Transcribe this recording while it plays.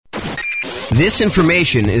This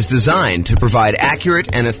information is designed to provide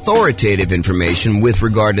accurate and authoritative information with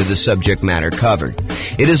regard to the subject matter covered.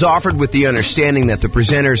 It is offered with the understanding that the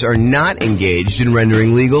presenters are not engaged in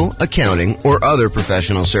rendering legal, accounting, or other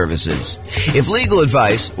professional services. If legal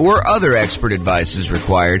advice or other expert advice is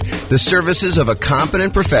required, the services of a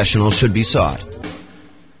competent professional should be sought.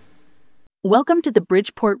 Welcome to the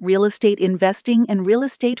Bridgeport Real Estate Investing and Real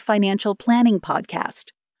Estate Financial Planning Podcast.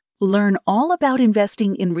 Learn all about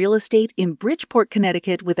investing in real estate in Bridgeport,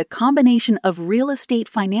 Connecticut with a combination of real estate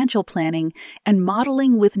financial planning and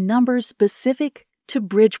modeling with numbers specific to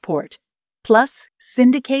Bridgeport, plus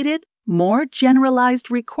syndicated, more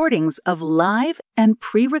generalized recordings of live and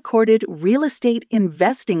pre-recorded real estate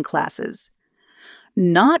investing classes.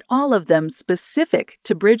 Not all of them specific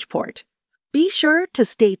to Bridgeport. Be sure to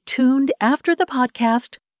stay tuned after the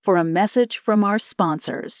podcast for a message from our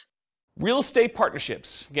sponsors. Real estate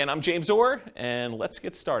partnerships. Again, I'm James Orr, and let's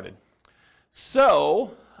get started.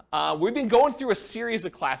 So, we've been going through a series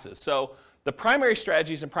of classes. So, the primary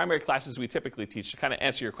strategies and primary classes we typically teach, to kind of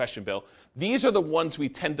answer your question, Bill, these are the ones we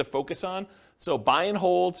tend to focus on. So, buy and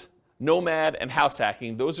hold, nomad, and house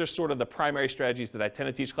hacking, those are sort of the primary strategies that I tend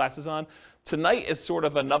to teach classes on. Tonight is sort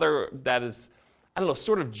of another that is,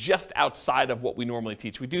 sort of just outside of what we normally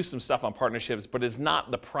teach. We do some stuff on partnerships, but it's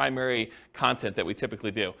not the primary content that we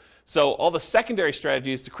typically do. So all the secondary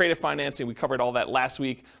strategies, to creative financing, we covered all that last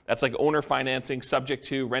week. That's like owner financing, subject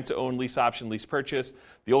to, rent to own, lease option, lease purchase,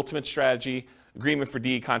 the ultimate strategy, agreement for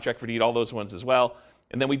deed, contract for deed, all those ones as well.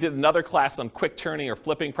 And then we did another class on quick turning or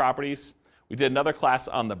flipping properties. We did another class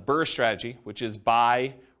on the BRRRR strategy, which is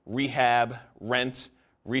buy, rehab, rent,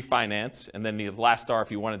 refinance, and then the last star,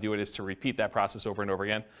 if you want to do it, is to repeat that process over and over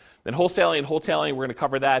again. Then wholesaling and wholetailing, we're going to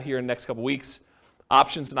cover that here in the next couple weeks.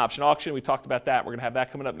 Options and option auction, we talked about that. We're going to have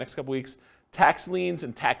that coming up next couple weeks. Tax liens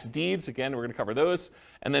and tax deeds, again, we're going to cover those.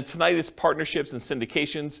 And then tonight is partnerships and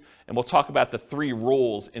syndications, and we'll talk about the three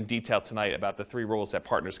roles in detail tonight, about the three roles that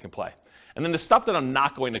partners can play. And then the stuff that I'm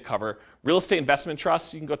not going to cover, real estate investment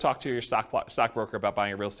trusts, you can go talk to your stockbroker about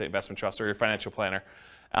buying a real estate investment trust or your financial planner.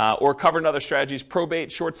 Or covering other strategies, probate,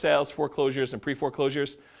 short sales, foreclosures, and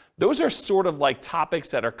pre-foreclosures. Those are sort of like topics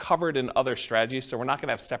that are covered in other strategies, so we're not going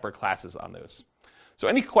to have separate classes on those. So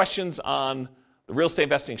any questions on the real estate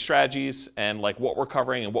investing strategies and like what we're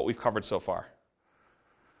covering and what we've covered so far?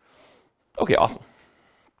 Okay, awesome.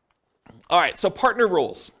 All right, so partner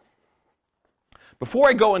rules. Before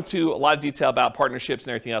I go into a lot of detail about partnerships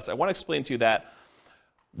and everything else, I want to explain to you that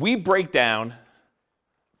we break down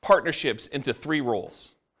partnerships into three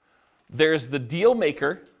roles. There's the deal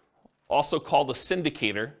maker, also called a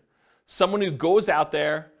syndicator, someone who goes out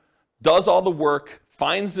there, does all the work,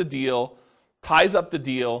 finds the deal, ties up the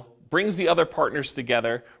deal, brings the other partners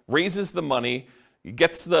together, raises the money,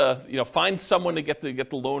 gets finds someone to get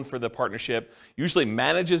the loan for the partnership, usually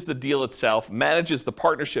manages the deal itself, manages the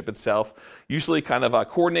partnership itself, usually kind of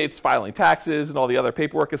coordinates filing taxes and all the other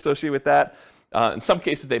paperwork associated with that. In some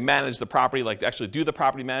cases, they manage the property, like actually do the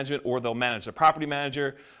property management, or they'll manage the property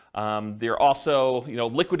manager. They're also,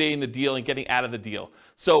 liquidating the deal and getting out of the deal.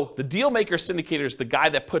 So the deal maker syndicator is the guy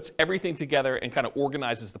that puts everything together and kind of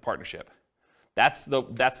organizes the partnership. That's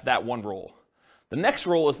that one role. The next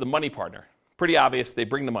role is the money partner. Pretty obvious, they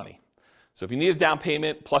bring the money. So if you need a down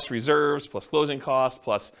payment, plus reserves, plus closing costs,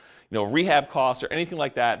 plus rehab costs or anything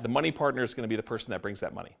like that, the money partner is going to be the person that brings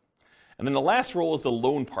that money. And then the last role is the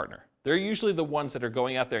loan partner. They're usually the ones that are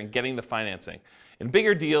going out there and getting the financing. In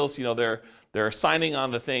bigger deals, they're signing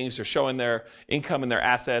on the things, they're showing their income and their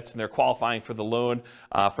assets, and they're qualifying for the loan.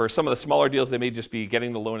 For some of the smaller deals, they may just be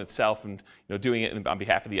getting the loan itself and doing it on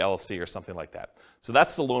behalf of the LLC or something like that. So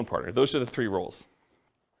that's the loan partner. Those are the three roles.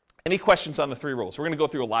 Any questions on the three roles? We're going to go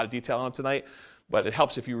through a lot of detail on them tonight, but it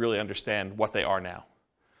helps if you really understand what they are now.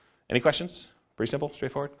 Any questions? Pretty simple,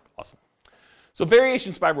 straightforward? Awesome. So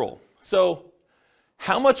variations by role. So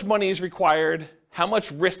how much money is required, how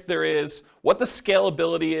much risk there is, what the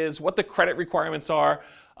scalability is, what the credit requirements are,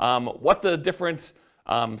 what the different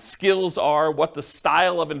skills are, what the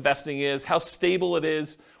style of investing is, how stable it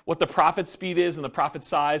is, what the profit speed is and the profit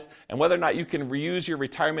size, and whether or not you can reuse your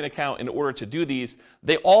retirement account in order to do these,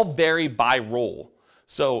 they all vary by role.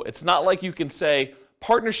 So it's not like you can say,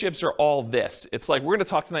 partnerships are all this. It's like we're going to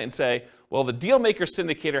talk tonight and say, well, the deal maker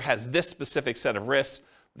syndicator has this specific set of risks,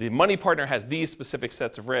 the money partner has these specific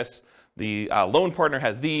sets of risks, the loan partner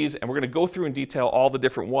has these, and we're going to go through in detail all the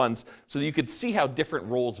different ones so that you can see how different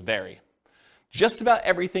roles vary. Just about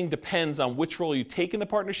everything depends on which role you take in the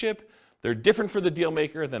partnership. They're different for the deal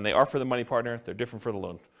maker than they are for the money partner. They're different for the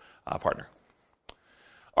loan partner.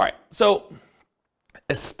 All right, so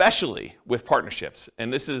especially with partnerships,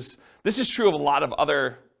 and this is true of a lot of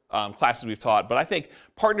other classes we've taught, but I think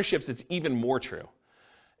partnerships, it's even more true.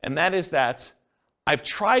 And that is that I've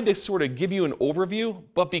tried to sort of give you an overview,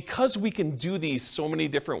 but because we can do these so many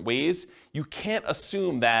different ways, you can't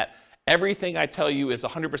assume that everything I tell you is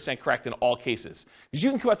 100% correct in all cases. Because you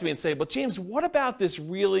can come up to me and say, but James, what about this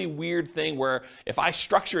really weird thing where if I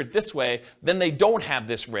structure it this way, then they don't have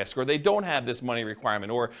this risk, or they don't have this money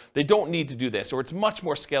requirement, or they don't need to do this, or it's much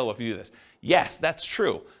more scalable if you do this. Yes, that's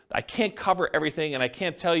true. I can't cover everything, and I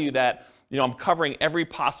can't tell you that I'm covering every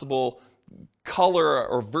possible color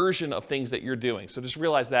or version of things that you're doing. So just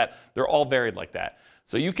realize that they're all varied like that.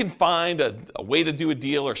 So you can find a way to do a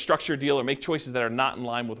deal or structure a deal or make choices that are not in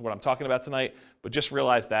line with what I'm talking about tonight, but just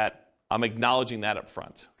realize that I'm acknowledging that up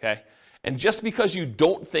front, okay? And just because you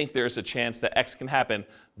don't think there's a chance that X can happen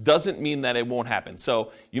doesn't mean that it won't happen.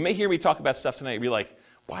 So you may hear me talk about stuff tonight and be like,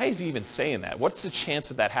 why is he even saying that? What's the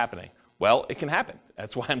chance of that happening? Well, it can happen.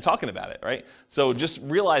 That's why I'm talking about it, right? So just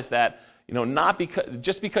realize that, not because,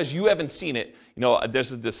 just because you haven't seen it,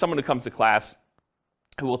 there's someone who comes to class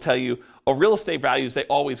who will tell you, real estate values, they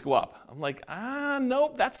always go up. I'm like,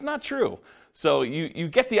 nope, that's not true. So you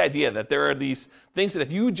get the idea that there are these things that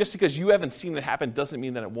just because you haven't seen it happen doesn't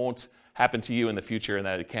mean that it won't happen to you in the future and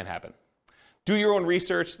that it can happen. Do your own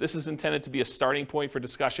research. This is intended to be a starting point for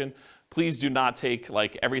discussion. Please do not take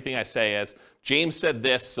everything I say as James said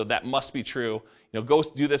this, so that must be true. Go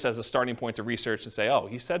do this as a starting point to research and say,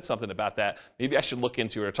 he said something about that. Maybe I should look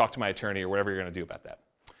into it or talk to my attorney or whatever you're going to do about that.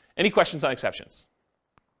 Any questions on exceptions?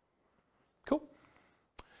 Cool.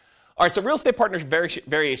 All right, so real estate partnership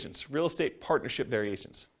variations. Real estate partnership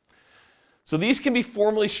variations. So these can be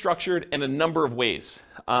formally structured in a number of ways.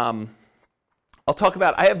 I'll talk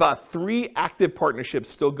about, I have 3 active partnerships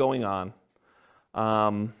still going on.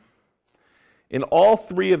 In all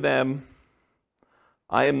 3 of them,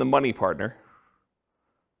 I am the money partner.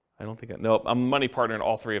 I'm the money partner in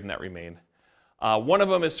all 3 of them that remain. One of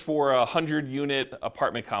them is for a 100-unit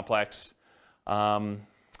apartment complex. I'm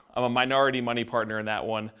a minority money partner in that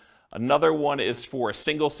one. Another one is for a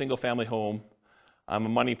single-family home. I'm a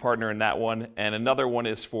money partner in that one. And another one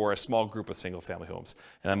is for a small group of single-family homes.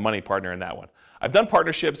 And I'm a money partner in that one. I've done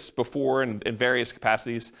partnerships before in various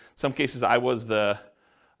capacities. In some cases, I was the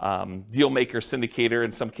deal maker syndicator.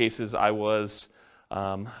 In some cases, I was,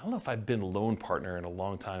 I don't know if I've been loan partner in a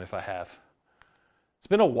long time, if I have. It's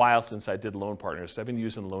been a while since I did loan partners. I've been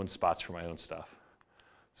using loan spots for my own stuff.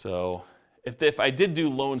 So if I did do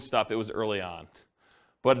loan stuff, it was early on.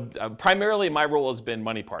 But primarily my role has been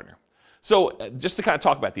money partner. So just to kind of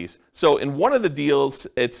talk about these. So in one of the deals,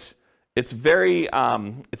 it's a very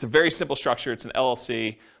simple structure. It's an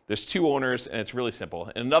LLC. There's 2 owners, and it's really simple.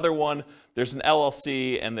 In another one, there's an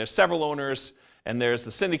LLC, and there's several owners, and there's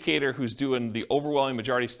the syndicator who's doing the overwhelming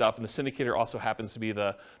majority stuff, and the syndicator also happens to be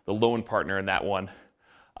the loan partner in that one.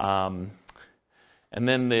 And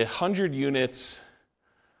then the 100 units,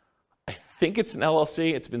 I think it's an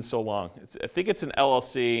LLC. It's been so long. I think it's an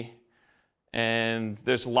LLC, and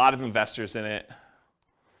there's a lot of investors in it.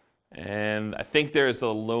 And I think there's a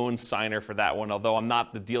loan signer for that one, although I'm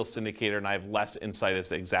not the deal syndicator and I have less insight as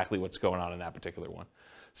to exactly what's going on in that particular one.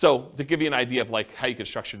 So to give you an idea of how you could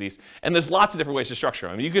structure these, and there's lots of different ways to structure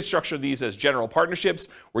them. You could structure these as general partnerships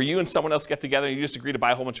where you and someone else get together and you just agree to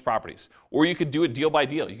buy a whole bunch of properties. Or you could do it deal by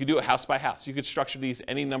deal. You could do it house by house. You could structure these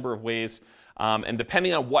any number of ways. And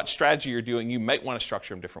depending on what strategy you're doing, you might want to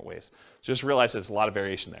structure them different ways. So just realize there's a lot of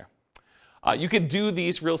variation there. You could do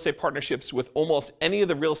these real estate partnerships with almost any of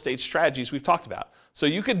the real estate strategies we've talked about. So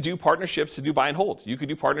you could do partnerships to do buy and hold. You could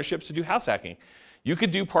do partnerships to do house hacking. You could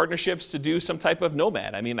do partnerships to do some type of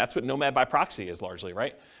nomad. I mean, that's what nomad by proxy is largely,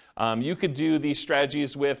 right? You could do these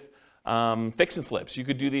strategies with fix and flips. You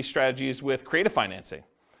could do these strategies with creative financing.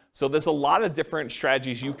 So there's a lot of different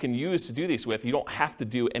strategies you can use to do these with. You don't have to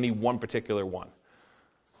do any one particular one.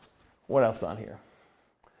 What else on here?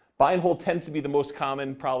 Buy and hold tends to be the most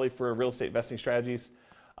common probably for real estate investing strategies.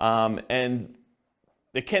 And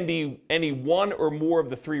it can be any one or more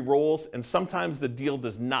of the 3 roles, and sometimes the deal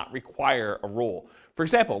does not require a role. For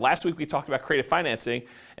example, last week we talked about creative financing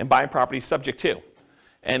and buying properties subject to.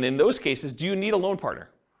 And in those cases, do you need a loan partner?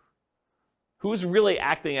 Who's really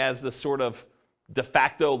acting as the sort of de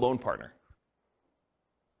facto loan partner?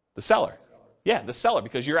 The seller. Yeah, the seller,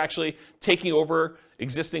 because you're actually taking over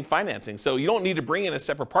existing financing. So you don't need to bring in a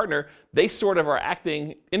separate partner. They sort of are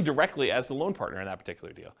acting indirectly as the loan partner in that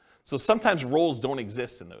particular deal. So sometimes roles don't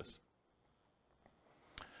exist in those.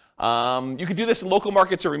 You could do this in local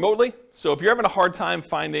markets or remotely. So if you're having a hard time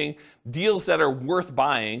finding deals that are worth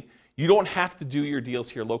buying, you don't have to do your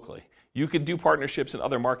deals here locally. You could do partnerships in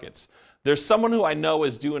other markets. There's someone who I know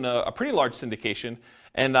is doing a pretty large syndication,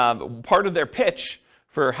 and part of their pitch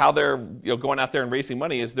for how they're going out there and raising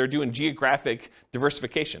money is they're doing geographic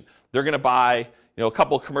diversification. They're going to buy a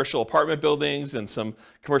couple of commercial apartment buildings and some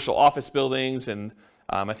commercial office buildings, and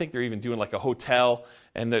I think they're even doing like a hotel,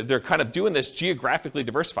 and they're kind of doing this geographically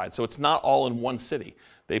diversified, so it's not all in one city.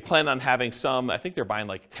 They plan on having I think they're buying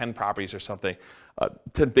like 10 properties or something,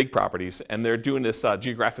 10 big properties, and they're doing this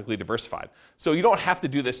geographically diversified. So you don't have to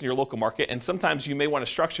do this in your local market, and sometimes you may want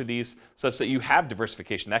to structure these such that you have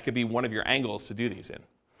diversification. That could be one of your angles to do these in.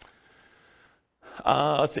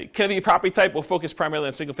 Let's see, can it be a property type? We'll focus primarily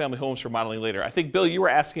on single family homes for modeling later. I think, Bill, you were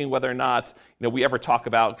asking whether or not we ever talk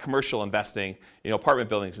about commercial investing, apartment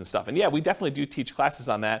buildings and stuff. And yeah, we definitely do teach classes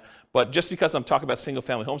on that, but just because I'm talking about single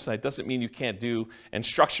family homes tonight doesn't mean you can't do and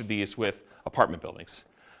structure these with apartment buildings.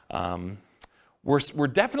 We're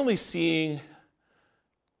definitely seeing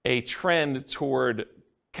a trend toward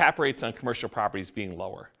cap rates on commercial properties being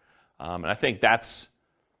lower. And I think that's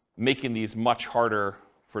making these much harder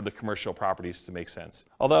for the commercial properties to make sense.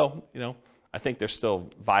 Although, I think they're still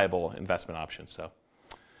viable investment options. So,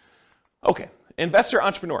 okay, investor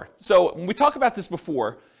entrepreneur. So when we talk about this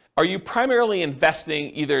before, are you primarily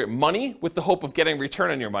investing either money with the hope of getting a return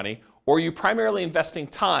on your money, or are you primarily investing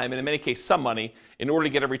time, and in many cases some money, in order to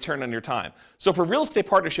get a return on your time? So for real estate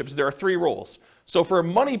partnerships, there are 3 roles. So for a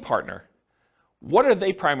money partner, what are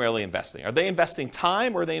they primarily investing? Are they investing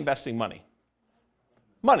time or are they investing money?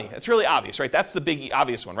 Money. It's really obvious, right? That's the big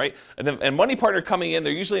obvious one, right? And money partner coming in,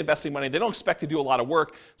 they're usually investing money. They don't expect to do a lot of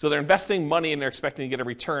work, so they're investing money and they're expecting to get a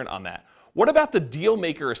return on that. What about the deal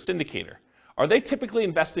maker or syndicator? Are they typically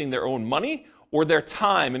investing their own money or their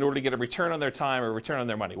time in order to get a return on their time or a return on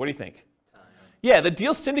their money? What do you think? Time. Yeah, the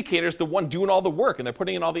deal syndicator is the one doing all the work and they're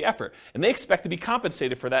putting in all the effort. And they expect to be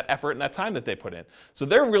compensated for that effort and that time that they put in. So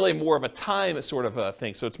they're really more of a time sort of a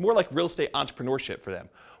thing. So it's more like real estate entrepreneurship for them.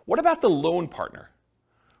 What about the loan partner?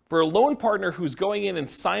 For a loan partner who's going in and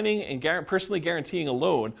signing and personally guaranteeing a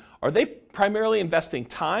loan, are they primarily investing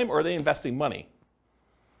time or are they investing money?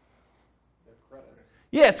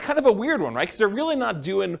 Yeah, it's kind of a weird one, right? Because they're really not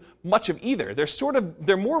doing much of either.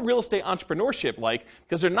 They're more real estate entrepreneurship-like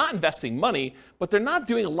because they're not investing money, but they're not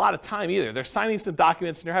doing a lot of time either. They're signing some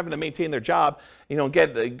documents and they're having to maintain their job,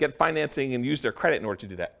 get financing and use their credit in order to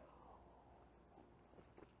do that.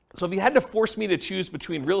 So if you had to force me to choose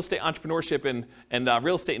between real estate entrepreneurship and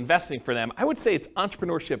real estate investing for them, I would say it's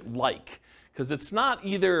entrepreneurship-like, because it's not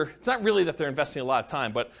really that they're investing a lot of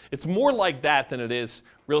time, but it's more like that than it is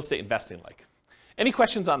real estate investing-like. Any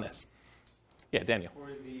questions on this? Yeah, Daniel.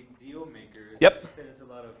 For the deal makers, yep. You said it's a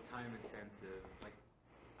lot of time intensive.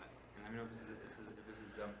 And I know if this is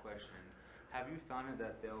a dumb question. Have you found it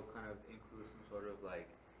that they'll kind of include some sort of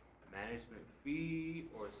management fee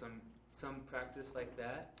or some practice like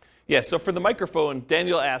that? Yeah, so for the microphone,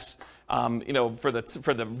 Daniel asks, for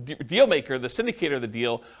the deal maker, the syndicator of the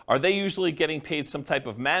deal, are they usually getting paid some type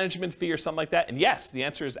of management fee or something like that? And yes, the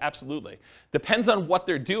answer is absolutely. Depends on what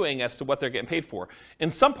they're doing as to what they're getting paid for.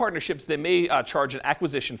 In some partnerships, they may charge an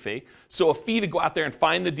acquisition fee, so a fee to go out there and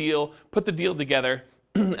find the deal, put the deal together,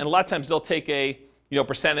 and a lot of times they'll take a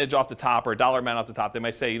percentage off the top or a dollar amount off the top. They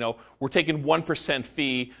might say, we're taking 1%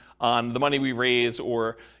 fee on the money we raise,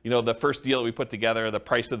 or the first deal that we put together, the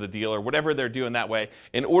price of the deal, or whatever they're doing that way,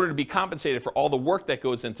 in order to be compensated for all the work that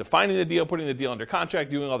goes into finding the deal, putting the deal under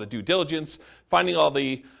contract, doing all the due diligence, finding all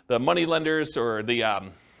the money lenders or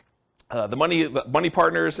the money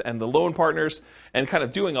partners and the loan partners, and kind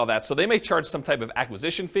of doing all that. So they may charge some type of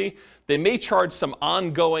acquisition fee. They may charge some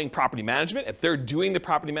ongoing property management. If they're doing the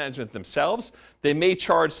property management themselves, they may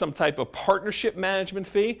charge some type of partnership management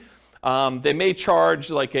fee. They may charge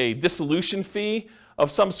like a dissolution fee of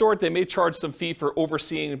some sort. They may charge some fee for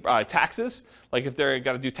overseeing taxes, like if they're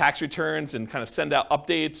got to do tax returns and kind of send out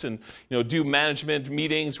updates and do management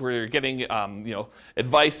meetings where you're getting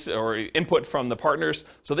advice or input from the partners.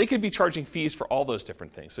 So they could be charging fees for all those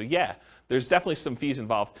different things. So yeah, there's definitely some fees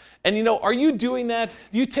involved. And are you doing that?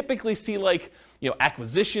 Do you typically see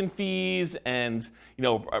acquisition fees and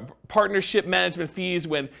partnership management fees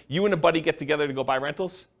when you and a buddy get together to go buy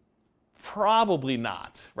rentals? Probably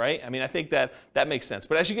not, right? I mean, I think that makes sense.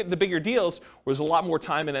 But as you get into bigger deals, where there's a lot more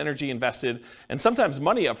time and energy invested, and sometimes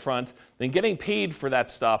money up front, then getting paid for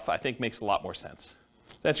that stuff, I think, makes a lot more sense.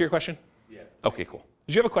 Does that answer your question? Yeah. Okay, cool.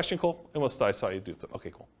 Did you have a question, Cole? Almost thought I saw you do something.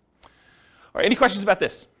 Okay, cool. All right, any questions about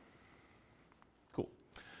this? Cool.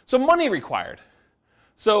 So money required.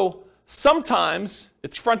 So sometimes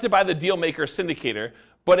it's fronted by the deal maker or syndicator,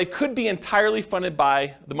 but it could be entirely funded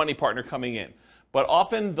by the money partner coming in. But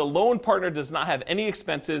often the loan partner does not have any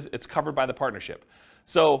expenses. It's covered by the partnership.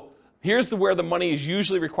 So Here's where the money is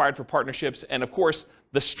usually required for partnerships, and of course,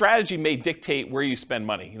 the strategy may dictate where you spend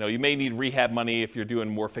money. You may need rehab money if you're doing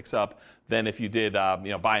more fix-up than if you did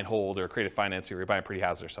buy and hold or creative financing or you're buying pretty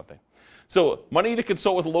houses or something. So money to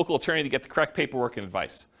consult with a local attorney to get the correct paperwork and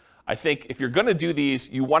advice. I think if you're going to do these,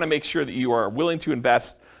 you want to make sure that you are willing to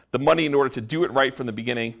invest the money in order to do it right from the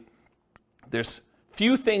beginning. There's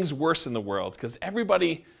few things worse in the world because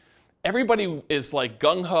everybody is like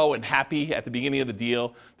gung-ho and happy at the beginning of the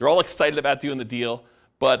deal. They're all excited about doing the deal,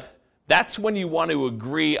 but that's when you want to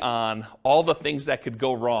agree on all the things that could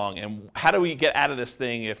go wrong and how do we get out of this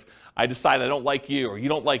thing if I decide I don't like you or you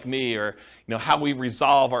don't like me, or how we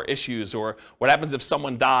resolve our issues, or what happens if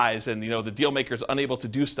someone dies and the deal maker is unable to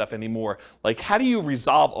do stuff anymore. Like, how do you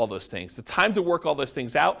resolve all those things? The time to work all those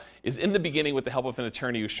things out is in the beginning with the help of an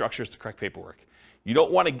attorney who structures the correct paperwork. You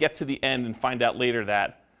don't want to get to the end and find out later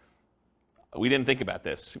that we didn't think about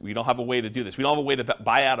this. We don't have a way to do this. We don't have a way to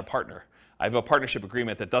buy out a partner. I have a partnership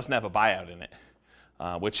agreement that doesn't have a buyout in it,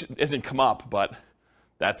 which isn't come up, but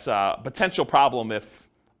that's a potential problem if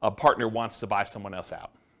a partner wants to buy someone else out,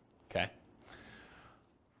 okay?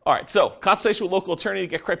 All right, so consultation with local attorney to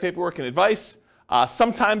get correct paperwork and advice.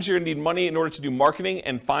 Sometimes you're gonna need money in order to do marketing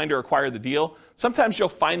and find or acquire the deal. Sometimes you'll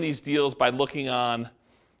find these deals by looking on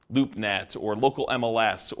LoopNet or local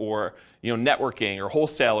MLS or networking or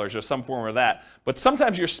wholesalers or some form of that. But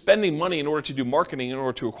sometimes you're spending money in order to do marketing in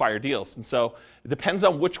order to acquire deals. And so it depends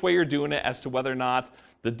on which way you're doing it as to whether or not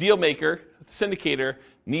the deal maker, the syndicator,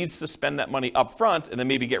 needs to spend that money up front and then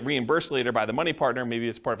maybe get reimbursed later by the money partner. Maybe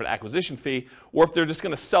it's part of an acquisition fee, or if they're just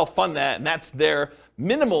going to self-fund that and that's their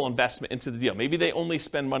minimal investment into the deal. Maybe they only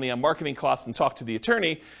spend money on marketing costs and talk to the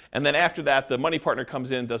attorney, and then after that, the money partner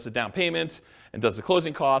comes in, does the down payment, and does the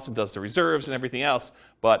closing costs, and does the reserves and everything else.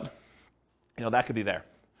 But that could be there.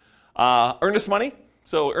 Earnest money.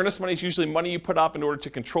 So earnest money is usually money you put up in order to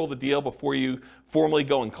control the deal before you formally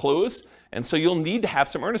go and close. And so you'll need to have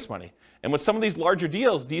some earnest money. And with some of these larger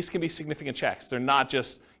deals, these can be significant checks. They're not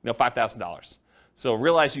just $5,000. So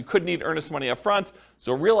realize you could need earnest money up front.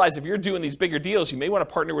 So realize if you're doing these bigger deals, you may want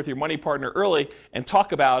to partner with your money partner early and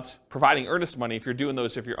talk about providing earnest money if you're doing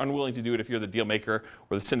those, if you're unwilling to do it, if you're the deal maker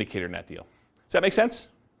or the syndicator in that deal. Does that make sense?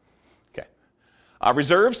 Okay.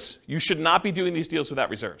 Reserves, you should not be doing these deals without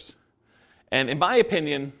reserves. And in my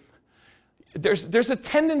opinion, there's a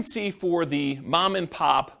tendency for the mom and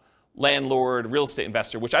pop landlord real estate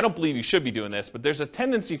investor, which I don't believe you should be doing this, but there's a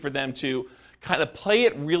tendency for them to kind of play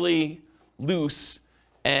it really loose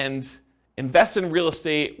and invest in real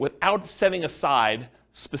estate without setting aside,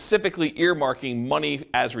 specifically earmarking money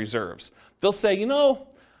as reserves. They'll say,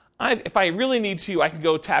 if I really need to, I can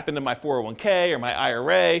go tap into my 401k or my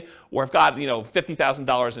IRA, or I've got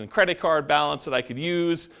 $50,000 in credit card balance that I could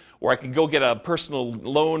use, or I can go get a personal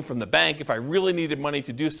loan from the bank if I really needed money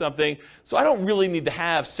to do something. So I don't really need to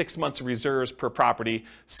have 6 months of reserves per property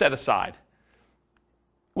set aside.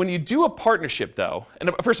 When you do a partnership though,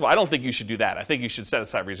 and first of all, I don't think you should do that. I think you should set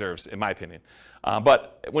aside reserves, in my opinion.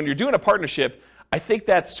 But when you're doing a partnership, I think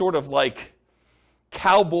that's sort of like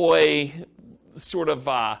cowboy, sort of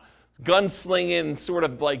gunslinging, sort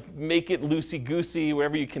of like make it loosey-goosey,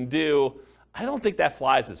 whatever you can do. I don't think that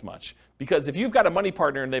flies as much. Because if you've got a money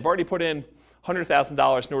partner and they've already put in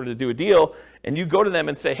 $100,000 in order to do a deal, and you go to them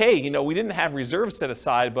and say, hey, we didn't have reserves set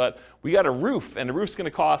aside, but we got a roof, and the roof's going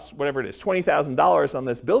to cost whatever it is, $20,000 on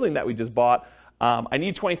this building that we just bought. I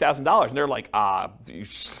need $20,000. And they're like, I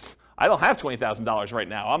don't have $20,000 right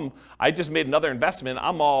now. I just made another investment.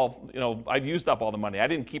 I've used up all the money. I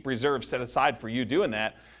didn't keep reserves set aside for you doing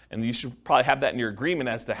that. And you should probably have that in your agreement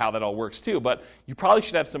as to how that all works too. But you probably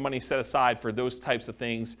should have some money set aside for those types of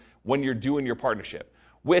things when you're doing your partnership.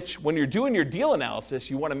 Which, when you're doing your deal analysis,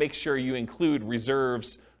 you want to make sure you include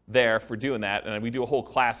reserves there for doing that. And we do a whole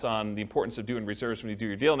class on the importance of doing reserves when you do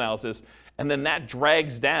your deal analysis. And then that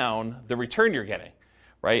drags down the return you're getting,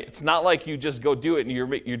 right? It's not like you just go do it and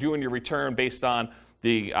you're doing your return based on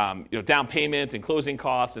the down payment and closing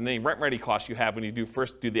costs and any rent-ready costs you have when you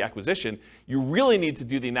first do the acquisition. You really need to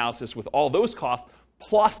do the analysis with all those costs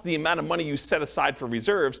plus the amount of money you set aside for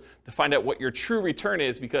reserves to find out what your true return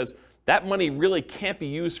is, because that money really can't be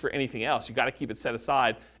used for anything else. You got to keep it set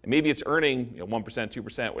aside, and maybe it's earning 1%,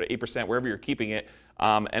 2%, 8%, wherever you're keeping it,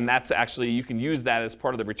 and that's actually, you can use that as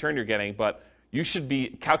part of the return you're getting, but you should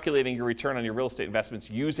be calculating your return on your real estate investments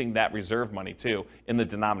using that reserve money too in the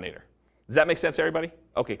denominator. Does that make sense to everybody?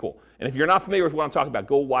 Okay, cool. And if you're not familiar with what I'm talking about,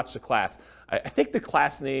 go watch the class. I think the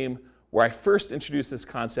class name where I first introduced this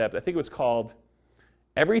concept, I think it was called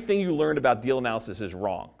Everything You Learned About Deal Analysis is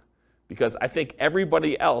Wrong. Because I think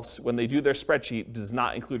everybody else, when they do their spreadsheet, does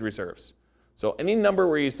not include reserves. So any number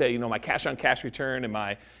where you say, my cash on cash return and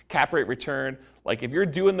my cap rate return, like if you're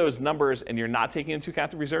doing those numbers and you're not taking into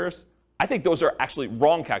account the reserves, I think those are actually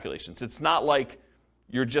wrong calculations. It's not like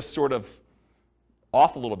you're just sort of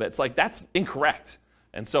off a little bit. It's like that's incorrect.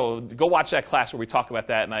 And so go watch that class where we talk about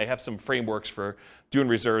that, and I have some frameworks for doing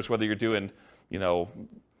reserves, whether you're doing,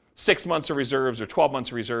 6 months of reserves or 12 months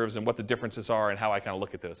of reserves, and what the differences are and how I kind of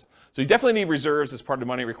look at those. So you definitely need reserves as part of the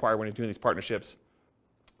money required when you're doing these partnerships.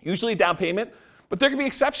 Usually down payment, but there can be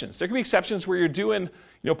exceptions. There can be exceptions where you're doing,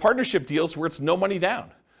 partnership deals where it's no money down.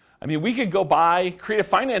 I mean, we could go buy creative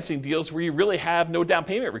financing deals where you really have no down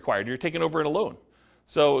payment required. You're taking over in a loan.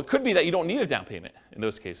 So it could be that you don't need a down payment in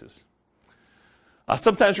those cases.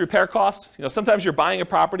 Sometimes repair costs. Sometimes you're buying a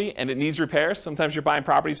property and it needs repairs. Sometimes you're buying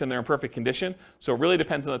properties and they're in perfect condition. So it really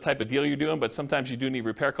depends on the type of deal you're doing, but sometimes you do need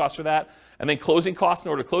repair costs for that. And then closing costs in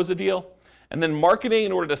order to close the deal. And then marketing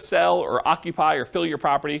in order to sell or occupy or fill your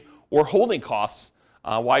property, or holding costs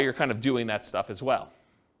while you're kind of doing that stuff as well.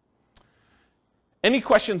 Any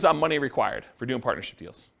questions on money required for doing partnership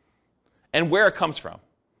deals? And where it comes from?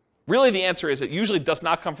 Really the answer is it usually does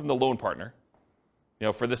not come from the loan partner,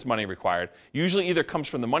 for this money required. Usually either comes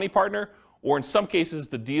from the money partner, or in some cases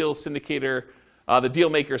the deal syndicator, the deal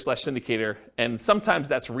maker / syndicator, and sometimes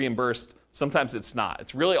that's reimbursed, sometimes it's not.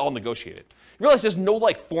 It's really all negotiated. You realize there's no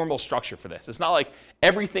formal structure for this. It's not like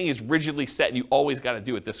everything is rigidly set and you always got to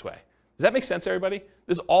do it this way. Does that make sense, everybody?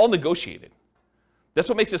 This is all negotiated. That's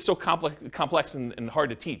what makes it so complex and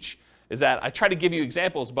hard to teach, is that I try to give you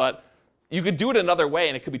examples, but you could do it another way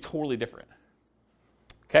and it could be totally different.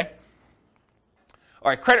 Okay? All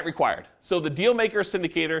right, credit required. So the deal maker or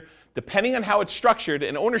syndicator, depending on how it's structured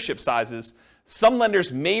and ownership sizes, some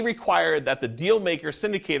lenders may require that the deal maker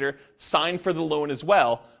syndicator sign for the loan as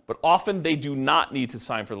well, but often they do not need to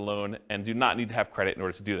sign for the loan and do not need to have credit in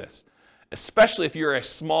order to do this, especially if you're a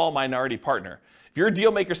small minority partner. If you're a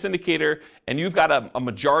deal maker syndicator and you've got a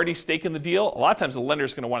majority stake in the deal, a lot of times the lender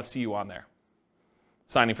is going to want to see you on there,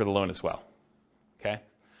 signing for the loan as well. Okay?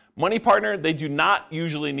 Money partner, they do not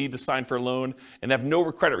usually need to sign for a loan and have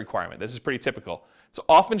no credit requirement. This is pretty typical. It's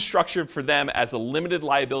often structured for them as a limited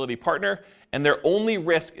liability partner, and their only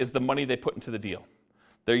risk is the money they put into the deal.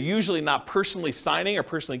 They're usually not personally signing or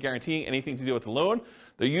personally guaranteeing anything to do with the loan.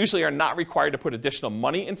 They usually are not required to put additional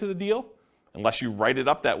money into the deal unless you write it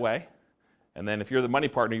up that way. And then if you're the money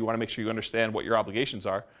partner, you want to make sure you understand what your obligations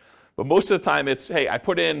are. But most of the time it's, hey, I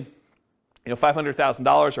put in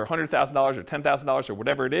 $500,000 or $100,000 or $10,000 or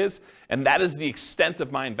whatever it is, and that is the extent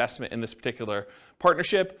of my investment in this particular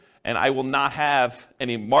partnership, and I will not have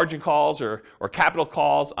any margin calls or capital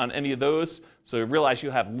calls on any of those. So you realize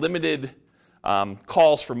you have limited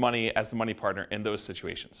calls for money as the money partner in those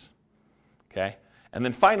situations. Okay? And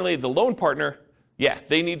then finally, the loan partner,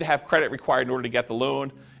 they need to have credit required in order to get the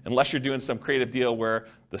loan, unless you're doing some creative deal where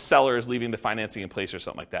the seller is leaving the financing in place or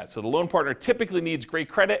something like that. So the loan partner typically needs great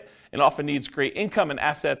credit and often needs great income and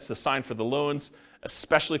assets to sign for the loans,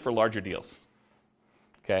 especially for larger deals.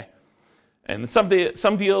 Okay? And in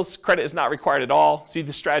some deals, credit is not required at all. See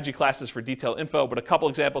the strategy classes for detailed info, but a couple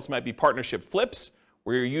examples might be partnership flips,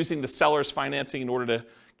 where you're using the seller's financing in order to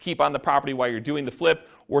keep on the property while you're doing the flip,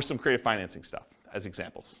 or some creative financing stuff as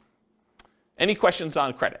examples. Any questions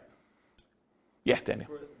on credit? Yeah, Daniel.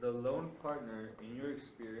 For the loan partner, in your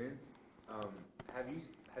experience,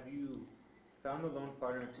 have you found the loan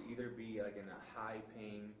partner to either be like in a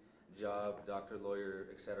high-paying job, doctor, lawyer,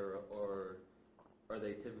 etc., or are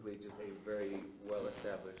they typically just a very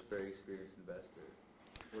well-established, very experienced investor?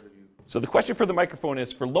 What have you? So the question for the microphone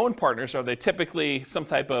is, for loan partners, are they typically some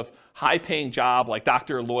type of high-paying job, like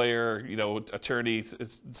doctor, lawyer, attorney,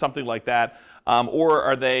 something like that, or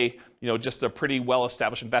are they, just a pretty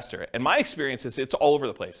well-established investor? And my experience is it's all over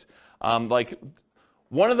the place. Like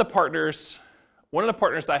one of the partners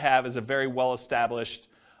I have is a very well-established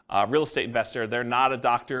real estate investor. They're not a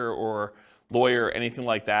doctor or lawyer or anything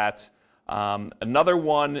like that. Another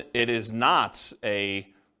one, it is not a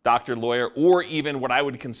doctor, lawyer, or even what I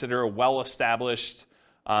would consider a well-established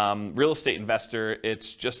real estate investor.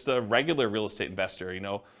 It's just a regular real estate investor,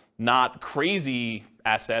 not crazy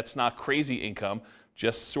assets, not crazy income,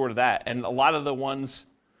 just sort of that. And a lot of the ones,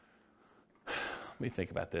 let me think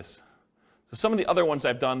about this. So some of the other ones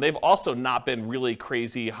I've done, they've also not been really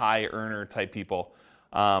crazy high earner type people.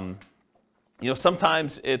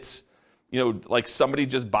 Sometimes it's, like somebody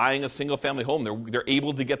just buying a single family home, they're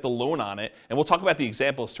able to get the loan on it. And we'll talk about the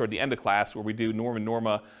examples toward the end of class where we do Norm and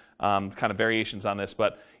Norma kind of variations on this.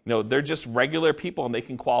 But they're just regular people and they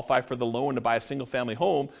can qualify for the loan to buy a single family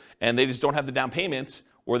home, and they just don't have the down payment,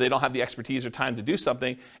 or they don't have the expertise or time to do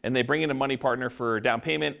something, and they bring in a money partner for down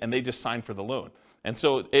payment and they just sign for the loan. And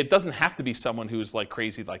so it doesn't have to be someone who's like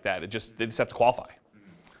crazy like that. They just have to qualify.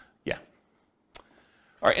 Yeah.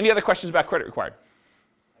 All right, any other questions about credit required?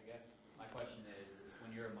 I guess my question is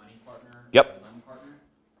when you're a money partner Yep. or a loan partner,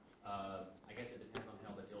 I guess it depends on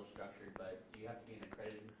how the deal's structured, but do you have to be an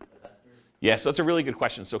accredited investor? Yeah, so that's a really good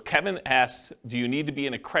question. So Kevin asked, do you need to be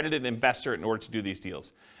an accredited investor in order to do these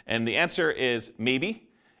deals? And the answer is maybe.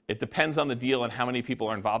 It depends on the deal and how many people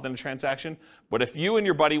are involved in a transaction. But if you and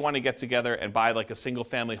your buddy want to get together and buy like a single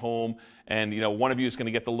family home and one of you is going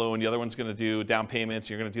to get the loan, the other one's going to do down payments,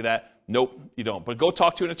 you're going to do that, nope, you don't. But go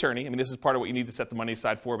talk to an attorney. I mean, this is part of what you need to set the money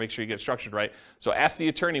aside for, make sure you get it structured right. So ask the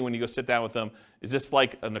attorney when you go sit down with them, is this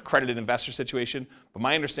like an accredited investor situation? But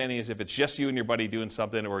my understanding is if it's just you and your buddy doing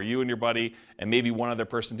something, or you and your buddy and maybe one other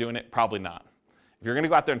person doing it, probably not. If you're going to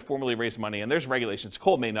go out there and formally raise money, and there's regulations,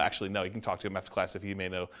 Cole may actually know, you can talk to him after class if he may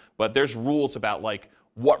know, but there's rules about like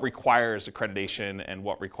what requires accreditation and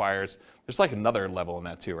what requires, there's like another level in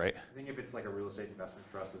that too, right? I think if it's like a real estate investment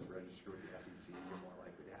trust that's registered with the SEC, you're more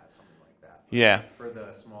likely to have something like that. Yeah. For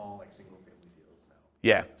the small, like single family deals, no.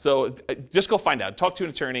 Yeah, so just go find out. Talk to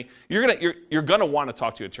an attorney. You're gonna want to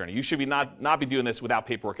talk to an attorney. You should be not be doing this without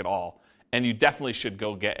paperwork at all. And you definitely should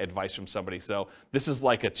go get advice from somebody. So this is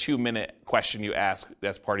like a 2-minute question you ask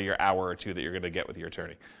that's part of your hour or two that you're going to get with your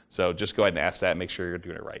attorney. So just go ahead and ask that and make sure you're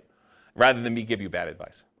doing it right, rather than me give you bad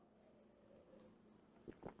advice.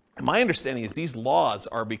 And my understanding is these laws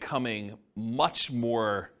are becoming much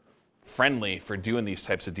more friendly for doing these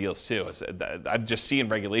types of deals too. I'm just seeing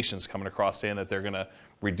regulations coming across saying that they're going to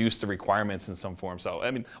reduce the requirements in some form. So, I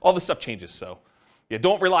mean, all this stuff changes. So, yeah,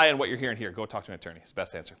 don't rely on what you're hearing here. Go talk to an attorney. It's the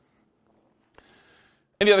best answer.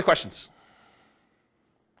 Any other questions?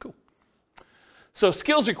 Cool. So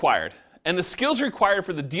skills required. And the skills required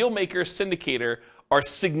for the deal maker syndicator are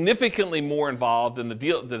significantly more involved than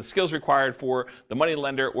the skills required for the money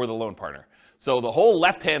lender or the loan partner. So the whole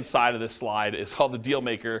left-hand side of this slide is all the deal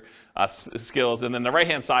maker skills, and then the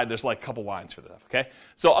right-hand side, there's like a couple lines for that, okay?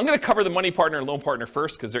 So I'm gonna cover the money partner and loan partner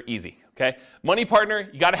first because they're easy, okay? Money partner,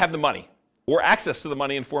 you gotta have the money or access to the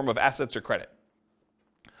money in form of assets or credit.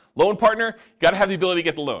 Loan partner, you got to have the ability to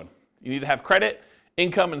get the loan. You need to have credit,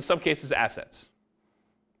 income, and in some cases, assets.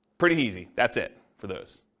 Pretty easy. That's it for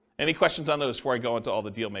those. Any questions on those before I go into all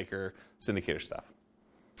the deal maker syndicator stuff?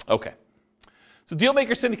 Okay. So deal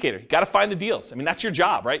maker syndicator, you got to find the deals. I mean, that's your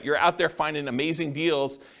job, right? You're out there finding amazing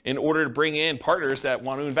deals in order to bring in partners that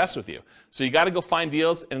want to invest with you. So you got to go find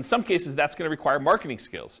deals, and in some cases, that's going to require marketing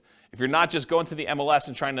skills. If you're not just going to the MLS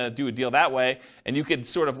and trying to do a deal that way, and you could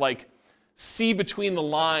sort of like see between the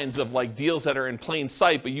lines of like deals that are in plain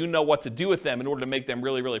sight, but you know what to do with them in order to make them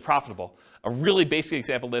really, really profitable. A really basic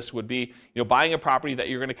example of this would be, buying a property that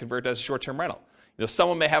you're going to convert as a short-term rental.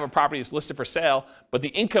 Someone may have a property that's listed for sale, but the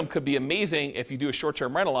income could be amazing if you do a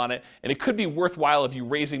short-term rental on it, and it could be worthwhile if you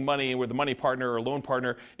raising money with a money partner or a loan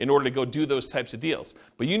partner in order to go do those types of deals.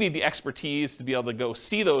 But you need the expertise to be able to go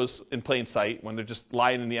see those in plain sight when they're just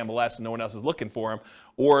lying in the MLS and no one else is looking for them,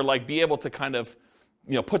 or like be able to kind of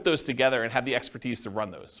put those together and have the expertise to run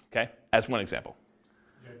those, okay? As one example.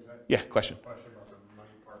 James, Yeah, question. Question about the money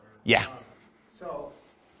partner. Yeah. So,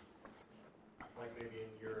 like maybe in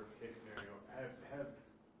your case scenario,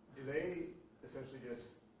 do they essentially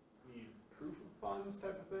just need proof of funds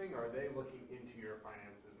type of thing, or are they looking into your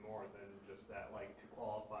finances more than just that, like to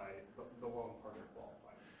qualify, the loan partner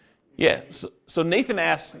qualify? Yeah, so Nathan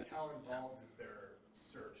asked... Like how involved is their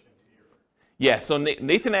search into your... Yeah, so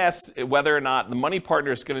Nathan asked whether or not the money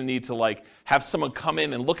partner is going to need to like have someone come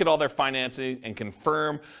in and look at all their financing and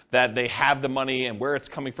confirm that they have the money and where it's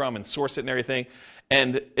coming from and source it and everything.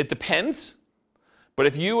 And it depends. But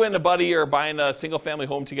if you and a buddy are buying a single family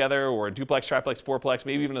home together or a duplex, triplex, fourplex,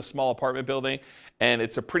 maybe even a small apartment building, and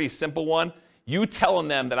it's a pretty simple one, you telling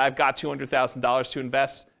them that I've got $200,000 to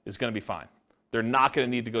invest is going to be fine. They're not going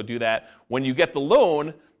to need to go do that. When you get the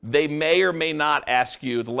loan, they may or may not ask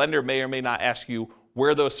you, the lender may or may not ask you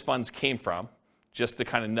where those funds came from, just to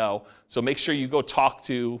kind of know. So make sure you go talk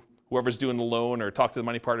to whoever's doing the loan or talk to the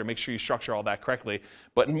money partner, make sure you structure all that correctly.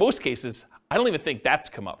 But in most cases, I don't even think that's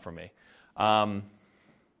come up for me.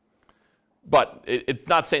 But it's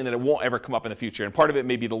not saying that it won't ever come up in the future. And part of it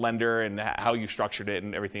may be the lender and how you structured it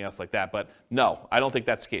and everything else like that. But no, I don't think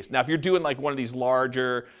that's the case. Now, if you're doing like one of these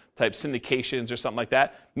larger type syndications or something like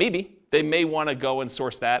that, maybe they may want to go and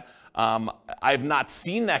source that. I've not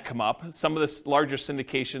seen that come up. Some of the larger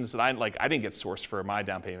syndications that I didn't get sourced for my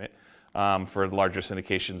down payment for the larger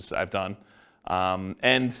syndications I've done.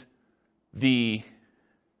 And the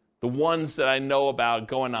ones that I know about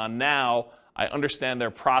going on now, I understand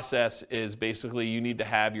their process is basically you need to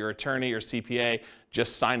have your attorney or CPA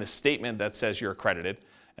just sign a statement that says you're accredited.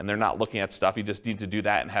 and they're not looking at stuff. You just need to do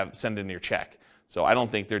that and send in your check. So I don't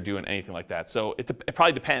think they're doing anything like that. So it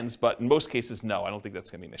probably depends, but in most cases, no, I don't think that's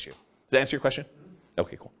going to be an issue. Does that answer your question?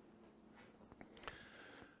 Okay, cool.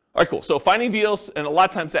 All right, cool. So finding deals, and a lot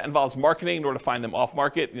of times that involves marketing in order to find them off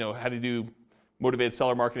market, how to do motivated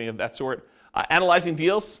seller marketing of that sort. Analyzing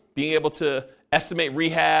deals, being able to estimate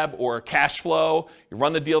rehab or cash flow, you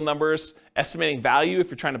run the deal numbers, estimating value if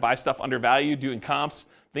you're trying to buy stuff under value, doing comps,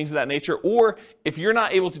 things of that nature. Or if you're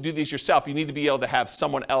not able to do these yourself, you need to be able to have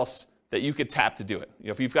someone else that you could tap to do it.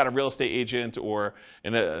 If you've got a real estate agent or a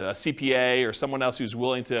CPA or someone else who's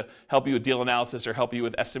willing to help you with deal analysis or help you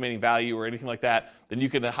with estimating value or anything like that, then you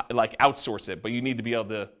can outsource it. But you need to be able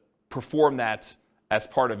to perform that as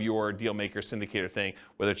part of your deal maker syndicator thing,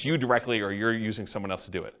 whether it's you directly or you're using someone else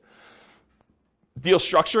to do it. Deal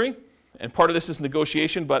structuring, and part of this is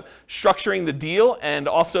negotiation, but structuring the deal and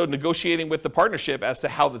also negotiating with the partnership as to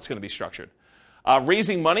how that's going to be structured.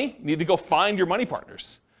 Raising money, you need to go find your money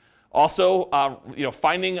partners. Also,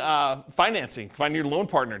 finding financing, finding your loan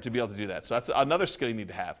partner to be able to do that. So that's another skill you need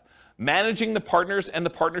to have. Managing the partners and the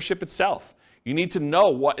partnership itself. You need to know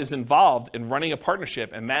what is involved in running a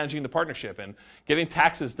partnership and managing the partnership and getting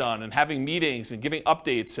taxes done and having meetings and giving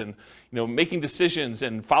updates and making decisions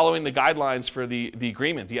and following the guidelines for the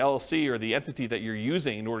agreement, the LLC or the entity that you're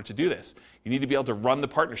using in order to do this. You need to be able to run the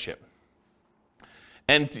partnership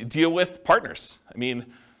and deal with partners. I mean,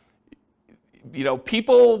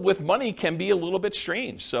 people with money can be a little bit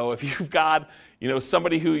strange. So if you've got,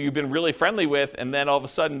 somebody who you've been really friendly with, and then all of a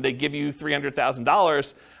sudden they give you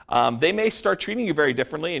 $300,000, they may start treating you very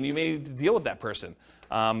differently, and you may need to deal with that person.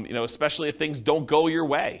 Especially if things don't go your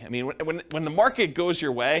way. I mean, when the market goes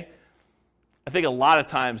your way, I think a lot of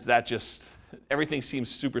times everything seems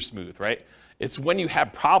super smooth, right? It's when you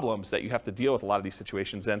have problems that you have to deal with a lot of these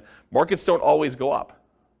situations, and markets don't always go up.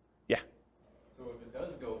 Yeah. So if it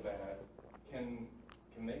does go bad,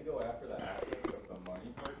 can they go after the assets of the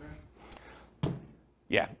money partner?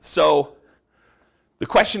 Yeah. So the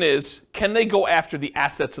question is, can they go after the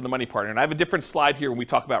assets of the money partner? And I have a different slide here when we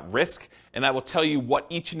talk about risk, and I will tell you what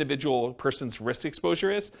each individual person's risk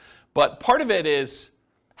exposure is. But part of it is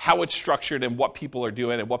how it's structured and what people are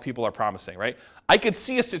doing and what people are promising, right? I could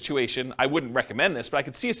see a situation, I wouldn't recommend this, but I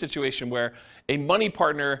could see a situation where a money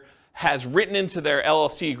partner has written into their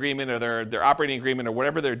LLC agreement or their operating agreement or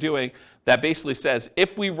whatever they're doing that basically says,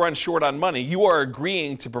 if we run short on money, you are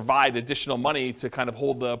agreeing to provide additional money to kind of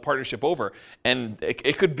hold the partnership over. And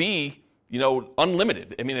it could be,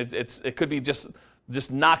 unlimited. I mean, it could be just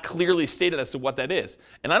not clearly stated as to what that is.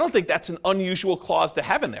 And I don't think that's an unusual clause to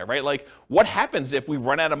have in there, right? Like, what happens if we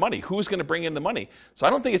run out of money? Who's going to bring in the money? So I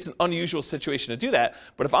don't think it's an unusual situation to do that.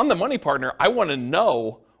 But if I'm the money partner, I want to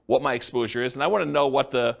know what my exposure is, and I want to know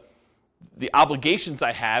what the obligations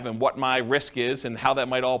I have and what my risk is and how that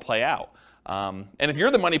might all play out. And if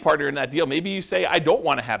you're the money partner in that deal, maybe you say, I don't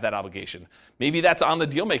want to have that obligation. Maybe that's on the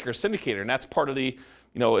deal maker syndicator, and that's part of the,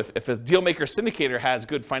 if a deal maker syndicator has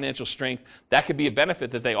good financial strength, that could be a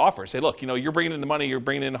benefit that they offer. Say, look, you're bringing in the money, you're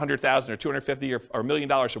bringing in $100,000 or $250,000 or $1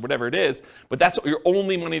 million or whatever it is, but that's your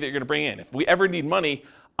only money that you're going to bring in. If we ever need money,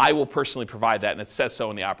 I will personally provide that, and it says so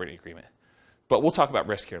in the operating agreement. But we'll talk about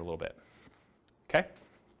risk here in a little bit. Okay?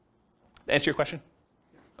 Answer your question?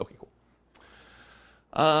 Okay, cool.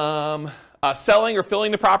 Selling or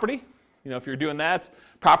filling the property, if you're doing that.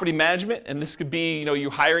 Property management, and this could be, you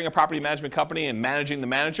hiring a property management company and managing the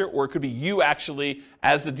manager, or it could be you actually,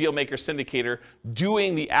 as the deal maker syndicator,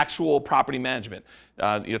 doing the actual property management.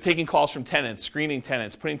 Taking calls from tenants, screening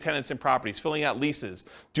tenants, putting tenants in properties, filling out leases,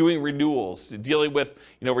 doing renewals, dealing with,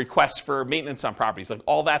 requests for maintenance on properties. Like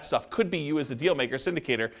all that stuff could be you as a deal maker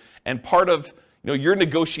syndicator, and part of your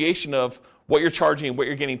negotiation of what you're charging and what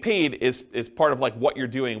you're getting paid is part of like what you're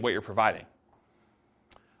doing, what you're providing.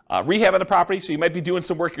 Rehab on the property, so you might be doing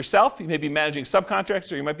some work yourself, you may be managing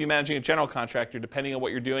subcontractors, or you might be managing a general contractor depending on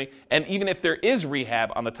what you're doing, and even if there is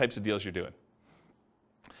rehab on the types of deals you're doing.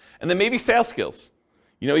 And then maybe sales skills.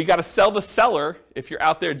 You got to sell the seller if you're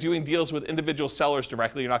out there doing deals with individual sellers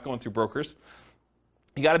directly, you're not going through brokers.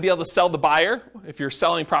 You got to be able to sell the buyer if you're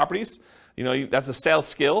selling properties. That's a sales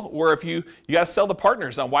skill. Or if you got to sell the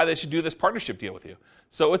partners on why they should do this partnership deal with you.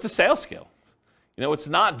 So it's a sales skill. It's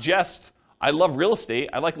not just, I love real estate,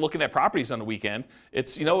 I like looking at properties on the weekend.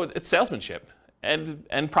 It's, it's salesmanship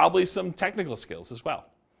and probably some technical skills as well.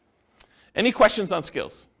 Any questions on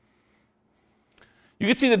skills? You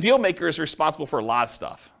can see the deal maker is responsible for a lot of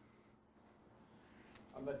stuff.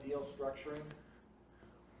 On the deal structuring,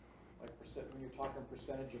 like when you're talking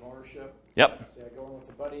percentage of ownership. Yep. Say I go in with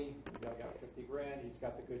a buddy, I got 50 grand, he's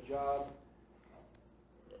got the good job.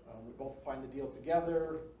 We both find the deal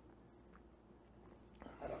together.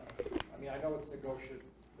 know it's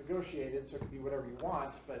negotiated, so it can be whatever you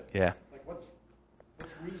want, but Yeah. like what's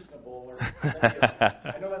reasonable or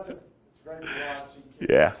I know it's very broad, so you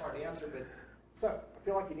can't, it's hard to answer, but I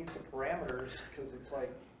feel like you need some parameters because it's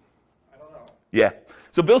like, I don't know. Yeah.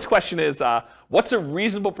 So Bill's question is, what's a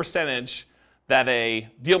reasonable percentage that a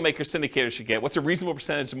deal maker syndicator should get? What's a reasonable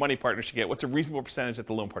percentage the money partner should get? What's a reasonable percentage that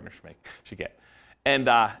the loan partner should get? And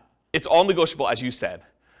it's all negotiable, as you said.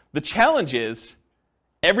 The challenge is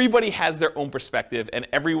everybody has their own perspective, and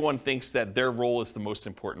everyone thinks that their role is the most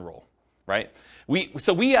important role, right?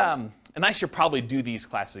 And I should probably do these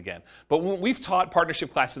classes again. But when we've taught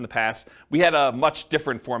partnership classes in the past, we had a much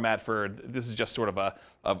different format for, this is just sort of a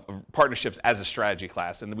partnerships as a strategy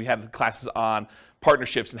class. And we had classes on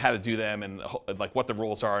partnerships and how to do them and like what the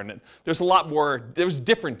roles are. And there's a lot more, there was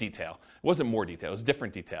different detail. It wasn't more detail, it was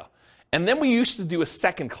different detail. And then we used to do a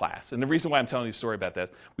second class. And the reason why I'm telling you a story about this,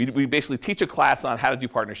 we basically teach a class on how to do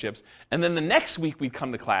partnerships. And then the next week we'd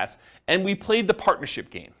come to class and we played the partnership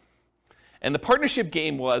game. And the partnership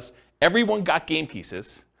game was everyone got game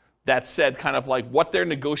pieces that said kind of like what their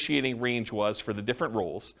negotiating range was for the different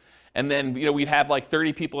roles. And then we'd have like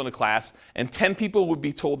 30 people in a class, and 10 people would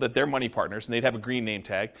be told that they're money partners, and they'd have a green name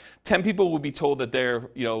tag. 10 people would be told that they're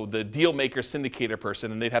the deal maker syndicator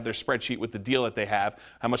person, and they'd have their spreadsheet with the deal that they have,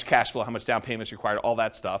 how much cash flow, how much down payments required, all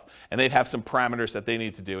that stuff. And they'd have some parameters that they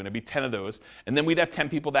need to do, and it'd be 10 of those. And then we'd have 10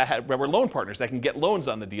 people that were loan partners that can get loans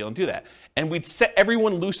on the deal and do that. And we'd set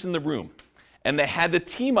everyone loose in the room. And they had to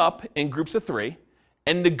team up in groups of 3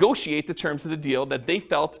 and negotiate the terms of the deal that they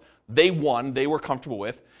felt they won, they were comfortable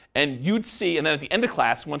with. And you'd see, and then at the end of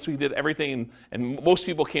class, once we did everything, and most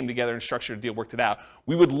people came together and structured a deal, worked it out,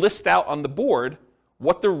 we would list out on the board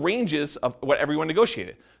what the ranges of what everyone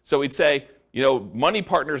negotiated. So we'd say, money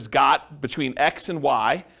partners got between X and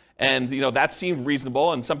Y, and that seemed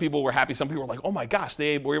reasonable, and some people were happy. Some people were like, oh my gosh,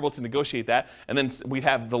 they were able to negotiate that. And then we'd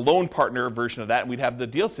have the loan partner version of that, and we'd have the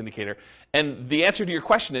deal syndicator. And the answer to your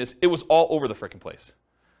question is, it was all over the frickin' place.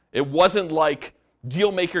 It wasn't like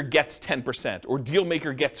deal maker gets 10%, or deal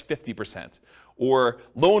maker gets 50%, or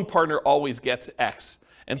loan partner always gets X.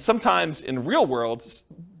 And sometimes in real world,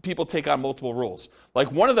 people take on multiple roles.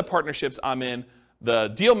 Like one of the partnerships I'm in, the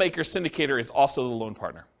deal maker syndicator is also the loan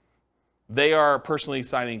partner. They are personally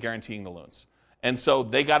signing and guaranteeing the loans. And so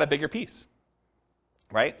they got a bigger piece,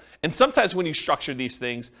 right? And sometimes when you structure these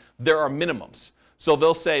things, there are minimums. So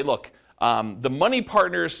they'll say, look, the money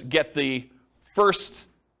partners get the first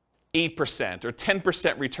 8% or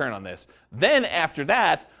 10% return on this. Then after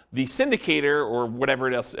that, the syndicator or whatever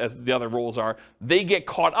else as the other roles are, they get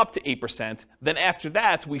caught up to 8%. Then after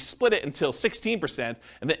that, we split it until 16%.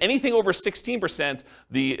 And then anything over 16%,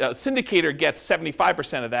 the syndicator gets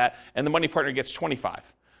 75% of that, and the money partner gets 25%.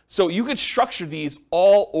 So you could structure these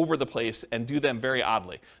all over the place and do them very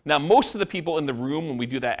oddly. Now, most of the people in the room, when we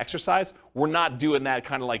do that exercise, we're not doing that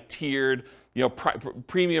kind of like tiered,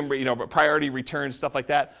 premium, priority returns, stuff like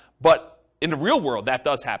that. But in the real world, that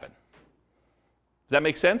does happen. Does that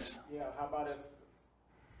make sense? Yeah, how about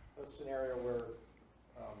if a scenario where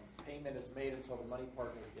payment is made until the money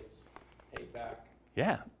partner gets paid back?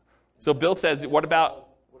 Yeah. So Bill says, what about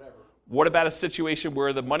a situation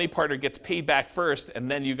where the money partner gets paid back first and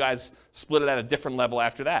then you guys split it at a different level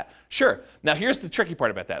after that? Sure. Now here's the tricky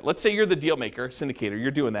part about that. Let's say you're the deal maker, syndicator,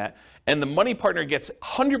 you're doing that, and the money partner gets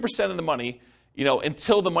 100% of the money,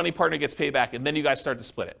 until the money partner gets paid back, and then you guys start to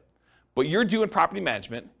split it. But you're doing property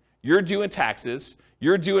management, you're doing taxes,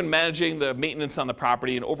 you're doing managing the maintenance on the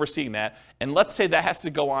property and overseeing that, and let's say that has to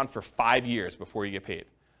go on for 5 years before you get paid.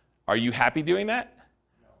 Are you happy doing that?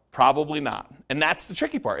 No. Probably not. And that's the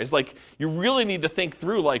tricky part, is like you really need to think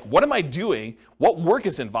through, like, what am I doing? What work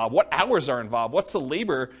is involved? What hours are involved? What's the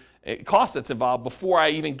labor cost that's involved before I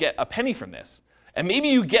even get a penny from this? And maybe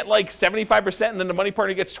you get like 75% and then the money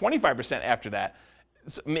partner gets 25% after that.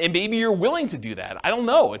 And maybe you're willing to do that. I don't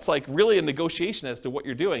know. It's like really a negotiation as to what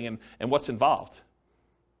you're doing and what's involved.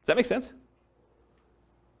 Does that make sense?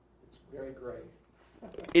 It's very gray.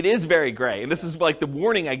 It is very gray. And this is like the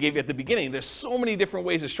warning I gave you at the beginning. There's so many different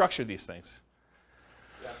ways to structure these things.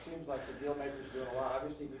 Yeah, it seems like the deal maker's doing a lot.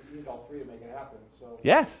 Obviously, you need all 3 to make it happen. So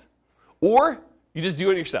yes. Or you just do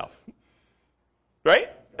it yourself. Right?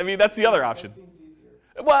 I mean, that's the other option. That seems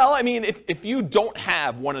easier. Well, I mean, if you don't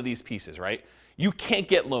have one of these pieces, right? You can't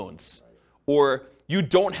get loans, or you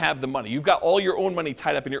don't have the money. You've got all your own money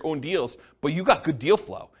tied up in your own deals, but you got good deal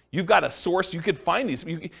flow. You've got a source. You could find these.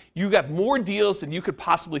 You got more deals than you could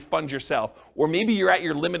possibly fund yourself. Or maybe you're at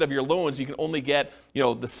your limit of your loans. You can only get,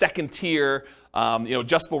 the second tier,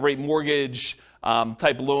 adjustable rate mortgage,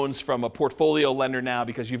 type loans from a portfolio lender now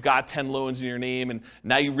because you've got 10 loans in your name and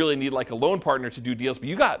now you really need like a loan partner to do deals, but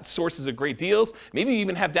you got sources of great deals. Maybe you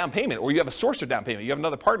even have down payment or you have a source of down payment. You have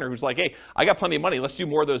another partner who's like, hey, I got plenty of money. Let's do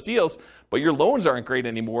more of those deals, but your loans aren't great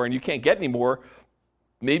anymore and you can't get any more.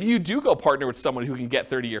 Maybe you do go partner with someone who can get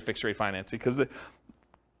 30-year fixed rate financing because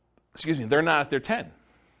they're not at their 10. Does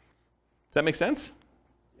that make sense?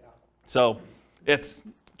 Yeah. So it's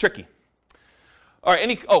tricky. All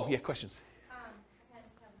right, questions?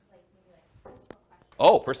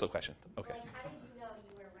 Personal question. Okay. Like, how did you know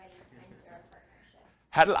you were ready to enter a partnership?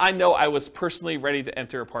 How did I know I was personally ready to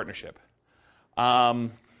enter a partnership?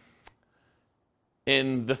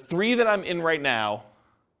 In the 3 that I'm in right now,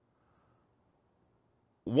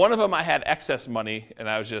 one of them I had excess money, and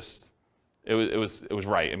I was just, it was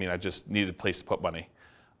right. I mean, I just needed a place to put money.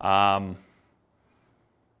 Another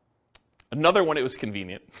one, it was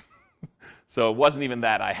convenient. So it wasn't even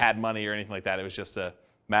that I had money or anything like that. It was just a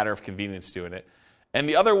matter of convenience doing it. And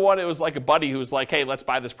the other one, it was like a buddy who was like, hey, let's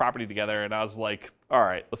buy this property together. And I was like, all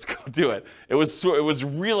right, let's go do it. It was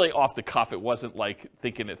really off the cuff. It wasn't like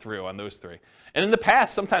thinking it through on those 3. And in the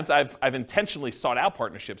past, sometimes I've intentionally sought out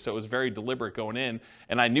partnerships. So it was very deliberate going in,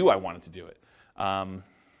 and I knew I wanted to do it.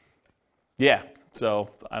 Yeah, so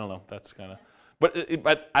I don't know. That's kind of,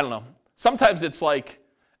 but I don't know. Sometimes it's like,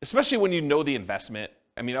 especially when you know the investment.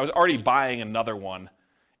 I mean, I was already buying another one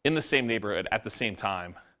in the same neighborhood at the same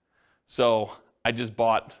time. So I just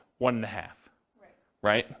bought 1.5,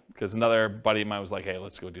 right? Because another buddy of mine was like, hey,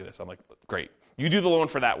 let's go do this. I'm like, great. You do the loan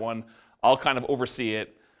for that one. I'll kind of oversee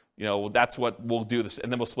it. You know, that's what we'll do this,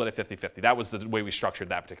 and then we'll split it 50-50. That was the way we structured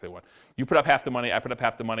that particular one. You put up half the money, I put up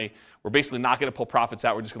half the money. We're basically not going to pull profits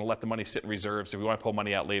out. We're just going to let the money sit in reserves. If we want to pull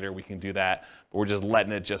money out later, we can do that. But we're just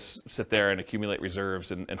letting it just sit there and accumulate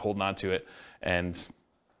reserves and holding on to it. And,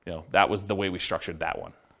 you know, that was the way we structured that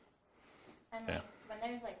one. And Yeah. like,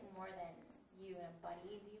 when there's like more than you and a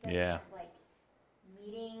buddy, do you guys have like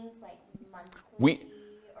meetings, like monthly?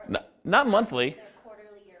 Not monthly. Or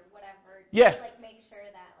quarterly or whatever? Yeah. Just, like, make sure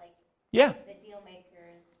that like the deal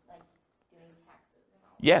makers like doing taxes and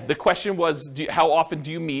all. Yeah, the question was, how often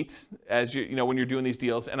do you meet as you know when you're doing these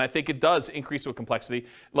deals? And I think it does increase with complexity.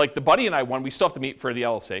 Like the buddy and I one, we still have to meet for the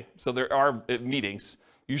LLC. So there are meetings,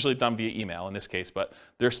 usually done via email in this case, but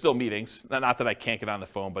there's still meetings. Not that I can't get on the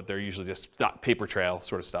phone, but they're usually just not paper trail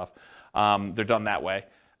sort of stuff. They're done that way.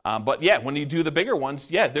 But yeah, when you do the bigger ones,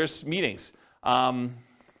 yeah, there's meetings. The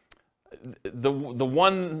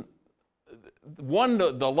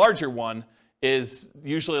larger one is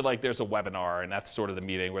usually like there's a webinar, and that's sort of the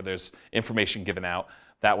meeting where there's information given out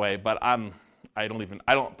that way. But I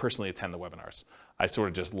don't personally attend the webinars. I sort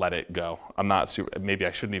of just let it go. I'm not super, maybe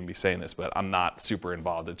I shouldn't even be saying this, but I'm not super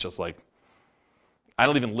involved. It's just like, I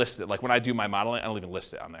don't even list it. Like when I do my modeling, I don't even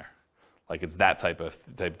list it on there. Like it's that type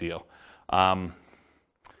deal. And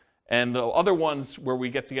the other ones where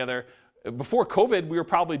we get together, before COVID, we were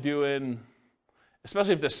probably doing,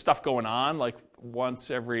 especially if there's stuff going on, like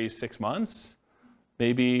once every 6 months,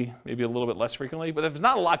 maybe a little bit less frequently. But if there's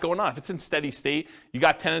not a lot going on, if it's in steady state, you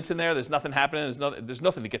got tenants in there, there's nothing happening, there's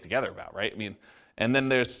nothing to get together about, right? I mean, and then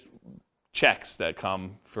there's checks that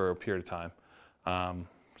come for a period of time.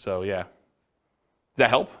 So yeah. Does that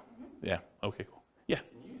help? Mm-hmm. Yeah. Okay, cool. Yeah. Can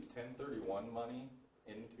you use 1031 money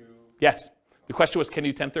into? Yes. The question was, can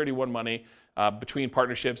you 1031 money between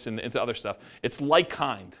partnerships and into other stuff? It's like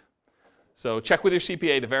kind. So check with your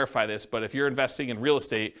CPA to verify this, but if you're investing in real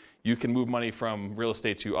estate, you can move money from real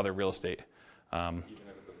estate to other real estate. Even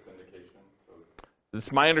if it's a syndication?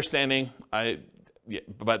 It's my understanding,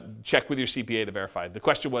 but check with your CPA to verify. The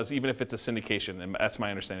question was, even if it's a syndication, and that's my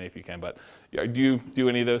understanding if you can, but do you do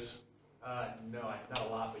any of those? No, not a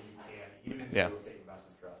lot, but you can, even in real estate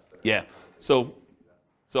investment trusts. Yeah, so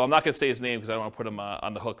I'm not going to say his name because I don't want to put him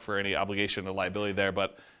on the hook for any obligation or liability there,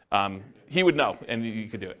 but he would know, and you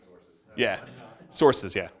could do it. Yeah,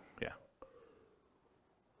 sources, yeah. Does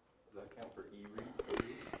that count for e-REITs, like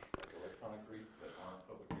electronic REITs that aren't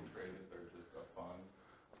publicly traded, they're just a fund,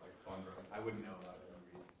 like fund? I wouldn't know about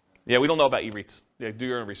e-REITs. Yeah, we don't know about e-REITs. Yeah, do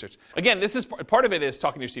your own research. Again, this is part of it is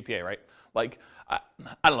talking to your CPA, right? Like, I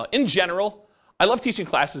don't know. In general, I love teaching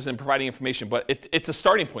classes and providing information, but it's a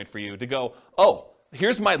starting point for you to go, oh,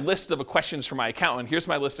 here's my list of questions for my accountant. Here's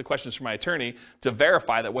my list of questions for my attorney to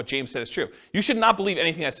verify that what James said is true. You should not believe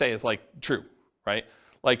anything I say is like true, right?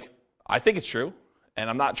 Like, I think it's true, and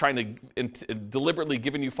I'm not trying to deliberately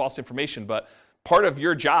giving you false information, but part of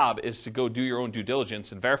your job is to go do your own due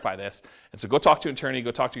diligence and verify this. And so go talk to an attorney,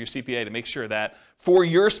 go talk to your CPA to make sure that for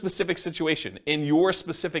your specific situation, in your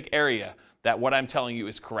specific area, that what I'm telling you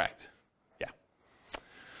is correct. Yeah.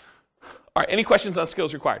 All right, any questions on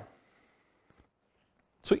skills required?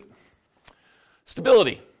 Sweet.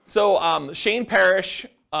 Stability. So Shane Parrish,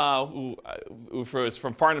 who was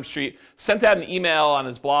from Farnham Street, sent out an email on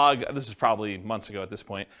his blog. This is probably months ago at this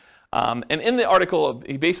point. And in the article,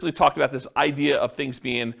 he basically talked about this idea of things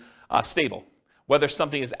being stable, whether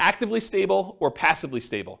something is actively stable or passively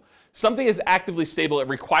stable. Something is actively stable. It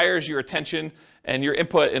requires your attention and your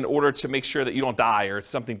input in order to make sure that you don't die or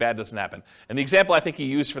something bad doesn't happen. And the example I think he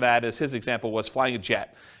used for that is his example was flying a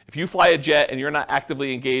jet. If you fly a jet and you're not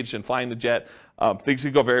actively engaged in flying the jet, things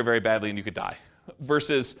could go very, very badly and you could die.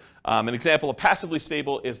 Versus an example of passively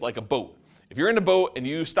stable is like a boat. If you're in a boat and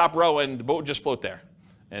you stop rowing, the boat will just float there.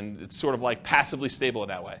 And it's sort of like passively stable in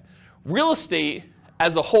that way. Real estate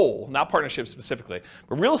as a whole, not partnerships specifically,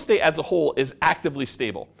 but real estate as a whole is actively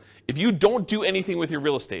stable. If you don't do anything with your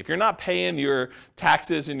real estate, if you're not paying your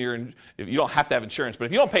taxes and you don't have to have insurance, but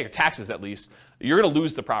if you don't pay your taxes at least, you're going to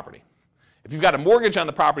lose the property. If you've got a mortgage on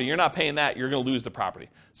the property, you're not paying that, you're going to lose the property.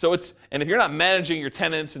 And if you're not managing your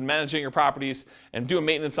tenants and managing your properties and doing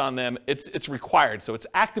maintenance on them, it's required. So it's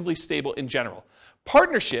actively stable in general.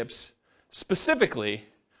 Partnerships specifically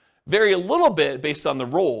vary a little bit based on the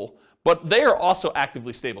role, but they are also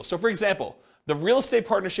actively stable. So for example, the real estate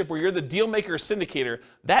partnership where you're the deal maker or syndicator,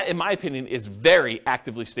 that in my opinion is very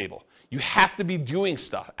actively stable. You have to be doing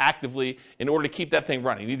stuff actively in order to keep that thing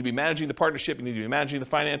running. You need to be managing the partnership, you need to be managing the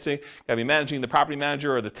financing, you got to be managing the property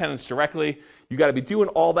manager or the tenants directly. You got to be doing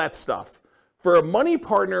all that stuff. For a money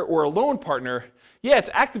partner or a loan partner, yeah,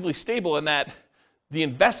 it's actively stable in that the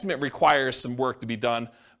investment requires some work to be done,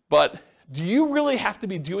 but do you really have to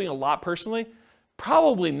be doing a lot personally?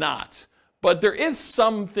 Probably not. But there is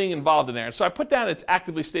something involved in there. And so I put down it's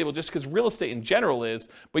actively stable just because real estate in general is,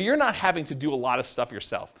 but you're not having to do a lot of stuff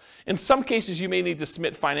yourself. In some cases, you may need to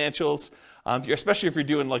submit financials, especially if you're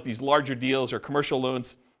doing like these larger deals or commercial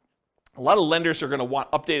loans. A lot of lenders are going to want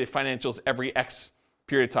updated financials every X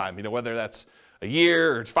period of time, whether that's a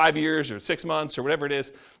year or 5 years or 6 months or whatever it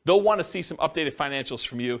is. They'll want to see some updated financials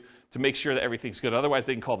from you to make sure that everything's good. Otherwise,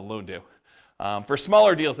 they can call the loan due. For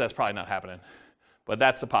smaller deals, that's probably not happening. But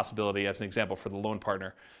that's a possibility as an example for the loan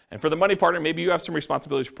partner. And for the money partner, maybe you have some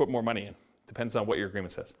responsibility to put more money in. Depends on what your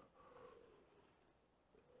agreement says.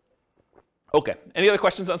 Okay, any other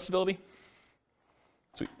questions on stability?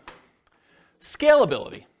 Sweet.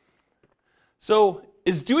 Scalability. So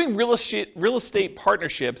is doing real estate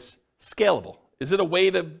partnerships scalable? Is it a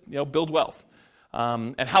way to build wealth?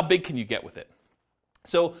 And how big can you get with it?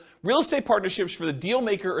 So real estate partnerships for the deal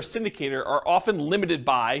maker or syndicator are often limited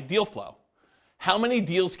by deal flow. How many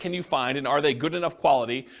deals can you find, and are they good enough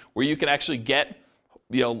quality where you can actually get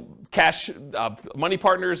cash, money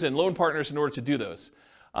partners and loan partners in order to do those?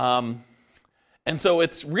 And so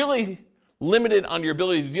it's really limited on your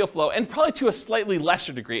ability to deal flow, and probably to a slightly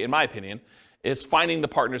lesser degree, in my opinion, is finding the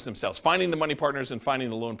partners themselves, finding the money partners and finding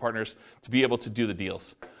the loan partners to be able to do the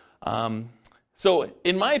deals. So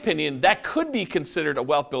in my opinion, that could be considered a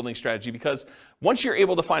wealth building strategy because once you're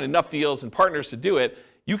able to find enough deals and partners to do it,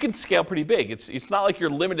 you can scale pretty big. It's not like you're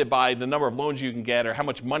limited by the number of loans you can get or how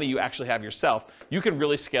much money you actually have yourself. You can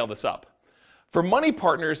really scale this up. For money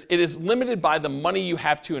partners, it is limited by the money you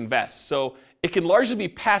have to invest. So it can largely be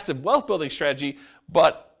passive wealth building strategy,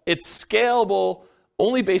 but it's scalable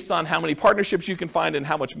only based on how many partnerships you can find and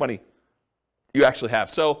how much money you actually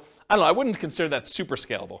have. So I don't know, I wouldn't consider that super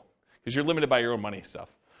scalable because you're limited by your own money stuff.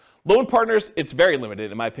 Loan partners, it's very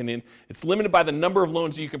limited in my opinion. It's limited by the number of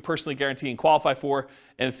loans that you can personally guarantee and qualify for,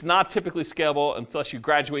 and it's not typically scalable unless you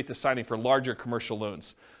graduate to signing for larger commercial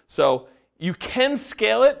loans. So you can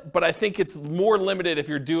scale it, but I think it's more limited if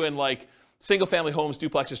you're doing like single family homes,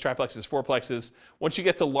 duplexes, triplexes, fourplexes. Once you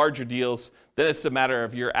get to larger deals, then it's a matter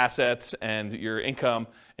of your assets and your income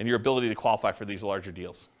and your ability to qualify for these larger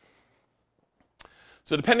deals.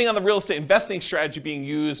 So depending on the real estate investing strategy being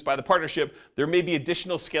used by the partnership, there may be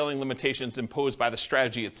additional scaling limitations imposed by the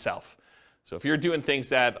strategy itself. So if you're doing things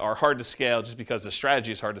that are hard to scale just because the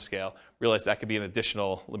strategy is hard to scale, realize that could be an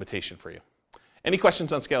additional limitation for you. Any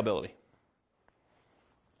questions on scalability?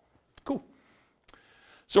 Cool.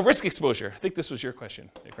 So risk exposure. I think this was your question,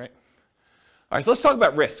 Nick, right? All right, so let's talk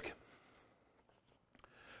about risk.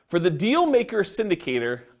 For the deal maker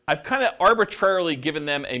syndicator, I've kind of arbitrarily given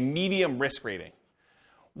them a medium risk rating.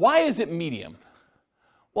 Why is it medium?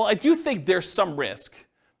 Well, I do think there's some risk,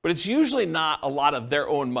 but it's usually not a lot of their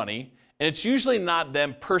own money, and it's usually not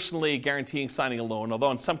them personally guaranteeing signing a loan, although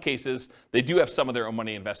in some cases, they do have some of their own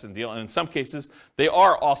money invested in the deal, and in some cases, they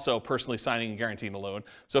are also personally signing and guaranteeing the loan.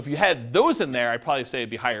 So if you had those in there, I'd probably say it'd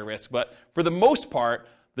be higher risk, but for the most part,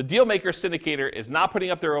 the deal maker syndicator is not putting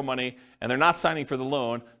up their own money, and they're not signing for the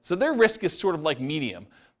loan, so their risk is sort of like medium.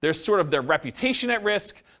 There's sort of their reputation at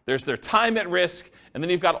risk, there's their time at risk, And then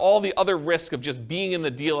you've got all the other risk of just being in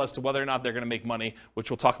the deal as to whether or not they're going to make money, which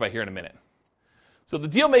we'll talk about here in a minute. So the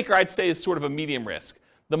deal maker, I'd say, is sort of a medium risk.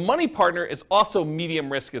 The money partner is also medium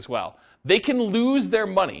risk as well. They can lose their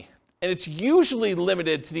money, and it's usually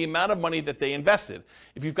limited to the amount of money that they invested.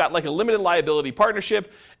 If you've got like a limited liability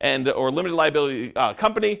partnership or limited liability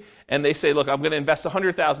company, and they say, look, I'm going to invest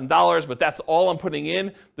 $100,000, but that's all I'm putting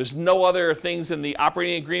in. There's no other things in the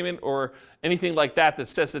operating agreement or anything like that that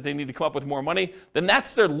says that they need to come up with more money, then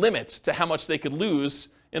that's their limit to how much they could lose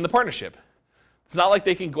in the partnership. It's not like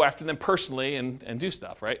they can go after them personally and do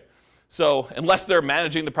stuff, right? So unless they're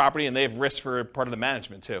managing the property and they have risk for part of the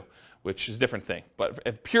management too, which is a different thing. But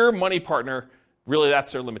a pure money partner, really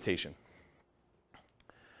that's their limitation.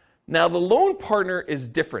 Now the loan partner is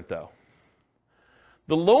different though.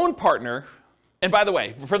 The loan partner, and by the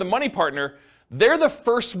way, for the money partner, they're the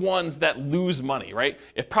first ones that lose money, right?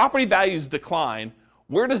 If property values decline,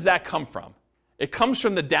 where does that come from? It comes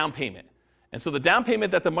from the down payment. And so the down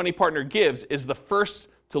payment that the money partner gives is the first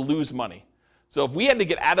to lose money. So if we had to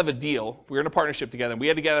get out of a deal, if we were in a partnership together, and we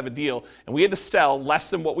had to get out of a deal, and we had to sell less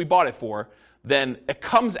than what we bought it for, then it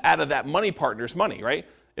comes out of that money partner's money, right?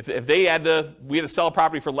 If we had to sell a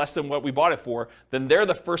property for less than what we bought it for, then they're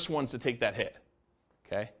the first ones to take that hit,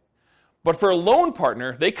 okay? But for a loan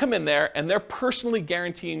partner, they come in there and they're personally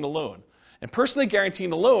guaranteeing the loan. And personally guaranteeing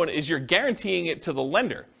the loan is you're guaranteeing it to the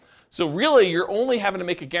lender. So really, you're only having to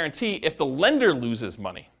make a guarantee if the lender loses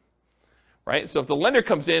money, right? So if the lender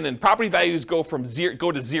comes in and property values go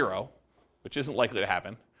to zero, which isn't likely to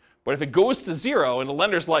happen, but if it goes to zero and the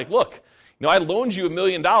lender's like, look, I loaned you $1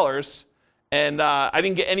 million and I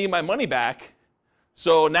didn't get any of my money back,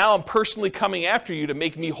 so now I'm personally coming after you to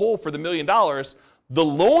make me whole for the $1 million. The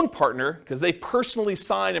loan partner, because they personally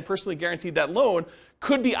signed and personally guaranteed that loan,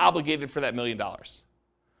 could be obligated for that $1 million.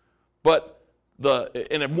 But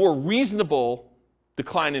in a more reasonable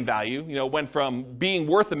decline in value, went from being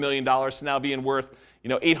worth $1 million to now being worth,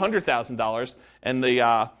 $800,000, and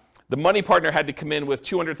the money partner had to come in with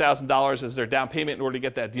 $200,000 as their down payment in order to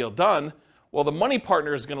get that deal done. Well, the money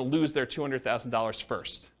partner is going to lose their $200,000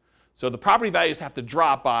 first. So the property values have to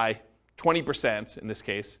drop by 20% in this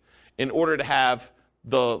case in order to have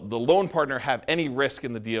the loan partner have any risk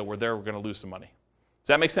in the deal where they're going to lose some money. Does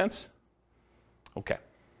that make sense? Okay.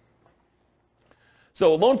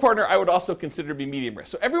 So a loan partner I would also consider to be medium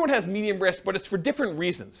risk. So everyone has medium risk, but it's for different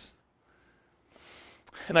reasons.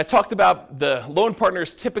 And I talked about the loan partner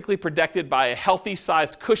is typically protected by a healthy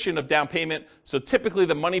size cushion of down payment. So typically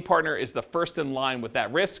the money partner is the first in line with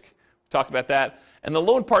that risk. We talked about that. And the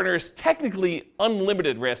loan partner is technically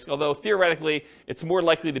unlimited risk, although theoretically it's more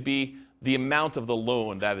likely to be the amount of the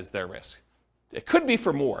loan that is their risk. It could be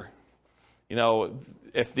for more.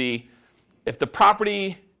 If the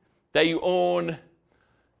property that you own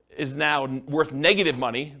is now worth negative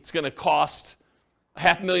money, it's going to cost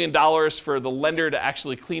 $500,000 for the lender to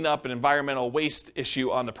actually clean up an environmental waste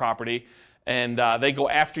issue on the property, and they go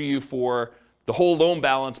after you for the whole loan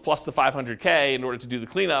balance plus the $500K in order to do the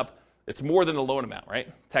cleanup. It's more than the loan amount, right?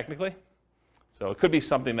 Technically. So it could be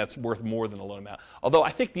something that's worth more than the loan amount. Although I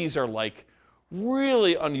think these are like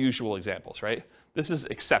really unusual examples, right? This is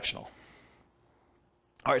exceptional.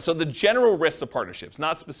 All right, so the general risks of partnerships,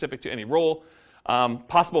 not specific to any role.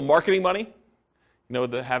 Possible marketing money,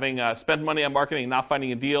 having spent money on marketing and not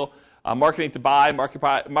finding a deal. Marketing to buy,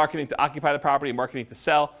 marketing to occupy the property, marketing to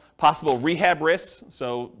sell. Possible rehab risks,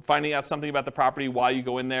 so finding out something about the property while you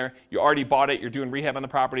go in there. You already bought it, you're doing rehab on the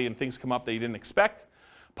property, and things come up that you didn't expect.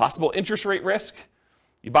 Possible interest rate risk.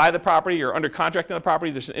 You buy the property, you're under contract on the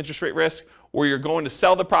property, there's an interest rate risk, or you're going to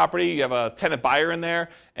sell the property, you have a tenant buyer in there,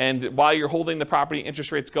 and while you're holding the property,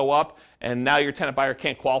 interest rates go up, and now your tenant buyer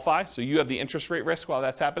can't qualify, so you have the interest rate risk while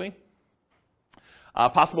that's happening.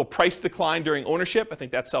 Possible price decline during ownership, I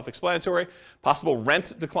think that's self-explanatory. Possible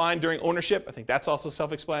rent decline during ownership, I think that's also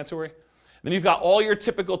self-explanatory. Then you've got all your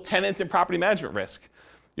typical tenant and property management risk.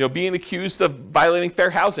 Being accused of violating fair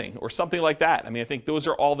housing or something like that. I think those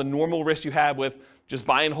are all the normal risks you have with just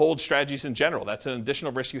buy and hold strategies in general. That's an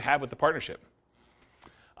additional risk you have with the partnership.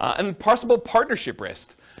 And possible partnership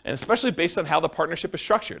risk, and especially based on how the partnership is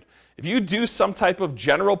structured. If you do some type of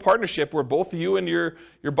general partnership where both you and your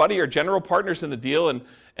buddy are general partners in the deal,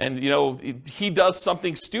 and he does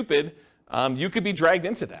something stupid, you could be dragged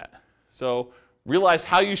into that. So realize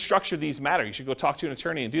how you structure these matter. You should go talk to an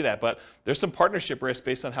attorney and do that, but there's some partnership risk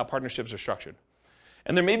based on how partnerships are structured.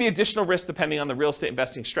 And there may be additional risk depending on the real estate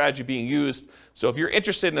investing strategy being used. So if you're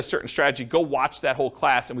interested in a certain strategy, go watch that whole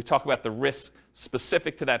class and we talk about the risks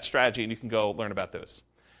specific to that strategy and you can go learn about those.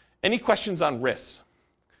 Any questions on risks?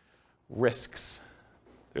 Risks.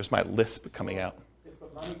 There's my lisp coming out. If the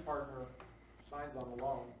money partner signs signs on the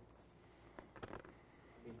loan, I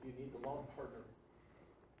mean, do you need the loan partner?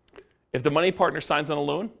 If the money partner signs on a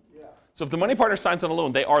loan, Yeah. so if the money partner signs on a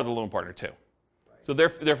loan, they are the loan partner too. So they're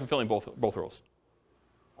fulfilling both rules.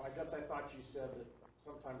 Well, I guess I thought you said that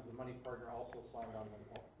sometimes the money partner also signed on the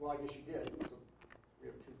loan. Well, I guess you did. So we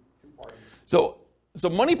have two parties. So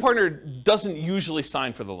money partner doesn't usually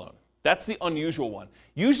sign for the loan. That's the unusual one.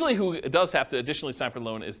 Usually who does have to additionally sign for the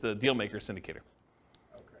loan is the deal maker syndicator.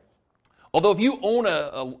 Okay. Although if you own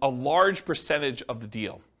a large percentage of the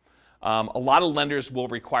deal, a lot of lenders will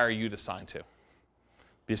require you to sign too,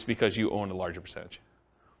 just because you own a larger percentage.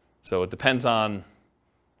 So it depends on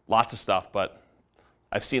lots of stuff, but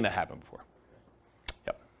I've seen that happen before.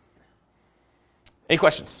 Yep. Any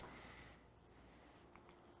questions?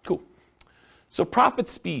 Cool. So profit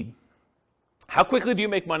speed. How quickly do you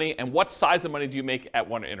make money, and what size of money do you make at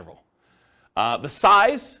one interval? The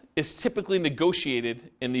size is typically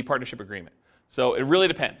negotiated in the partnership agreement. So it really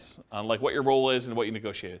depends on like what your role is and what you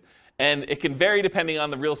negotiated. And it can vary depending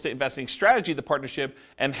on the real estate investing strategy of the partnership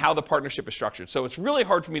and how the partnership is structured. So it's really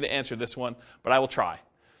hard for me to answer this one, but I will try.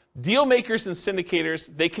 Deal makers and syndicators,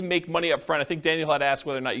 they can make money up front. I think Daniel had asked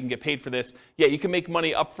whether or not you can get paid for this. Yeah, you can make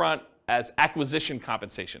money up front as acquisition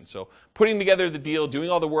compensation. So putting together the deal, doing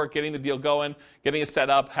all the work, getting the deal going, getting it set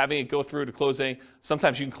up, having it go through to closing.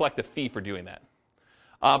 Sometimes you can collect a fee for doing that.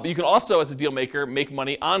 But you can also, as a deal maker, make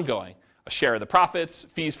money ongoing. A share of the profits,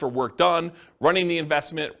 fees for work done, running the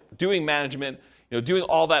investment, doing management, doing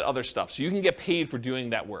all that other stuff. So you can get paid for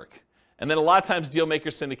doing that work. And then a lot of times deal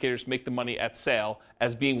makers, syndicators make the money at sale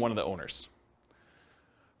as being one of the owners.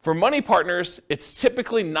 For money partners, it's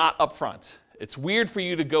typically not upfront. It's weird for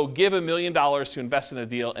you to go give $1 million to invest in a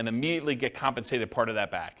deal and immediately get compensated part of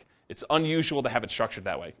that back. It's unusual to have it structured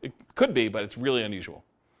that way. It could be, but it's really unusual.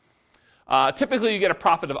 Typically, you get a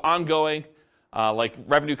profit of ongoing, like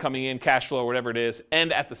revenue coming in, cash flow, whatever it is,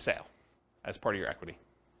 and at the sale as part of your equity.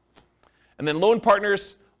 And then loan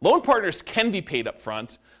partners can be paid up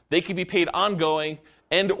front. They can be paid ongoing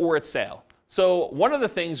and or at sale. So one of the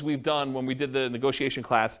things we've done when we did the negotiation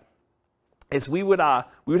class is we would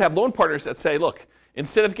have loan partners that say, look,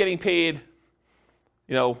 instead of getting paid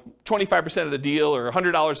 25% of the deal or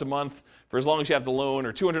 $100 a month for as long as you have the loan,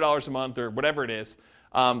 or $200 a month, or whatever it is,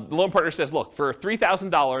 the loan partner says, look, for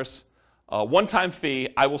 $3,000, one-time fee,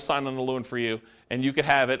 I will sign on the loan for you, and you could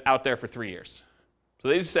have it out there for 3 years. So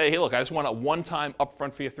they just say, hey, look, I just want a one-time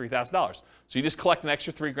upfront fee of $3,000. So you just collect an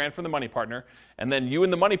extra $3,000 from the money partner, and then you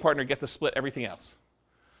and the money partner get to split everything else.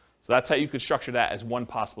 So that's how you could structure that as one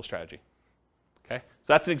possible strategy. Okay?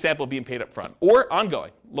 So that's an example of being paid up front. Or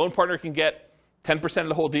ongoing. Loan partner can get 10% of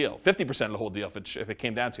the whole deal, 50% of the whole deal if it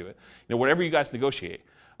came down to it. Whatever you guys negotiate.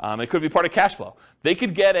 It could be part of cash flow. They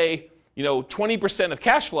could get a 20% of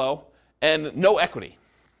cash flow and no equity.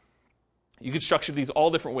 You could structure these all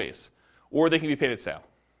different ways. Or they can be paid at sale.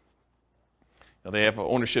 They have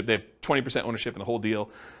ownership, they have 20% ownership in the whole deal,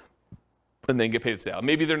 and then get paid at sale.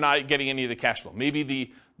 Maybe they're not getting any of the cash flow.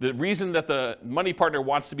 Maybe the reason that the money partner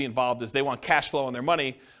wants to be involved is they want cash flow on their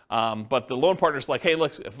money, but the loan partner's like, hey,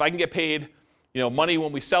 look, if I can get paid money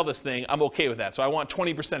when we sell this thing, I'm okay with that. So I want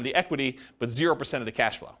 20% of the equity, but 0% of the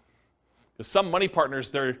cash flow. Because some money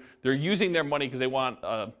partners, they're using their money because they want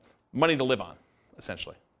money to live on,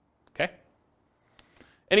 essentially. Okay?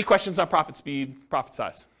 Any questions on profit speed, profit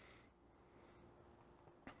size?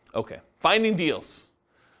 Okay. Finding deals.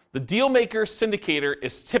 The deal maker syndicator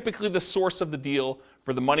is typically the source of the deal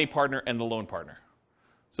for the money partner and the loan partner.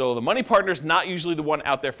 So the money partner is not usually the one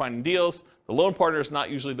out there finding deals. The loan partner is not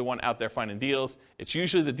usually the one out there finding deals. It's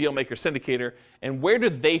usually the deal maker syndicator. And where do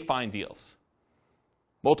they find deals?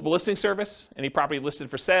 Multiple listing service, any property listed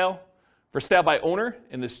for sale by owner,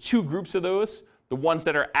 and there's two groups of those. The ones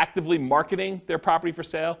that are actively marketing their property for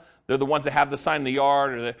sale, they're the ones that have the sign in the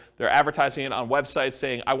yard, or they're advertising it on websites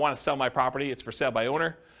saying, I want to sell my property, it's for sale by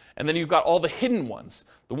owner. And then you've got all the hidden ones,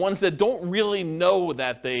 the ones that don't really know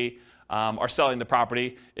that they are selling the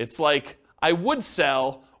property. It's like, I would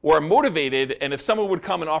sell, or I'm motivated, and if someone would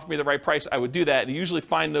come and offer me the right price, I would do that. And you usually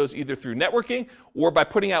find those either through networking or by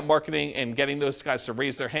putting out marketing and getting those guys to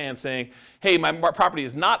raise their hand saying, hey, my property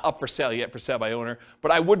is not up for sale yet for sale by owner,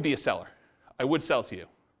 but I would be a seller. I would sell to you.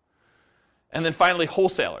 And then finally,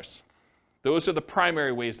 wholesalers. Those are the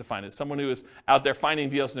primary ways to find it. Someone who is out there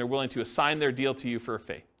finding deals and they're willing to assign their deal to you for a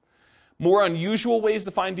fee. More unusual ways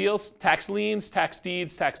to find deals: tax liens, tax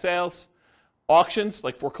deeds, tax sales, auctions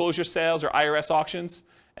like foreclosure sales or IRS auctions,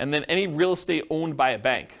 and then any real estate owned by a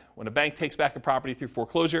bank. When a bank takes back a property through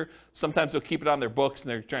foreclosure, sometimes they'll keep it on their books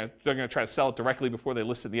and they're going to try to sell it directly before they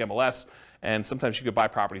list it in the MLS, and sometimes you could buy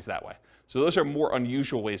properties that way. So those are more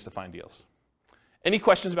unusual ways to find deals. Any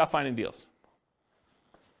questions about finding deals?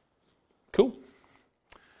 Cool.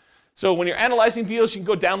 So when you're analyzing deals, you can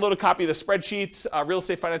go download a copy of the spreadsheets,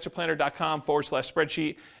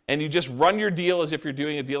 realestatefinancialplanner.com/spreadsheet, and you just run your deal as if you're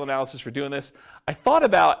doing a deal analysis for doing this. I thought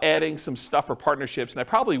about adding some stuff for partnerships, and I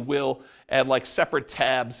probably will add like separate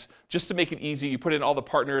tabs just to make it easy. You put in all the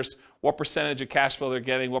partners, what percentage of cash flow they're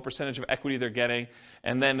getting, what percentage of equity they're getting,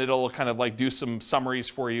 and then it'll kind of like do some summaries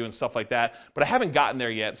for you and stuff like that. But I haven't gotten there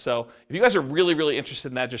yet. So if you guys are really, really interested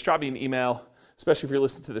in that, just drop me an email, especially if you're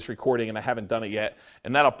listening to this recording and I haven't done it yet,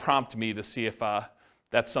 and that'll prompt me to see if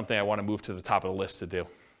that's something I want to move to the top of the list to do.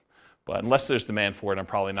 But unless there's demand for it, I'm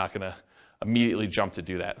probably not going to immediately jump to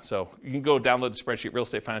do that. So you can go download the spreadsheet,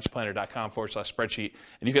 realestatefinancialplanner.com/spreadsheet,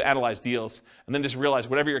 and you can analyze deals, and then just realize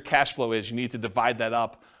whatever your cash flow is, you need to divide that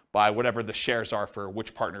up by whatever the shares are for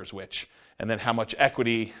which partner is which, and then how much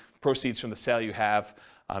equity proceeds from the sale you have,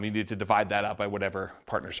 you need to divide that up by whatever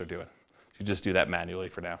partners are doing. You just do that manually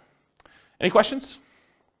for now. Any questions?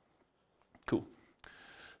 Cool.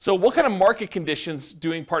 So what kind of market conditions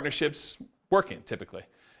doing partnerships work in typically?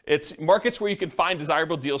 It's markets where you can find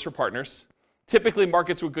desirable deals for partners, typically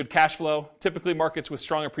markets with good cash flow, typically markets with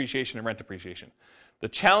strong appreciation and rent appreciation. The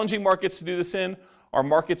challenging markets to do this in are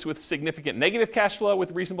markets with significant negative cash flow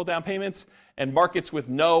with reasonable down payments, and markets with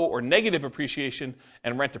no or negative appreciation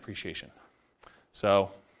and rent appreciation. So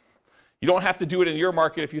you don't have to do it in your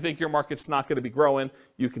market. If you think your market's not going to be growing,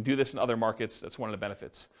 you can do this in other markets. That's one of the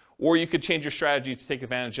benefits. Or you could change your strategy to take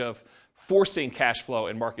advantage of forcing cash flow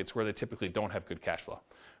in markets where they typically don't have good cash flow.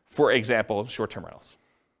 For example, short-term rentals.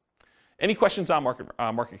 Any questions on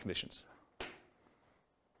market conditions?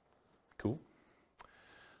 Cool.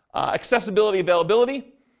 Accessibility,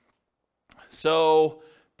 availability. So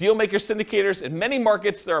deal makers, syndicators. In many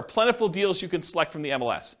markets, there are plentiful deals you can select from the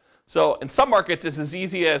MLS. So in some markets, it's as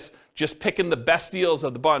easy as just picking the best deals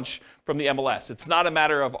of the bunch from the MLS. It's not a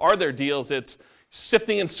matter of are there deals, it's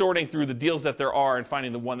sifting and sorting through the deals that there are and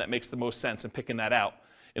finding the one that makes the most sense and picking that out.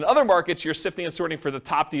 In other markets, you're sifting and sorting for the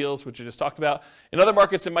top deals, which I just talked about. In other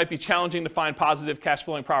markets, it might be challenging to find positive cash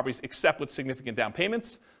flowing properties except with significant down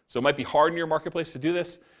payments. So it might be hard in your marketplace to do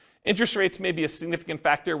this. Interest rates may be a significant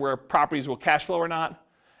factor where properties will cash flow or not.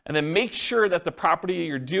 And then make sure that the property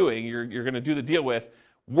you're going to do the deal with,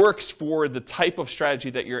 works for the type of strategy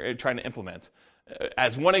that you're trying to implement.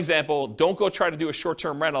 As one example, don't go try to do a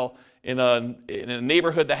short-term rental in a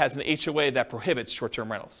neighborhood that has an HOA that prohibits short-term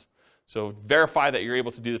rentals. So verify that you're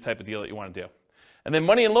able to do the type of deal that you want to do. And then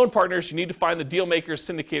money and loan partners, you need to find the deal makers,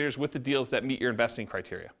 syndicators with the deals that meet your investing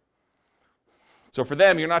criteria. So for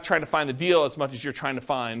them, you're not trying to find the deal as much as you're trying to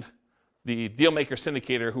find the deal maker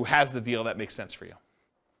syndicator who has the deal that makes sense for you.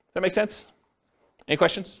 Does that make sense? Any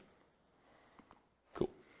questions? Cool.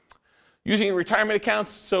 Using retirement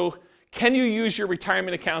accounts. So can you use your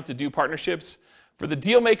retirement account to do partnerships? For the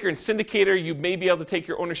deal maker and syndicator, you may be able to take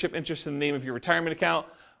your ownership interest in the name of your retirement account,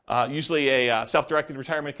 usually a self-directed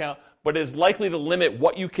retirement account, but is likely to limit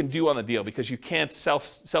what you can do on the deal because you can't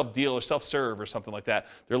self-deal or self-serve or something like that.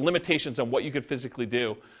 There are limitations on what you could physically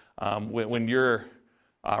do when your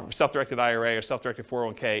self-directed IRA or self-directed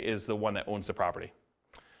 401k is the one that owns the property.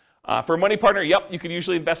 For a money partner, yep, you could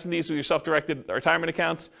usually invest in these with your self-directed retirement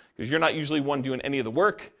accounts because you're not usually one doing any of the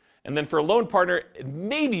work. And then for a loan partner,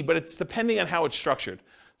 maybe, but it's depending on how it's structured.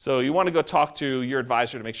 So you want to go talk to your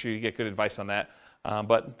advisor to make sure you get good advice on that.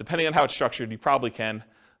 But depending on how it's structured, you probably can,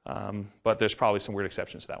 but there's probably some weird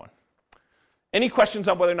exceptions to that one. Any questions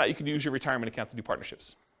on whether or not you can use your retirement account to do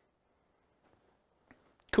partnerships?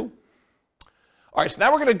 Cool. All right, so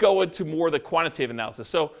now we're going to go into more of the quantitative analysis.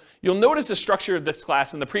 So you'll notice the structure of this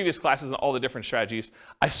class and the previous classes and all the different strategies.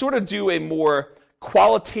 I sort of do a more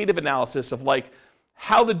qualitative analysis of like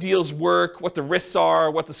how the deals work, what the risks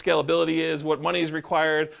are, what the scalability is, what money is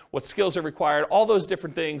required, what skills are required, all those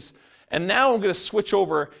different things. And now I'm going to switch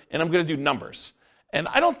over and I'm going to do numbers. And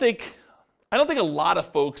I don't think a lot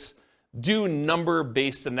of folks do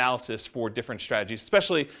number-based analysis for different strategies,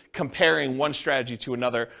 especially comparing one strategy to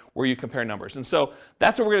another where you compare numbers. And so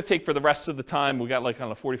that's what we're going to take for the rest of the time. We got like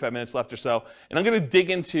 45 minutes left or so. And I'm going to dig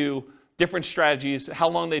into different strategies, how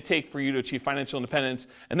long they take for you to achieve financial independence.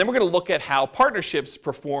 And then we're going to look at how partnerships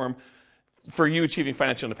perform for you achieving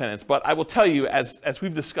financial independence. But I will tell you, as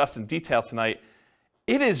we've discussed in detail tonight,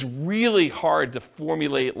 it is really hard to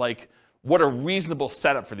formulate like what a reasonable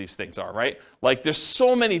setup for these things are, right? Like there's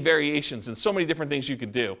so many variations and so many different things you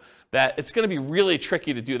could do that it's going to be really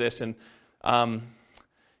tricky to do this. And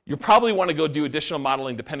you probably want to go do additional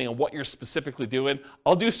modeling depending on what you're specifically doing.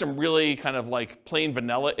 I'll do some really kind of like plain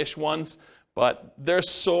vanilla-ish ones, but there's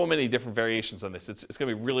so many different variations on this. It's going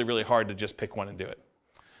to be really, really hard to just pick one and do it.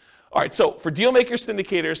 All right, so for deal makers,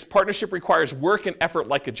 syndicators, partnership requires work and effort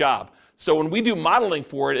like a job. So when we do modeling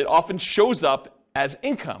for it, it often shows up as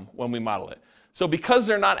income when we model it. So because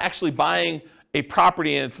they're not actually buying a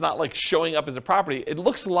property and it's not like showing up as a property, it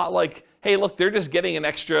looks a lot like, hey, look, they're just getting an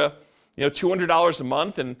extra, $200 a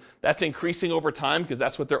month, and that's increasing over time because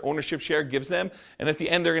that's what their ownership share gives them. And at the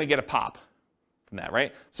end, they're going to get a pop from that,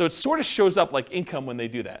 right? So it sort of shows up like income when they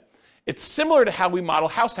do that. It's similar to how we model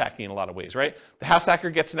house hacking in a lot of ways, right? The house hacker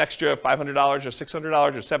gets an extra $500 or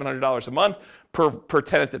 $600 or $700 a month per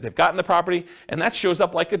tenant that they've got in the property, and that shows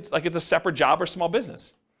up like it's a separate job or small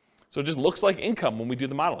business. So it just looks like income when we do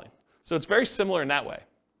the modeling. So it's very similar in that way.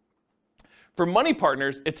 For money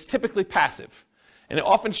partners, it's typically passive, and it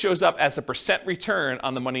often shows up as a % return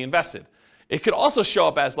on the money invested. It could also show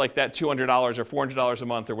up as like that $200 or $400 a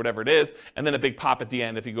month or whatever it is, and then a big pop at the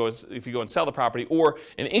end if you go and sell the property, or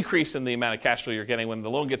an increase in the amount of cash flow you're getting when the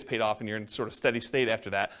loan gets paid off and you're in sort of steady state after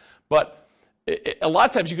that. But a lot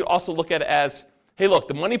of times you could also look at it as, hey, look,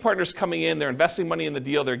 the money partner's coming in, they're investing money in the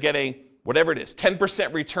deal, they're getting whatever it is,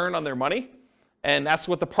 10% return on their money, and that's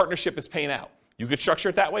what the partnership is paying out. You could structure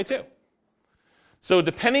it that way too. So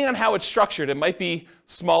depending on how it's structured, it might be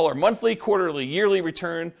smaller monthly, quarterly, yearly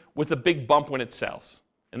return with a big bump when it sells.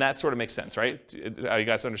 And that sort of makes sense, right? How you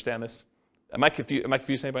guys understand this? Am I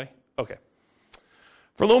confusing anybody? Okay.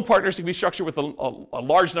 For loan partners, it can be structured with a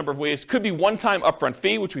large number of ways. It could be one-time upfront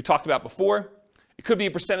fee, which we talked about before. It could be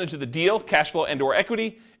a percentage of the deal, cash flow and or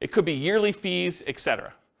equity. It could be yearly fees,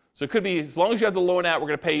 etc. So it could be, as long as you have the loan out, we're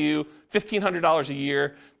going to pay you $1,500 a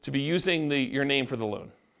year to be using your name for the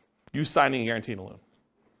loan. You signing and guaranteeing a loan.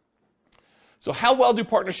 So how well do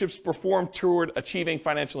partnerships perform toward achieving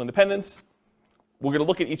financial independence? We're going to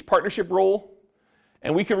look at each partnership role,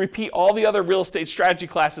 and we can repeat all the other real estate strategy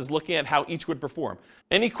classes looking at how each would perform.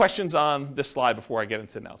 Any questions on this slide before I get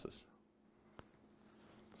into analysis?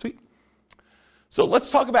 Sweet. So let's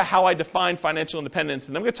talk about how I define financial independence,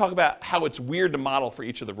 and then we're going to talk about how it's weird to model for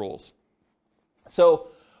each of the roles. So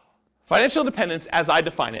financial independence, as I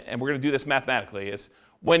define it, and we're going to do this mathematically, is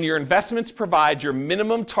when your investments provide your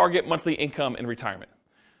minimum target monthly income in retirement.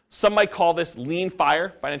 Some might call this lean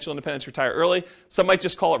FIRE, financial independence, retire early. Some might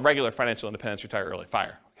just call it regular financial independence, retire early,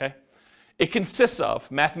 FIRE, okay? It consists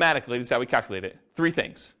of, mathematically, this is how we calculate it, 3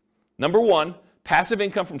 things. Number 1, passive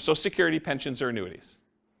income from Social Security, pensions, or annuities.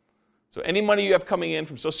 So any money you have coming in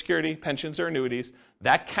from Social Security, pensions, or annuities,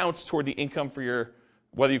 that counts toward the income for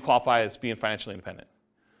whether you qualify as being financially independent.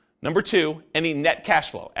 Number 2, any net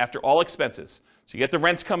cash flow after all expenses. So you get the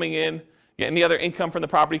rents coming in, you get any other income from the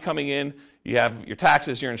property coming in, you have your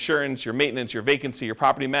taxes, your insurance, your maintenance, your vacancy, your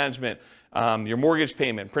property management, your mortgage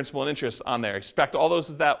payment, principal and interest on there. Expect all those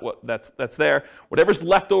as that's there. Whatever's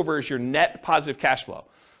left over is your net positive cash flow.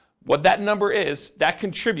 What that number is, that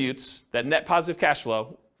contributes, that net positive cash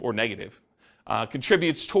flow, or negative,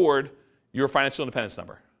 contributes toward your financial independence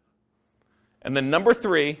number. And then number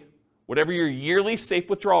 3, whatever your yearly safe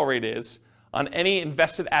withdrawal rate is on any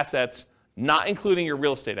invested assets, not including your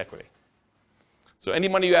real estate equity. So any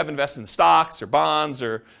money you have invested in stocks or bonds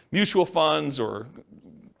or mutual funds or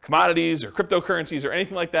commodities or cryptocurrencies or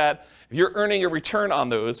anything like that, if you're earning a return on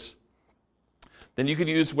those, then you could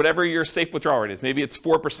use whatever your safe withdrawal rate is. Maybe it's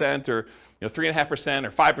 4% or 3.5%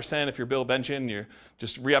 or 5% if you're Bill Benjamin, you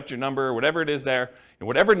just re-upped your number, or whatever it is there. And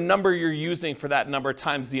whatever number you're using for that number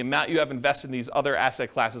times the amount you have invested in these other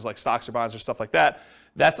asset classes like stocks or bonds or stuff like that,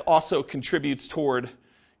 that also contributes toward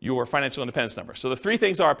your financial independence number. So the 3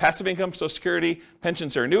 things are passive income, Social Security,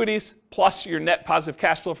 pensions, or annuities, plus your net positive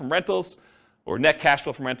cash flow from rentals, or net cash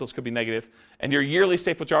flow from rentals could be negative, and your yearly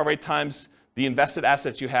safe withdrawal rate times the invested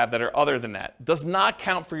assets you have that are other than that. Does not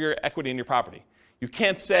count for your equity in your property. You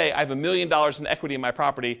can't say, I have $1 million in equity in my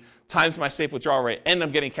property times my safe withdrawal rate, and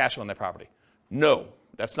I'm getting cash flow on that property. No,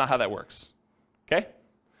 that's not how that works. Okay?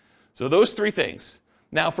 So those 3 things.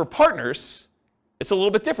 Now for partners, it's a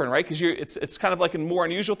little bit different, right? Because it's kind of like a more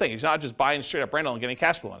unusual thing. You're not just buying straight up rental and getting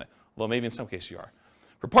cash flow on it. Although maybe in some cases you are.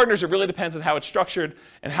 For partners, it really depends on how it's structured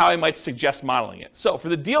and how I might suggest modeling it. So for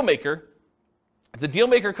the deal maker, if the deal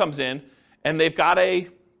maker comes in and they've got a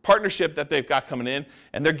partnership that they've got coming in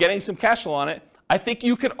and they're getting some cash flow on it, I think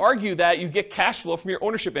you could argue that you get cash flow from your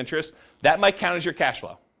ownership interest. That might count as your cash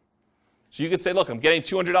flow. So you could say, look, I'm getting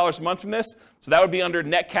 $200 a month from this, so that would be under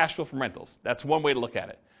net cash flow from rentals. That's one way to look at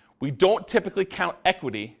it. We don't typically count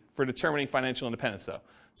equity for determining financial independence, though.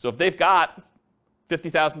 So if they've got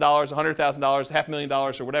 $50,000, $100,000,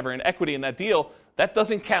 $500,000, or whatever in equity in that deal, that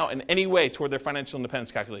doesn't count in any way toward their financial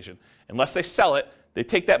independence calculation. Unless they sell it, they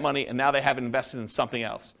take that money, and now they have it invested in something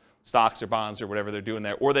else, stocks or bonds or whatever they're doing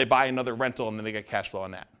there, or they buy another rental, and then they get cash flow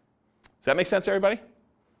on that. Does that make sense, everybody?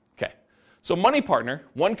 Okay. So money partner,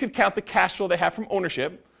 one could count the cash flow they have from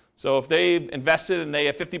ownership. So if they invested and they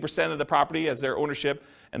have 50% of the property as their ownership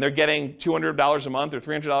and they're getting $200 a month or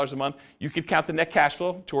 $300 a month, you could count the net cash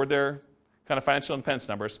flow toward their kind of financial independence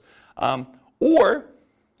numbers. Or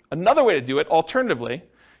another way to do it, alternatively,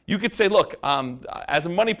 you could say, look, as a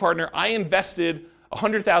money partner, I invested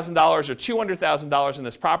 $100,000 or $200,000 in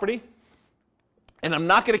this property, and I'm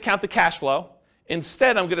not going to count the cash flow.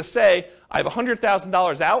 Instead, I'm going to say I have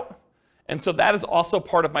 $100,000 out, and so that is also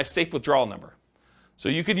part of my safe withdrawal number. So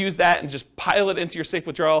you could use that and just pile it into your safe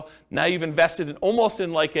withdrawal. Now you've invested in almost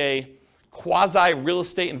in like a quasi real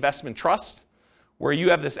estate investment trust where you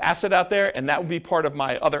have this asset out there, and that would be part of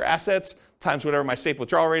my other assets times whatever my safe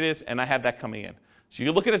withdrawal rate is, and I have that coming in. So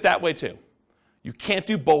you look at it that way too. You can't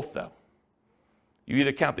do both though. You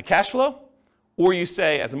either count the cash flow, or you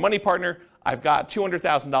say, as a money partner, I've got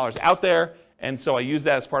 $200,000 out there, and so I use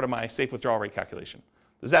that as part of my safe withdrawal rate calculation.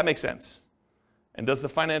 Does that make sense? And does the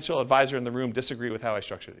financial advisor in the room disagree with how I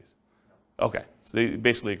structure these? Okay, so he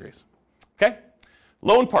basically agrees. Okay?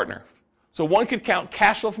 Loan partner. So one could count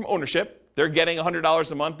cash flow from ownership. They're getting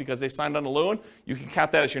 $100 a month because they signed on a loan. You can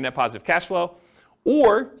count that as your net positive cash flow.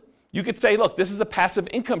 Or you could say, look, this is a passive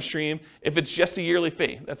income stream if it's just a yearly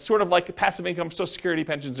fee. That's sort of like a passive income, Social Security,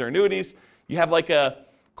 pensions, or annuities. You have like a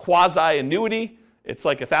quasi-annuity. It's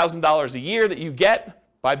like $1,000 a year that you get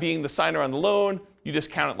by being the signer on the loan. You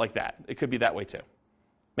just count it like that. It could be that way too.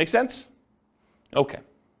 Make sense? Okay.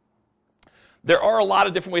 There are a lot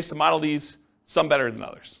of different ways to model these, some better than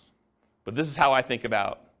others. But this is how I think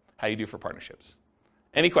about how you do for partnerships.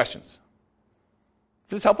 Any questions?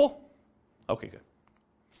 Is this helpful? Okay, good.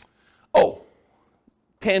 Oh,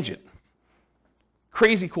 tangent.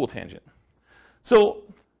 Crazy cool tangent. So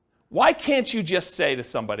why can't you just say to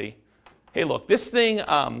somebody, hey, look, this thing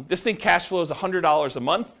cash flow is $100 a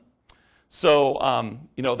month. So,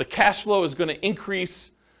 the cash flow is going to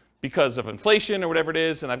increase because of inflation or whatever it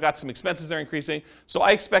is, and I've got some expenses that are increasing. So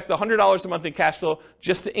I expect the $100 a month in cash flow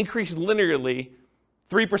just to increase linearly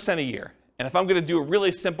 3% a year. And if I'm going to do a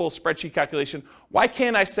really simple spreadsheet calculation, why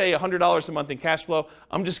can't I say $100 a month in cash flow?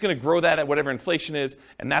 I'm just going to grow that at whatever inflation is,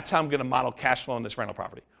 and that's how I'm going to model cash flow in this rental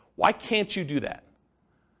property. Why can't you do that?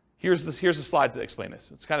 Here's the slides that explain this.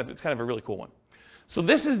 It's kind of a really cool one. So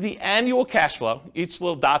this is the annual cash flow, each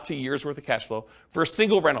little dot's a year's worth of cash flow, for a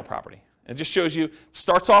single rental property. And it just shows you,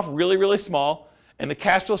 starts off really, really small, and the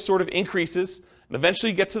cash flow sort of increases, and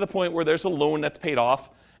eventually you get to the point where there's a loan that's paid off,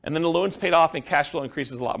 and then the loan's paid off and cash flow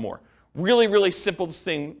increases a lot more. Really, really simple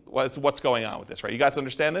thing was what's going on with this, right? You guys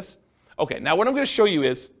understand this? Okay, now what I'm going to show you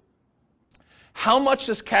is how much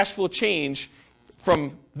does cash flow change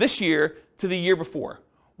from this year to the year before?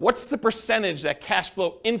 What's the percentage that cash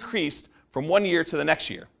flow increased from one year to the next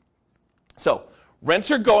year? So rents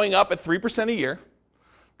are going up at 3% a year.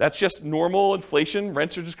 That's just normal inflation.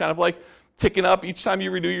 Rents are just kind of like ticking up. Each time you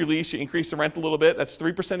renew your lease, you increase the rent a little bit. That's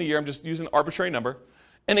 3% a year. I'm just using an arbitrary number.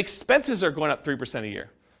 And expenses are going up 3% a year.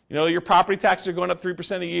 Your property taxes are going up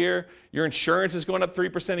 3% a year. Your insurance is going up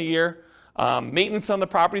 3% a year. Maintenance on the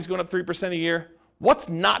property is going up 3% a year. What's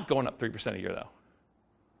not going up 3% a year, though?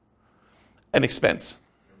 An expense.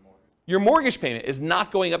 Your mortgage payment is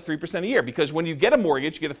not going up 3% a year because when you get a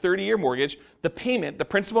mortgage, you get a 30-year mortgage, the payment, the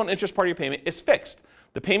principal and interest part of your payment is fixed.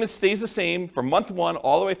 The payment stays the same from month 1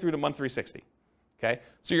 all the way through to month 360. Okay?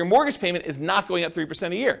 So your mortgage payment is not going up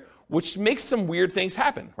 3% a year, which makes some weird things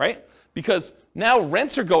happen, right? Because now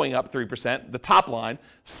rents are going up 3%, the top line.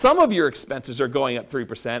 Some of your expenses are going up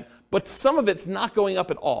 3%, but some of it's not going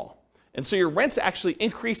up at all. And so your rent's actually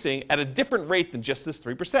increasing at a different rate than just this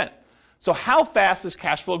 3%. So how fast is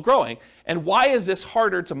cash flow growing? And why is this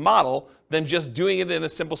harder to model than just doing it in a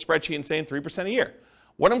simple spreadsheet and saying 3% a year?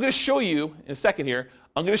 What I'm going to show you in a second here,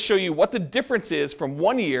 I'm going to show you what the difference is from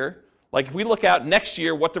one year, like if we look out next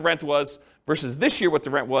year what the rent was versus this year what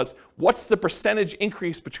the rent was, what's the percentage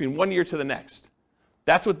increase between one year to the next?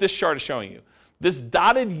 That's what this chart is showing you. This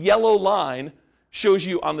dotted yellow line shows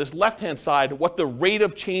you on this left-hand side what the rate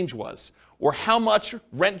of change was, or how much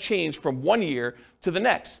rent changed from one year to the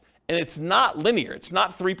next. And it's not linear. It's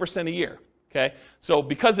not 3% a year. Okay? So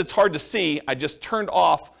because it's hard to see, I just turned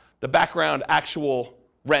off the background actual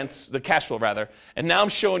rents, the cash flow rather, and now I'm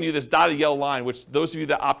showing you this dotted yellow line, which those of you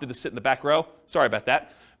that opted to sit in the back row, sorry about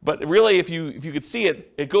that. But really, if you could see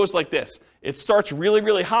it, it goes like this. It starts really,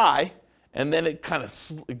 really high, and then it kind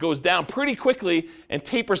of it goes down pretty quickly and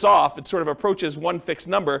tapers off. It sort of approaches one fixed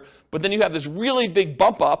number, but then you have this really big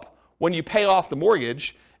bump up when you pay off the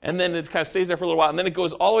mortgage, and then it kind of stays there for a little while, and then it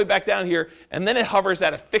goes all the way back down here, and then it hovers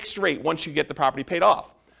at a fixed rate once you get the property paid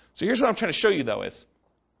off. So here's what I'm trying to show you, though, is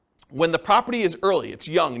when the property is early, it's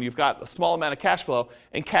young, and you've got a small amount of cash flow,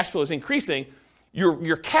 and cash flow is increasing,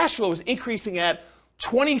 your cash flow is increasing at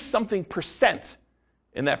 20-something%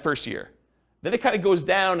 in that first year. Then it kind of goes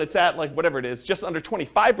down, it's at like whatever it is, just under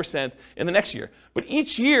 25% in the next year. But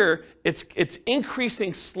each year, it's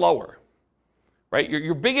increasing slower, right?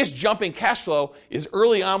 Your biggest jump in cash flow is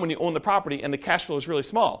early on when you own the property and the cash flow is really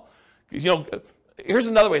small. Here's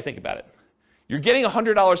another way to think about it. You're getting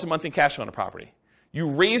 $100 a month in cash flow on a property. You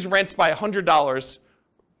raise rents by $100,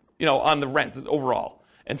 on the rent overall.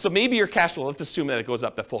 And so maybe your cash flow, let's assume that it goes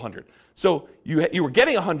up that full 100. So you were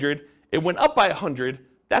getting 100, it went up by 100,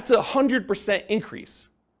 that's a 100% increase,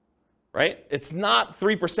 right? It's not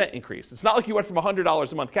 3% increase. It's not like you went from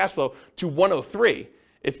 $100 a month cash flow to 103.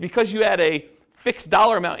 It's because you had a fixed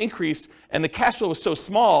dollar amount increase and the cash flow was so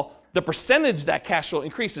small, the percentage that cash flow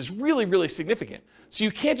increase is really, really significant. So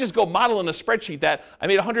you can't just go model in a spreadsheet that I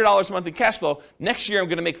made $100 a month in cash flow, next year I'm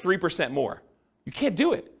going to make 3% more. You can't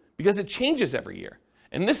do it because it changes every year.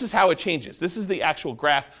 And this is how it changes. This is the actual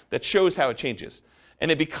graph that shows how it changes. And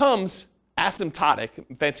it becomes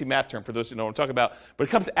asymptotic, fancy math term for those who know what I'm talking about, but it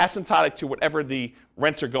becomes asymptotic to whatever the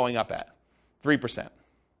rents are going up at, 3%.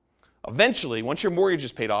 Eventually, once your mortgage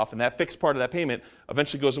is paid off and that fixed part of that payment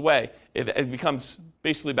eventually goes away, it becomes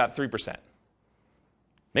basically about 3%.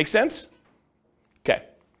 Make sense? Okay.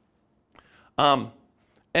 And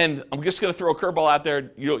I'm just going to throw a curveball out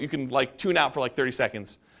there. You can tune out for 30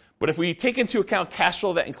 seconds. But if we take into account cash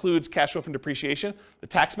flow that includes cash flow from depreciation, the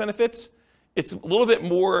tax benefits, it's a little bit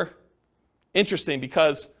more interesting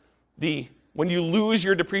because when you lose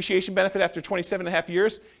your depreciation benefit after 27.5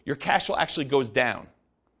 years, your cash flow actually goes down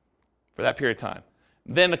for that period of time.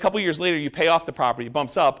 Then a couple years later, you pay off the property, it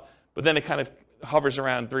bumps up, but then it kind of hovers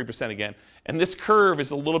around 3% again. And this curve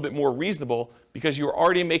is a little bit more reasonable because you're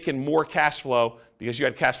already making more cash flow because you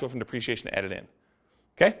had cash flow from depreciation added in.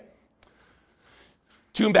 Okay?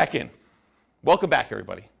 Tune back in. Welcome back,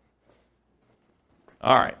 everybody.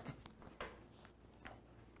 All right.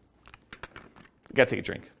 I gotta take a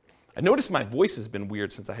drink. I noticed my voice has been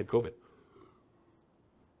weird since I had COVID.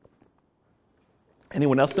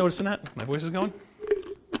 Anyone else noticing that? My voice is going?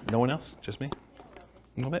 No one else? Just me?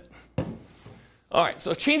 A little bit? All right,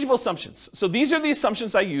 so changeable assumptions. So these are the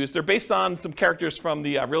assumptions I use. They're based on some characters from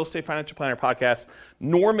the Real Estate Financial Planner podcast,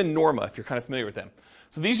 Norm and Norma, if you're kind of familiar with them.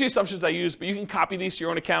 So these are the assumptions I use, but you can copy these to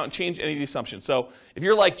your own account and change any of the assumptions. So if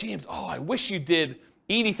you're like, James, I wish you did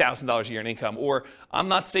 $80,000 a year in income, or I'm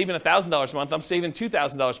not saving $1,000 a month, I'm saving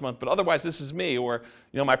 $2,000 a month, but otherwise this is me, or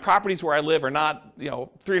my properties where I live are not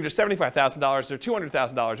 $375,000, they're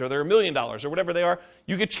 $200,000, or they're $1 million, or whatever they are.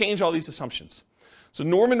 You could change all these assumptions. So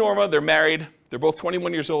Norm and Norma, they're married, they're both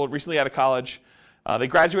 21 years old, recently out of college. They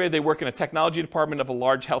graduated, they work in a technology department of a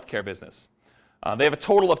large healthcare business. They have a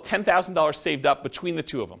total of $10,000 saved up between the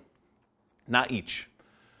two of them, not each.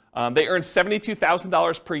 They earn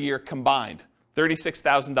 $72,000 per year combined.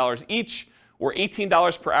 $36,000 each, or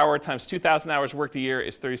 $18 per hour times 2,000 hours worked a year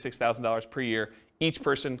is $36,000 per year. Each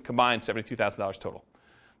person combined $72,000 total.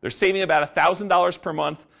 They're saving about $1,000 per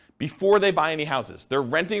month before they buy any houses. They're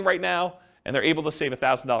renting right now, and they're able to save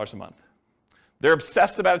 $1,000 a month. They're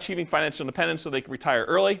obsessed about achieving financial independence so they can retire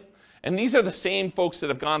early. And these are the same folks that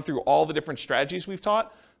have gone through all the different strategies we've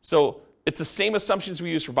taught. So it's the same assumptions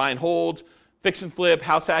we use for buy and hold, fix and flip,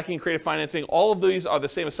 house hacking, creative financing. All of these are the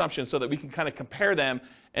same assumptions so that we can kind of compare them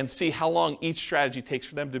and see how long each strategy takes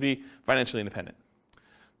for them to be financially independent.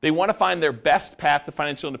 They want to find their best path to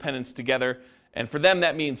financial independence together. And for them,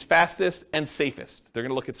 that means fastest and safest. They're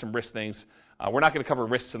going to look at some risk things. We're not going to cover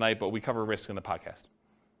risks tonight, but we cover risk in the podcast.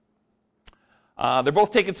 They're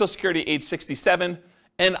both taking Social Security at age 67.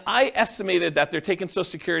 And I estimated that they're taking Social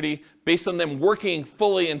Security based on them working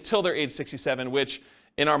fully until they're age 67, which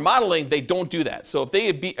in our modeling, they don't do that. So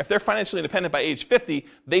if they're financially independent by age 50,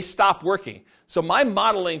 they stop working. So my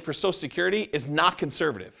modeling for Social Security is not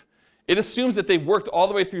conservative. It assumes that they've worked all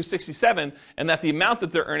the way through 67 and that the amount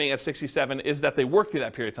that they're earning at 67 is that they worked through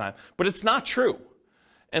that period of time. But it's not true.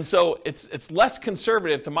 And so it's less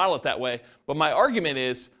conservative to model it that way. But my argument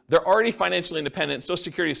is they're already financially independent. Social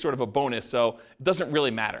Security is sort of a bonus, so it doesn't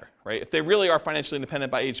really matter, right? If they really are financially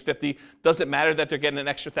independent by age 50, does it matter that they're getting an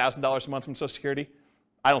extra $1,000 a month from Social Security?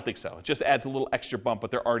 I don't think so. It just adds a little extra bump,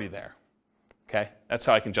 but they're already there. Okay? That's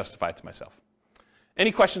how I can justify it to myself.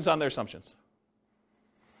 Any questions on their assumptions?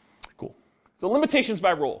 Cool. So limitations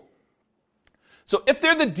by rule. So if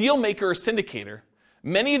they're the deal maker or syndicator,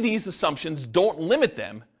 many of these assumptions don't limit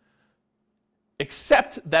them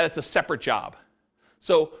except that it's a separate job.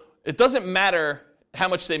 So it doesn't matter how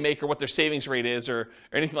much they make or what their savings rate is or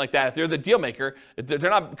anything like that. If they're the deal maker, they're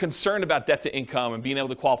not concerned about debt to income and being able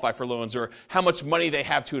to qualify for loans or how much money they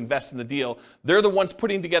have to invest in the deal. They're the ones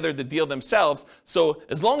putting together the deal themselves. So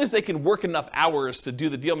as long as they can work enough hours to do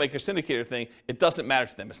the deal maker syndicator thing, it doesn't matter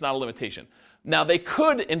to them. It's not a limitation. Now, they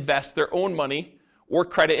could invest their own money or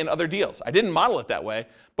credit in other deals. I didn't model it that way,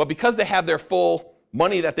 but because they have their full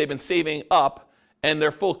money that they've been saving up and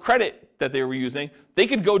their full credit that they were using, they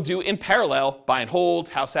could go do in parallel buy and hold,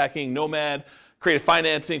 house hacking, nomad, creative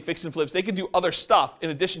financing, fix and flips. They could do other stuff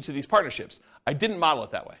in addition to these partnerships. I didn't model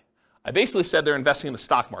it that way. I basically said they're investing in the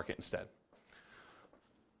stock market instead.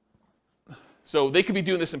 So they could be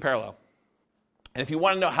doing this in parallel. And if you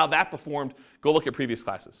want to know how that performed, go look at previous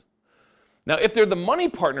classes. Now, if they're the money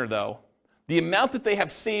partner, though, the amount that they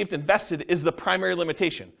have saved invested is the primary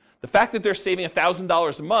limitation. The fact that they're saving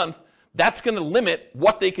 $1,000 a month, that's going to limit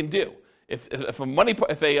what they can do. If a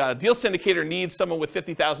deal syndicator needs someone with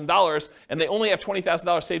 $50,000 and they only have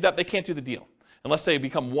 $20,000 saved up, they can't do the deal unless they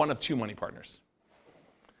become one of two money partners.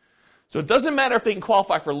 So it doesn't matter if they can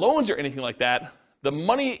qualify for loans or anything like that. The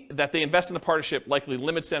money that they invest in the partnership likely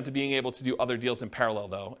limits them to being able to do other deals in parallel,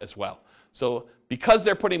 though, as well. So because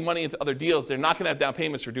they're putting money into other deals, they're not going to have down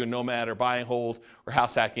payments for doing nomad or buy and hold or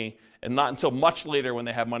house hacking, and not until much later when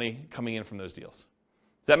they have money coming in from those deals.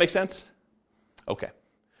 Does that make sense? Okay.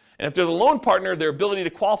 And if they're the loan partner, their ability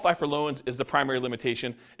to qualify for loans is the primary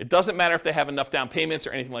limitation. It doesn't matter if they have enough down payments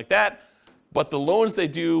or anything like that, but the loans they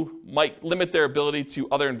do might limit their ability to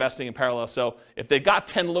other investing in parallel. So if they've got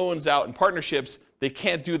 10 loans out in partnerships, they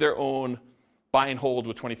can't do their own buy and hold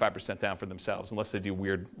with 25% down for themselves unless they do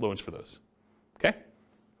weird loans for those. Okay?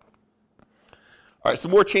 All right,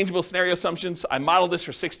 some more changeable scenario assumptions. I modeled this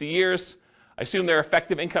for 60 years. I assume their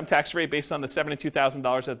effective income tax rate based on the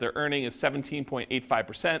 $72,000 that they're earning is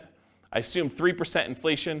 17.85%. I assume 3%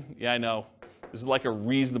 inflation. Yeah, I know. This is like a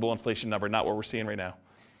reasonable inflation number, not what we're seeing right now.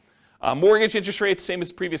 Mortgage interest rates, same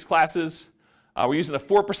as previous classes. We're using a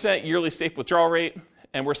 4% yearly safe withdrawal rate,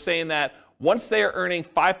 and we're saying that once they are earning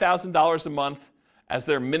 $5,000 a month as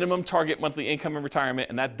their minimum target monthly income in retirement,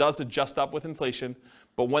 and that does adjust up with inflation,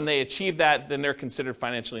 but when they achieve that, then they're considered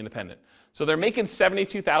financially independent. So they're making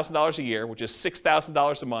 $72,000 a year, which is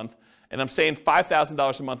 $6,000 a month, and I'm saying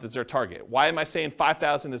 $5,000 a month is their target. Why am I saying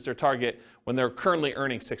 $5,000 is their target when they're currently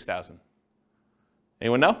earning $6,000?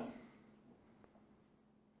 Anyone know?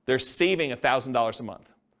 They're saving $1,000 a month.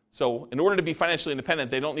 So in order to be financially independent,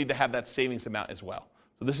 they don't need to have that savings amount as well.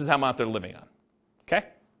 So this is how much they're living on. Okay?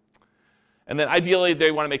 And then ideally,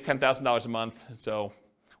 they want to make $10,000 a month. So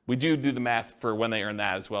we do the math for when they earn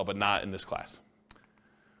that as well, but not in this class.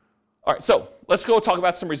 All right, so let's go talk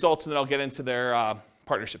about some results, and then I'll get into their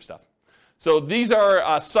partnership stuff. So these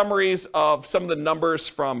are summaries of some of the numbers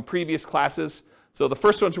from previous classes. So the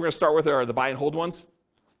first ones we're going to start with are the buy and hold ones.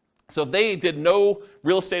 So they did no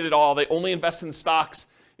real estate at all. They only invested in stocks.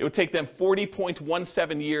 It would take them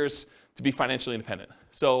 40.17 years to be financially independent.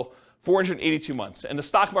 So 482 months. And the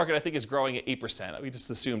stock market, I think, is growing at 8%. We just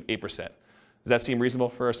assumed 8%. Does that seem reasonable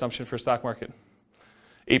for assumption for a stock market?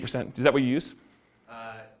 8%. Is that what you use?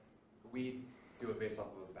 We do it based off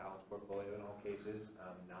of a balanced portfolio in all cases,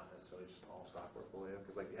 not necessarily just an all-stock portfolio,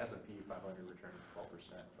 because like the S&P 500 return is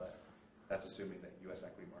 12%, but that's assuming that U.S.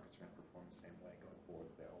 equity markets are going to perform the same way going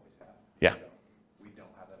forward that they always have. Yeah. So we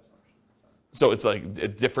don't have that assumption. So it's like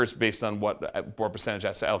it differs based on what percentage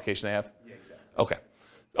asset allocation they have? Yeah, exactly. Okay.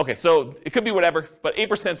 Okay, so it could be whatever, but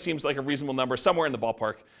 8% seems like a reasonable number, somewhere in the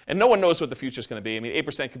ballpark. And no one knows what the future is going to be. I mean,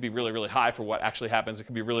 8% could be really, really high for what actually happens. It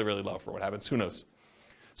could be really, really low for what happens. Who knows?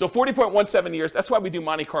 So 40.17 years, that's why we do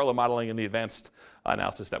Monte Carlo modeling in the advanced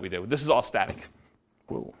analysis that we do. This is all static.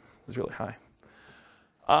 Whoa, this is really high.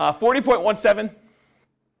 40.17.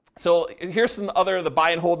 So here's some other, the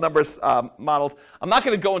buy and hold numbers modeled. I'm not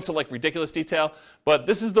going to go into like ridiculous detail, but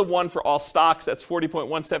this is the one for all stocks. That's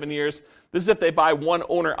 40.17 years. This is if they buy one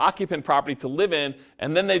owner-occupant property to live in,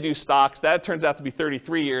 and then they do stocks. That turns out to be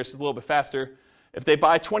 33 years, it's a little bit faster. If they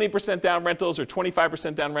buy 20% down rentals or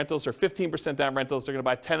 25% down rentals or 15% down rentals, they're going to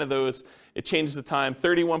buy 10 of those. It changes the time.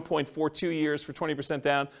 31.42 years for 20%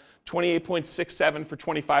 down, 28.67 for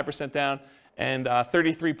 25% down, and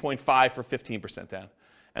 33.5 for 15% down.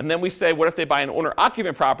 And then we say, what if they buy an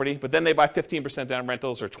owner-occupant property, but then they buy 15% down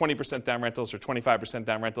rentals or 20% down rentals or 25%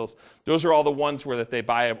 down rentals? Those are all the ones where that they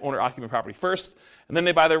buy an owner-occupant property first, and then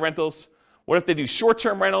they buy their rentals. What if they do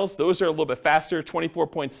short-term rentals? Those are a little bit faster,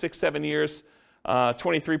 24.67 years,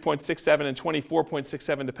 23.67 and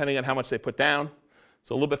 24.67, depending on how much they put down.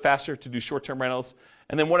 So a little bit faster to do short-term rentals.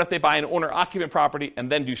 And then what if they buy an owner-occupant property and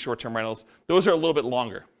then do short-term rentals? Those are a little bit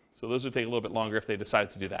longer. So those would take a little bit longer if they decide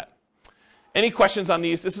to do that. Any questions on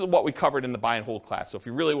these? This is what we covered in the buy and hold class. So if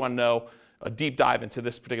you really want to know a deep dive into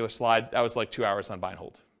this particular slide, that was like 2 hours on buy and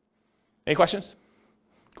hold. Any questions?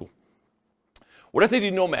 Cool. What if they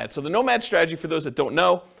do nomad? So the nomad strategy, for those that don't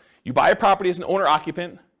know, you buy a property as an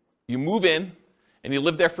owner-occupant, you move in, and you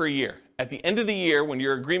live there for a year. At the end of the year, when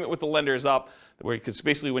your agreement with the lender is up, because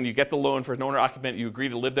basically when you get the loan for an owner-occupant, you agree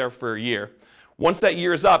to live there for a year. Once that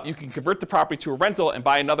year is up, you can convert the property to a rental and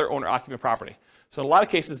buy another owner-occupant property. So in a lot of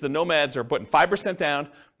cases, the nomads are putting 5% down,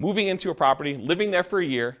 moving into a property, living there for a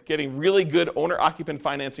year, getting really good owner-occupant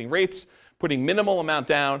financing rates, putting minimal amount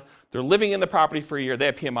down. They're living in the property for a year. They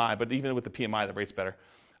have PMI, but even with the PMI, the rate's better.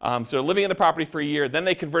 So they're living in the property for a year, then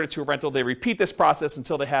they convert it to a rental. They repeat this process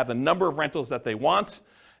until they have the number of rentals that they want,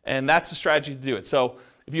 and that's the strategy to do it. So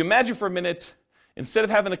if you imagine for a minute, instead of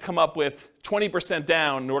having to come up with 20%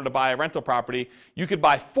 down in order to buy a rental property, you could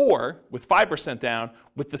buy 4 with 5% down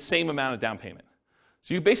with the same amount of down payment.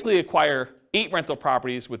 So you basically acquire 8 rental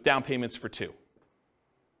properties with down payments for 2.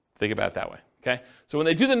 Think about it that way, okay? So when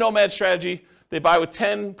they do the nomad strategy, they buy with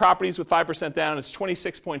 10 properties with 5% down. It's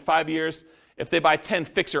 26.5 years. If they buy 10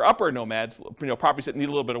 fixer-upper nomads, properties that need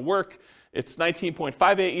a little bit of work, it's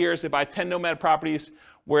 19.58 years. They buy 10 nomad properties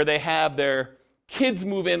where they have their kids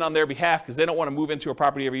move in on their behalf because they don't want to move into a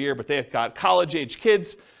property every year, but they've got college-age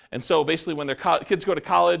kids. And so basically when their kids go to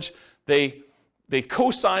college, they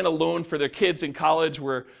co-sign a loan for their kids in college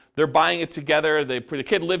where they're buying it together. The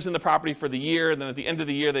kid lives in the property for the year, and then at the end of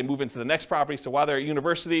the year, they move into the next property. So while they're at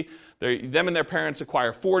university, them and their parents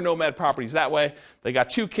acquire 4 nomad properties that way. They got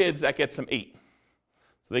 2 kids, that gets them 8.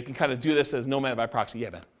 So they can kind of do this as nomad by proxy. Yeah,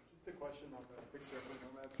 Ben? Just a question on the fixer-upper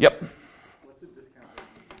nomad. Yep. What's the discount rate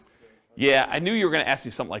you use? Yeah, I knew you were going to ask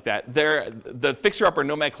me something like that. The fixer-upper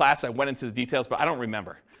nomad class, I went into the details, but I don't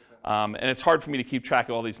remember. And it's hard for me to keep track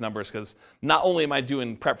of all these numbers because not only am I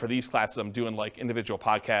doing prep for these classes, I'm doing like individual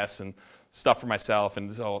podcasts and stuff for myself,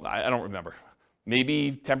 and so I don't remember.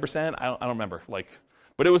 Maybe 10%? I don't remember.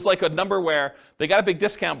 But it was like a number where they got a big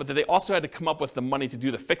discount, but then they also had to come up with the money to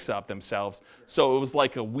do the fix-up themselves. So it was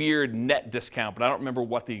like a weird net discount, but I don't remember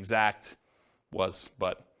what the exact was.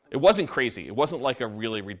 But it wasn't crazy. It wasn't like a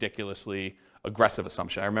really ridiculously aggressive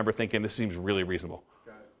assumption. I remember thinking this seems really reasonable.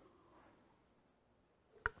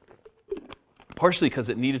 Partially because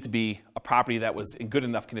it needed to be a property that was in good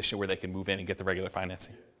enough condition where they could move in and get the regular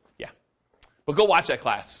financing. Yeah. But go watch that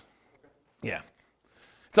class. Yeah.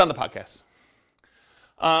 It's on the podcast.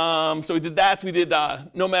 So we did that. We did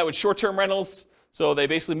nomad with short-term rentals. So they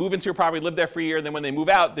basically move into a property, live there for a year, and then when they move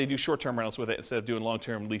out, they do short-term rentals with it instead of doing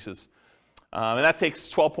long-term leases. And that takes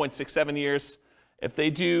 12.67 years. If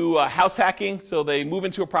they do house hacking, so they move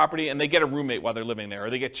into a property and they get a roommate while they're living there, or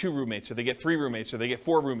they get 2 roommates, or they get 3 roommates, or they get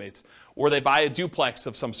 4 roommates, or they buy a duplex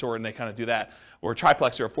of some sort and they kind of do that, or a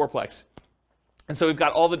triplex or a fourplex. And so we've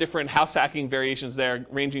got all the different house hacking variations there,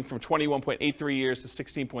 ranging from 21.83 years to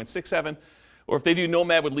 16.67. Or if they do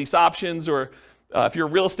nomad with lease options, or if you're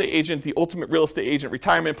a real estate agent, the ultimate real estate agent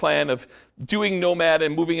retirement plan of doing nomad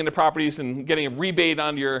and moving into properties and getting a rebate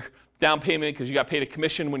on your down payment because you got paid a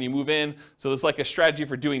commission when you move in. So there's like a strategy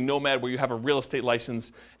for doing nomad where you have a real estate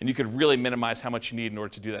license and you could really minimize how much you need in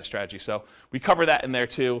order to do that strategy. So we cover that in there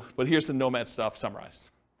too, but here's the nomad stuff summarized.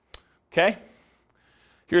 Okay?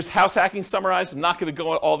 Here's house hacking summarized. I'm not going to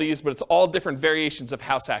go into all these, but it's all different variations of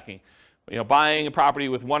house hacking. Buying a property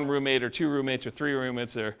with 1 roommate or 2 roommates or 3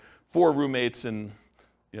 roommates or 4 roommates and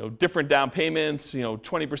different down payments,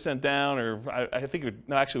 20% down, or I think we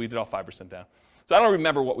did all 5% down. So I don't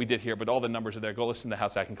remember what we did here, but all the numbers are there. Go listen to the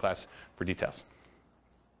house hacking class for details.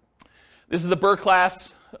 This is the BRRRR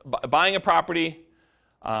class, buying a property,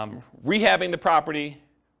 rehabbing the property,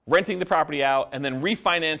 renting the property out, and then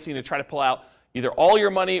refinancing to try to pull out either all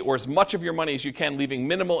your money or as much of your money as you can, leaving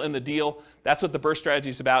minimal in the deal. That's what the BRRRR strategy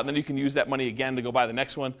is about, and then you can use that money again to go buy the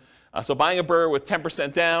next one. So buying a BRRRR with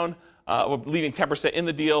 10% down, leaving 10% in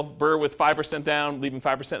the deal, BRRRR with 5% down, leaving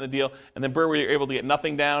 5% in the deal, and then BRRRR where you're able to get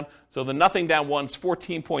nothing down. So the nothing down one's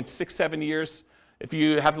 14.67 years. If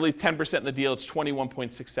you have to leave 10% in the deal, it's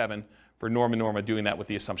 21.67 for Norma doing that with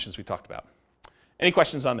the assumptions we talked about. Any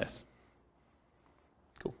questions on this?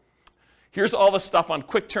 Cool. Here's all the stuff on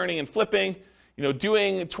quick turning and flipping.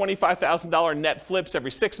 Doing $25,000 net flips every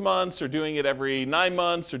 6 months, or doing it every 9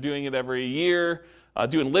 months, or doing it every year,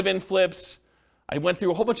 doing live-in flips. I went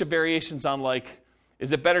through a whole bunch of variations on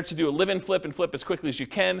is it better to do a live-in flip and flip as quickly as you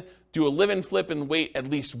can, do a live-in flip and wait at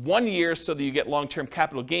least 1 year so that you get long-term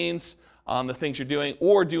capital gains on the things you're doing,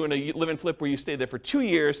 or doing a live and flip where you stay there for 2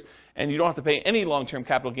 years and you don't have to pay any long-term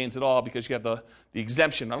capital gains at all because you have the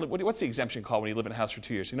exemption. What's the exemption called when you live in a house for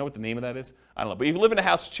 2 years? You know what the name of that is? I don't know. But if you live in a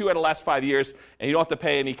house 2 out of the last 5 years and you don't have to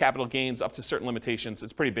pay any capital gains up to certain limitations,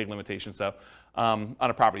 it's pretty big limitations though, on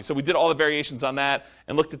a property. So we did all the variations on that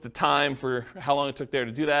and looked at the time for how long it took there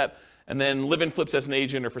to do that. And then live in flips as an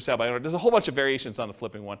agent or for sale by owner. There's a whole bunch of variations on the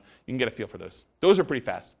flipping one. You can get a feel for those. Those are pretty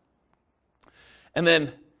fast. And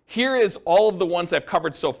then here is all of the ones I've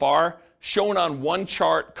covered so far shown on one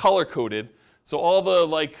chart, color-coded. So all the,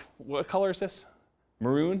 like, what color is this?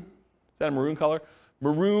 Maroon? Is that a maroon color?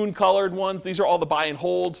 Maroon-colored ones, these are all the buy and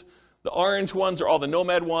hold. The orange ones are all the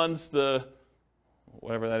Nomad ones. The,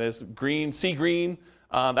 whatever that is, green, sea green.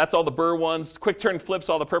 That's all the Burr ones. Quick turn flips,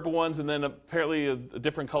 all the purple ones. And then apparently a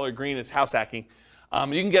different color green is house hacking.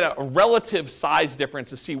 You can get a relative size difference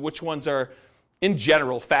to see which ones are, in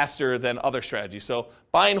general, faster than other strategies. So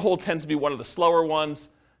buy and hold tends to be one of the slower ones.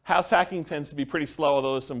 House hacking tends to be pretty slow,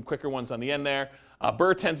 although there's some quicker ones on the end there.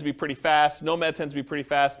 Burr tends to be pretty fast. Nomad tends to be pretty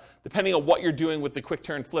fast. Depending on what you're doing with the quick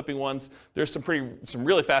turn flipping ones, there's some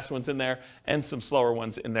really fast ones in there and some slower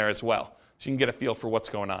ones in there as well. So you can get a feel for what's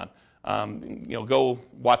going on. Go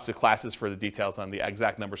watch the classes for the details on the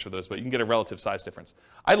exact numbers for those, but you can get a relative size difference.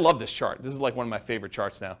 I love this chart. This is like one of my favorite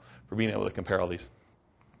charts now for being able to compare all these.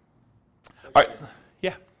 All right,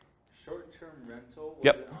 yeah. Short-term rental, was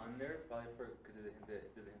Yep. it on there? Probably because it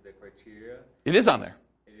doesn't hit the criteria. It is on there.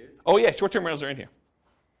 It is? Oh yeah, short-term rentals are in here.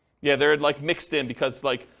 Yeah, they're like mixed in because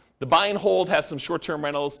like the buy and hold has some short-term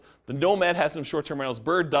rentals, the Nomad has some short-term rentals,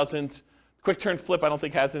 Bird doesn't, quick turn flip I don't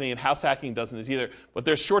think has any, and house hacking doesn't either. But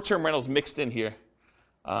there's short-term rentals mixed in here.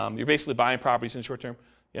 You're basically buying properties in short-term.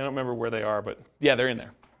 Yeah, I don't remember where they are, but yeah, they're in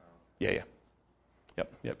there. Yeah.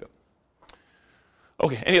 Yep.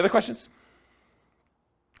 Okay, any other questions?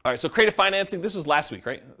 All right, so creative financing, this was last week,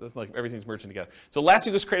 right? Like everything's merging together. So last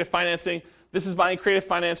week was creative financing. This is buying creative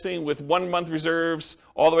financing with 1 month reserves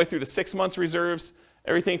all the way through to 6 months reserves.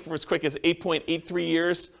 Everything from as quick as 8.83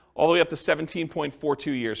 years all the way up to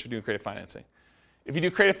 17.42 years for doing creative financing. If you do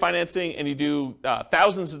creative financing and you do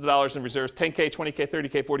thousands of dollars in reserves, 10K, 20K,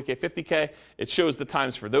 30K, 40K, 50K, it shows the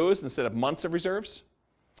times for those instead of months of reserves.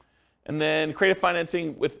 And then creative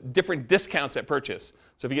financing with different discounts at purchase.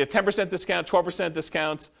 So if you get a 10% discount, 12%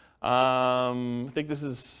 discount, I think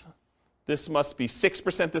this must be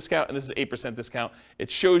 6% discount, and this is 8% discount.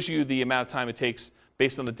 It shows you the amount of time it takes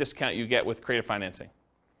based on the discount you get with creative financing.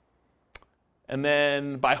 And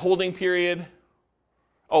then by holding period,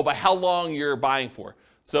 by how long you're buying for.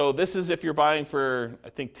 So this is if you're buying for, I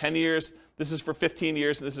think, 10 years. This is for 15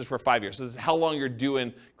 years, and this is for 5 years. So this is how long you're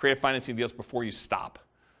doing creative financing deals before you stop.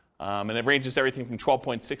 And it ranges everything from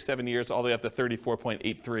 12.67 years all the way up to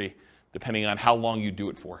 34.83, depending on how long you do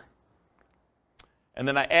it for. And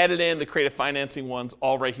then I added in the creative financing ones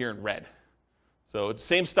all right here in red. So it's the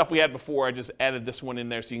same stuff we had before, I just added this one in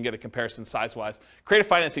there so you can get a comparison size-wise. Creative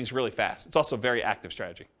financing is really fast. It's also a very active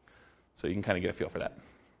strategy. So you can kind of get a feel for that.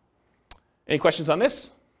 Any questions on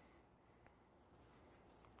this?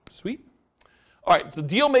 Sweet. All right, so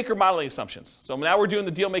deal maker modeling assumptions. So now we're doing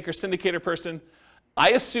the deal maker syndicator person.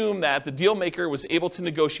 I assume that the deal maker was able to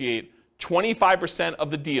negotiate 25% of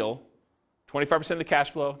the deal, 25% of the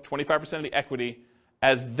cash flow, 25% of the equity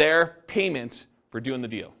as their payment for doing the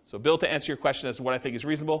deal. So Bill, to answer your question as to what I think is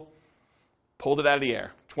reasonable, pulled it out of the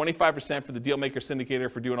air. 25% for the deal maker syndicator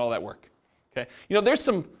for doing all that work. Okay? You know, there's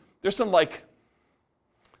some like,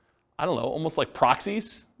 I don't know, almost like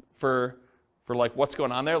proxies for like what's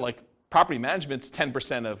going on there. Like property management's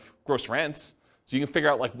 10% of gross rents. So you can figure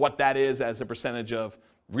out like what that is as a percentage of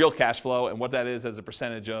real cash flow and what that is as a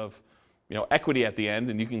percentage of equity at the end,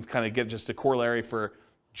 and you can kind of get just a corollary for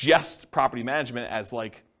just property management as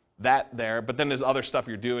like that there. But then there's other stuff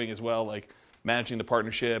you're doing as well, like managing the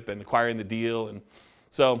partnership and acquiring the deal. And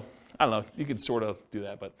so I don't know, you could sort of do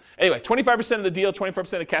that. But anyway, 25% of the deal,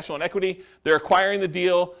 25% of cash flow and equity. They're acquiring the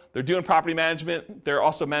deal. They're doing property management. They're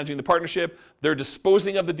also managing the partnership. They're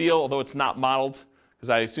disposing of the deal, although it's not modeled because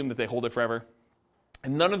I assume that they hold it forever.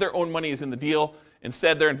 And none of their own money is in the deal.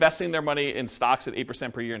 Instead, they're investing their money in stocks at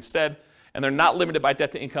 8% per year instead, and they're not limited by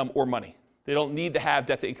debt to income or money. They don't need to have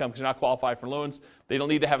debt to income because they're not qualified for loans. They don't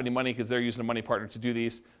need to have any money because they're using a money partner to do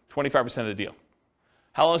these. 25% of the deal.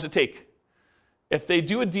 How long does it take? If they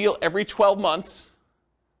do a deal every 12 months,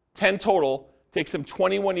 10 total, it takes them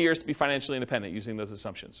 21 years to be financially independent using those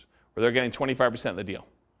assumptions, where they're getting 25% of the deal.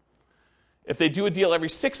 If they do a deal every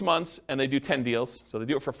 6 months and they do 10 deals, so they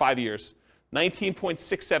do it for 5 years,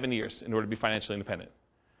 19.67 years in order to be financially independent.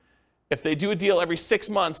 if they do a deal every 6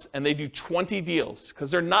 months and they do 20 deals,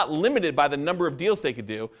 because they're not limited by the number of deals they could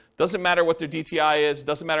do, doesn't matter what their DTI is,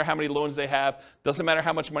 doesn't matter how many loans they have, doesn't matter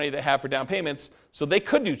how much money they have for down payments, so they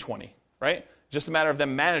could do 20, right? Just a matter of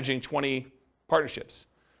them managing 20 partnerships.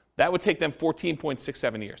 That would take them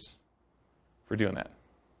 14.67 years for doing that,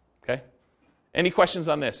 okay? Any questions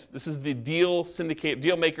on this? This is the deal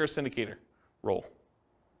maker syndicator role.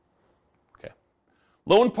 Okay.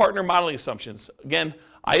 Loan partner modeling assumptions. Again,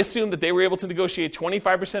 I assume that they were able to negotiate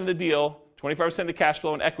 25% of the deal, 25% of the cash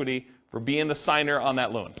flow and equity for being the signer on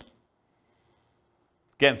that loan.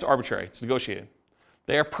 Again, it's arbitrary. It's negotiated.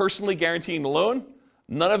 They are personally guaranteeing the loan.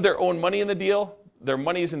 None of their own money in the deal. Their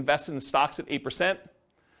money is invested in stocks at 8%.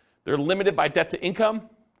 They're limited by debt to income,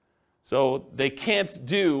 so they can't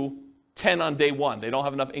do 10 on day one. They don't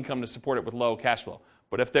have enough income to support it with low cash flow.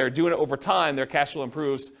 But if they're doing it over time, their cash flow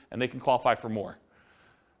improves and they can qualify for more.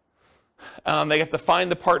 They have to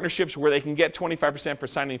find the partnerships where they can get 25% for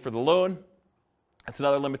signing for the loan. That's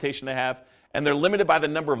another limitation they have. And they're limited by the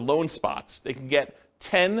number of loan spots. They can get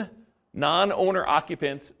 10 non-owner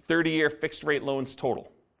occupant 30-year fixed rate loans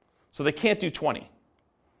total. So they can't do 20.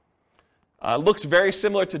 Looks very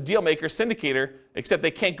similar to Dealmaker Syndicator, except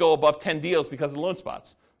they can't go above 10 deals because of loan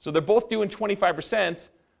spots. So they're both doing 25%.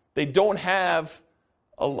 They don't have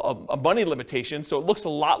a money limitation, so it looks a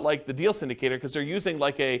lot like the Deal Syndicator because they're using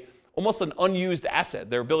like almost an unused asset,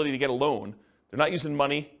 their ability to get a loan. They're not using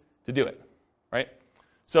money to do it, right?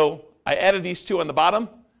 So I added these two on the bottom,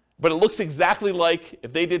 but it looks exactly like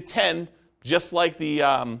if they did 10, just like the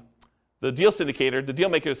Deal Syndicator, the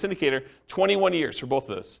Dealmaker Syndicator, 21 years for both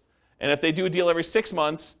of those. And if they do a deal every 6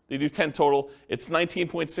 months, they do 10 total, it's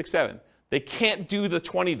 19.67. They can't do the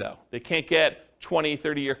 20 though. They can't get 20,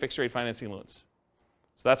 30-year fixed rate financing loans.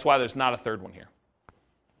 So that's why there's not a third one here.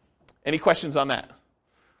 Any questions on that?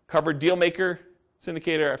 Covered Dealmaker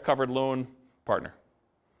Syndicator, I've covered loan partner.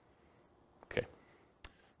 Okay.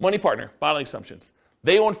 Money partner, modeling assumptions.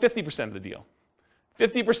 They own 50% of the deal.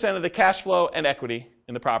 50% of the cash flow and equity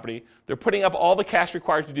in the property. They're putting up all the cash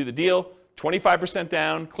required to do the deal, 25%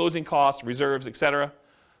 down, closing costs, reserves, etc.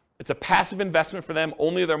 It's a passive investment for them.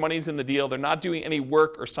 Only their money's in the deal. They're not doing any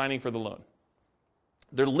work or signing for the loan.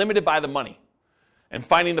 They're limited by the money and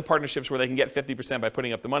finding the partnerships where they can get 50% by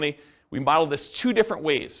putting up the money. We modeled this 2 different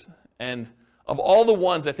ways. And of all the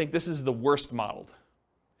ones, I think this is the worst modeled,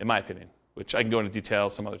 in my opinion, which I can go into detail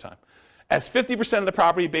some other time. As 50% of the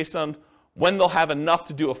property based on when they'll have enough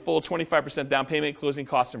to do a full 25% down payment, closing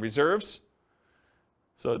costs, and reserves.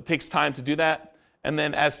 So it takes time to do that. And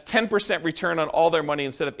then as 10% return on all their money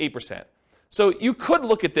instead of 8%. So you could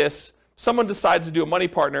look at this, someone decides to do a money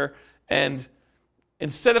partner, and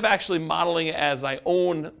instead of actually modeling it as I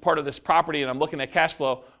own part of this property and I'm looking at cash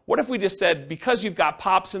flow, what if we just said, because you've got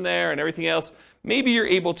POPs in there and everything else, maybe you're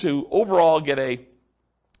able to overall get a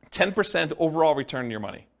 10% overall return on your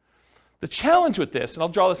money. The challenge with this, and I'll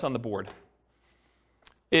draw this on the board,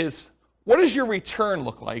 is what does your return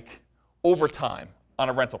look like over time on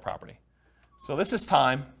a rental property? So this is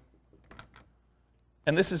time,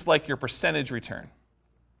 and this is like your percentage return.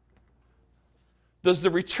 Does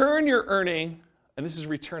the return you're earning, and this is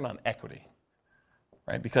return on equity,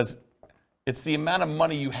 right? Because it's the amount of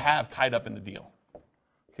money you have tied up in the deal.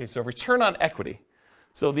 Okay, so return on equity.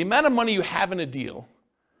 So the amount of money you have in a deal,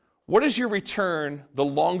 what is your return the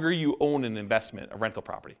longer you own an investment, a rental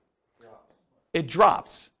property? It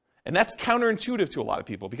drops. And that's counterintuitive to a lot of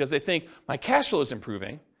people because they think my cash flow is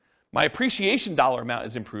improving, my appreciation dollar amount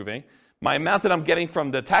is improving, my amount that I'm getting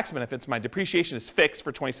from the tax benefits, my depreciation is fixed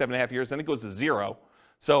for 27.5 years, then it goes to 0.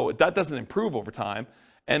 So that doesn't improve over time.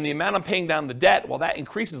 And the amount I'm paying down the debt, well, that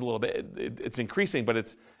increases a little bit. It's increasing, but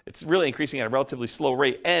it's really increasing at a relatively slow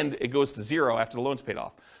rate, and it goes to 0 after the loan's paid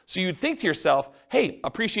off. So you'd think to yourself, hey,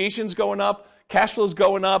 appreciation's going up, cash flow's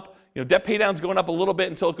going up, debt pay down's going up a little bit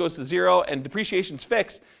until it goes to 0, and depreciation's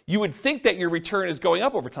fixed. You would think that your return is going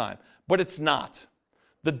up over time, but it's not.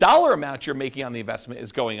 The dollar amount you're making on the investment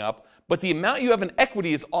is going up, but the amount you have in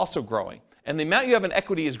equity is also growing. And the amount you have in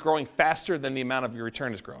equity is growing faster than the amount of your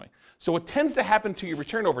return is growing. So what tends to happen to your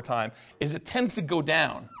return over time is it tends to go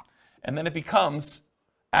down, and then it becomes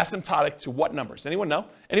asymptotic to what numbers? Anyone know?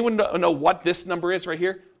 Anyone know what this number is right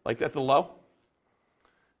here, like at the low?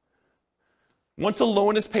 Once a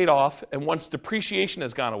loan is paid off and once depreciation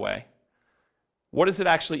has gone away, what does it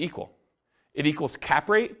actually equal? It equals cap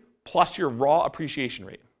rate plus your raw appreciation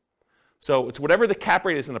rate. So it's whatever the cap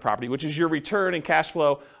rate is in the property, which is your return and cash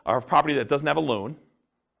flow of a property that doesn't have a loan,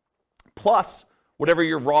 plus whatever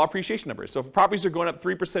your raw appreciation number is. So if properties are going up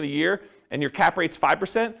 3% a year and your cap rate's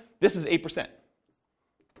 5%, this is 8%.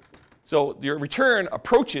 So your return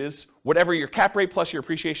approaches whatever your cap rate plus your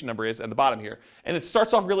appreciation number is at the bottom here. And it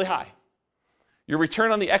starts off really high. Your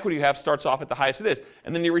return on the equity you have starts off at the highest it is.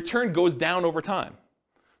 And then your return goes down over time.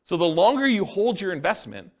 So the longer you hold your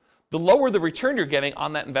investment, the lower the return you're getting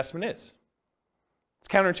on that investment is. It's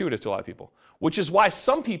counterintuitive to a lot of people, which is why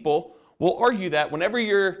some people will argue that whenever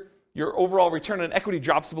your overall return on equity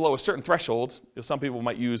drops below a certain threshold, some people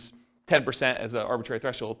might use 10% as an arbitrary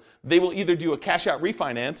threshold, they will either do a cash out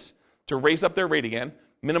refinance to raise up their rate again,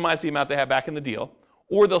 minimize the amount they have back in the deal,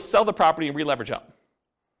 or they'll sell the property and re-leverage up.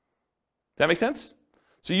 Does that make sense?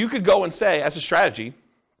 So you could go and say, as a strategy,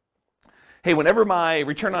 hey, whenever my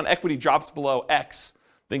return on equity drops below X,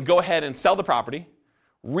 then go ahead and sell the property,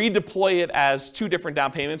 redeploy it as 2 different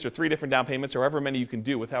down payments or 3 different down payments or however many you can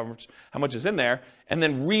do with how much is in there, and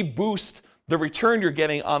then reboost the return you're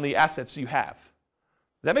getting on the assets you have.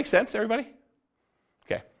 Does that make sense, everybody?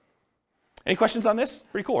 Okay. Any questions on this?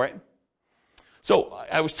 Pretty cool, right? So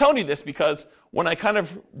I was telling you this because when I kind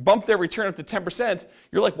of bumped their return up to 10%,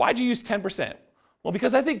 you're like, why'd you use 10%? Well,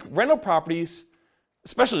 because I think rental properties,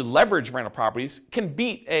 especially leveraged rental properties, can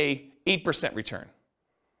beat a 8% return,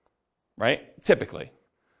 right? Typically.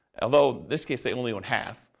 Although in this case they only own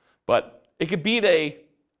half, but it could beat a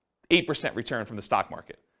 8% return from the stock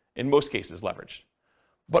market, in most cases leveraged.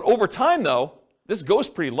 But over time though, this goes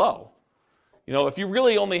pretty low. You know, if you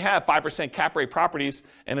really only have 5% cap rate properties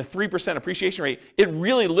and a 3% appreciation rate, it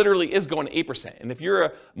really literally is going to 8%. And if you're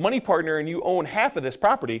a money partner and you own half of this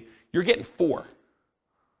property, you're getting 4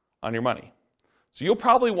 on your money. So you'll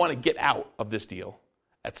probably want to get out of this deal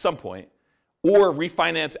at some point or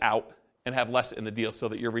refinance out and have less in the deal so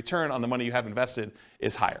that your return on the money you have invested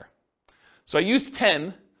is higher. So I used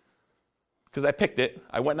 10 because I picked it.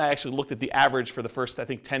 I went and I actually looked at the average for the first, I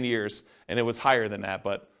think, 10 years, and it was higher than that,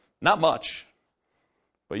 but not much.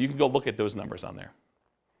 But you can go look at those numbers on there.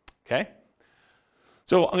 Okay?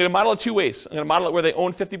 So I'm going to model it 2 ways. I'm going to model it where they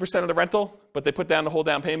own 50% of the rental, but they put down the whole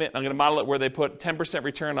down payment. I'm going to model it where they put 10%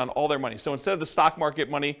 return on all their money. So instead of the stock market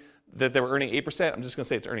money that they were earning 8%, I'm just going to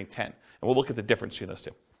say it's earning 10. And we'll look at the difference between those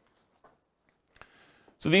two.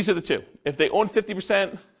 So these are the two. If they own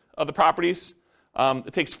 50% of the properties,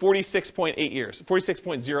 it takes 46.8 years,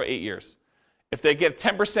 46.08 years. If they get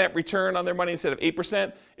 10% return on their money instead of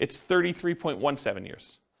 8%, it's 33.17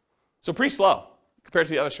 years. So pretty slow compared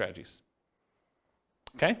to the other strategies.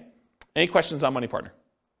 Okay? Any questions on Money Partner?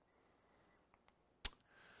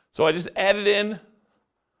 So I just added in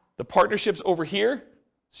the partnerships over here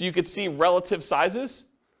so you could see relative sizes,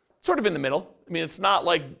 sort of in the middle. I mean, it's not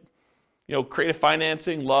like, you know, creative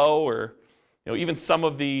financing low or, you know, even some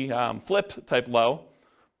of the flip type low,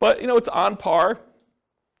 but, you know, it's on par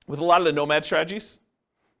with a lot of the nomad strategies.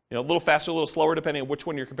 You know, a little faster, a little slower, depending on which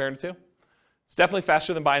one you're comparing it to. It's definitely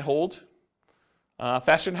faster than buy and hold,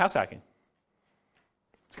 faster than house hacking.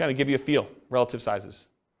 To kind of give you a feel, relative sizes. Is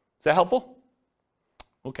that helpful?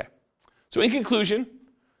 Okay. So in conclusion,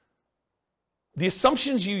 the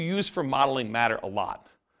assumptions you use for modeling matter a lot.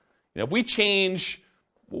 You know, if we change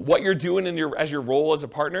what you're doing as your role as a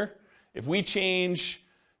partner, if we change,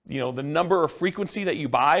 you know, the number or frequency that you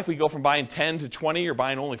buy, if we go from buying 10 to 20 or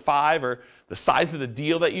buying only 5, or the size of the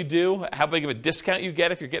deal that you do, how big of a discount you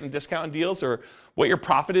get if you're getting discount on deals, or what your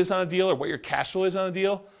profit is on a deal, or what your cash flow is on a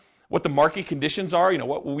deal, what the market conditions are, you know,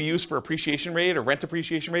 what we use for appreciation rate or rent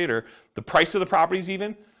appreciation rate, or the price of the properties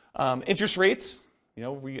even, interest rates, you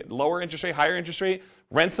know, we get lower interest rate, higher interest rate,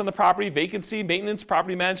 rents on the property, vacancy, maintenance,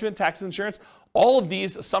 property management, taxes, insurance. All of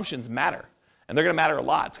these assumptions matter, and they're going to matter a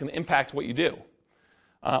lot. It's going to impact what you do.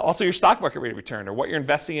 Also, your stock market rate of return, or what you're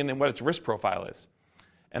investing in and what its risk profile is.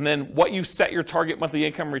 And then what you set your target monthly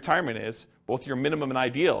income retirement is, both your minimum and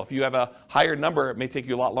ideal. If you have a higher number, it may take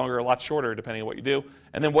you a lot longer or a lot shorter, depending on what you do.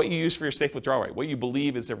 And then what you use for your safe withdrawal rate, what you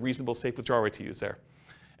believe is a reasonable safe withdrawal rate to use there.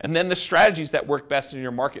 And then the strategies that work best in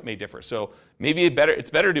your market may differ. So maybe it's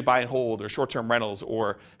better to buy and hold, or short-term rentals,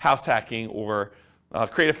 or house hacking, or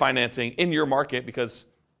creative financing in your market because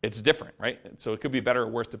it's different, right? So it could be better or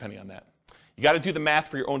worse depending on that. You got to do the math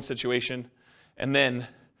for your own situation. And then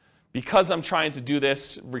because I'm trying to do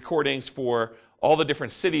this recordings for all the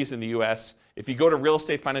different cities in the US, if you go to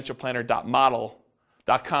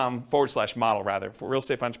realestatefinancialplanner.com/model rather, for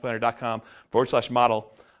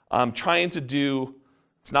realestatefinancialplanner.com/model, I'm trying to do,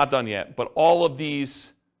 it's not done yet, but all of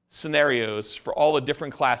these scenarios for all the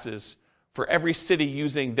different classes for every city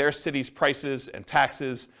using their city's prices and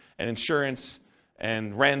taxes and insurance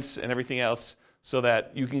and rents and everything else, so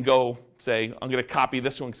that you can go say, I'm going to copy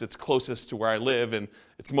this one because it's closest to where I live and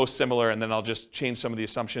it's most similar, and then I'll just change some of the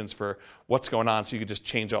assumptions for what's going on, so you can just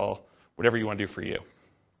change whatever you want to do for you.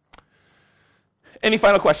 Any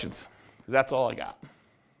final questions? Because that's all I got.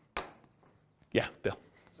 Yeah, Bill.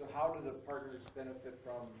 So how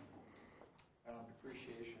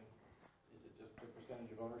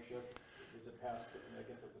ownership? Is it past, I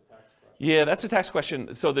guess that's a tax question. Yeah, that's a tax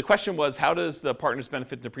question. So the question was, how does the partners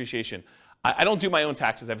benefit in depreciation? I don't do my own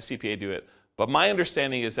taxes. I have a CPA do it. But my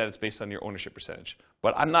understanding is that it's based on your ownership percentage.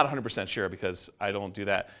 But I'm not 100% sure because I don't do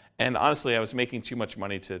that. And honestly, I was making too much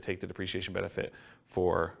money to take the depreciation benefit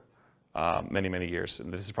for many, many years.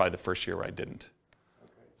 And this is probably the first year where I didn't.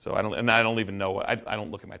 Okay. So I don't even know. I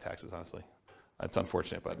don't look at my taxes, honestly. It's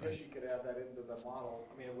unfortunate, but I guess you could add that into the model.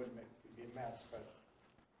 I mean, it wouldn't be a mess, but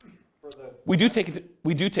for the. we do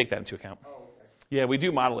take that into account. Oh, okay. Yeah, we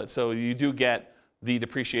do model it. So you do get the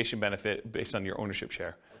depreciation benefit based on your ownership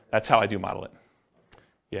share. That's how I do model it.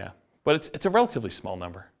 Yeah, but it's a relatively small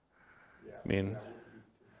number. Yeah. I mean,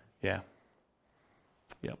 yeah.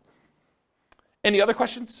 Yep. Any other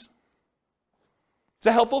questions? Is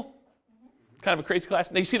that helpful? Kind of a crazy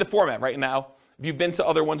class. Now you see the format right now. If you've been to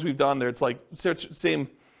other ones we've done, there it's like same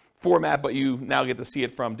format, but you now get to see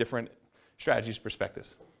it from different strategies,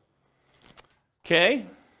 perspectives. Okay.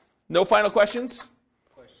 No final questions?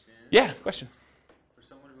 Question. Yeah, question. For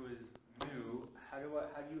someone who is new, how do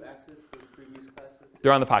you access those previous classes?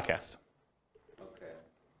 They're on the podcast. Okay.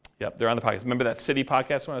 Yep, they're on the podcast. Remember that city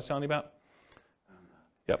podcast one I was telling you about?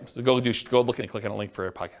 Yep. So go look and click on a link for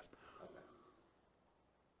a podcast.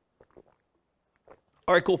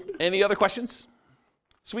 All right, cool. Any other questions?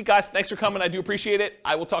 Sweet, guys. Thanks for coming. I do appreciate it.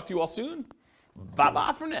 I will talk to you all soon.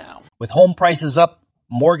 Bye-bye for now. With home prices up,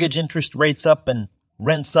 mortgage interest rates up, and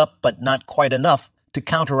rents up, but not quite enough to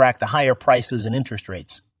counteract the higher prices and interest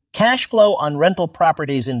rates, cash flow on rental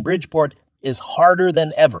properties in Bridgeport is harder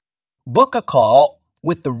than ever. Book a call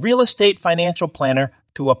with the Real Estate Financial Planner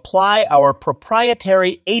to apply our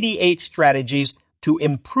proprietary 88 strategies to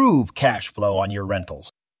improve cash flow on your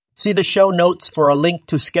rentals. See the show notes for a link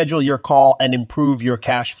to schedule your call and improve your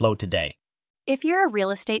cash flow today. If you're a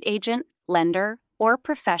real estate agent, lender, or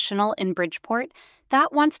professional in Bridgeport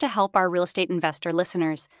that wants to help our real estate investor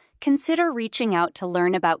listeners, consider reaching out to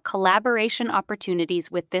learn about collaboration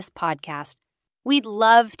opportunities with this podcast. We'd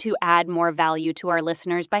love to add more value to our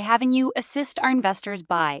listeners by having you assist our investors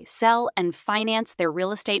buy, sell, and finance their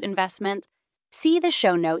real estate investments. See the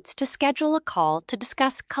show notes to schedule a call to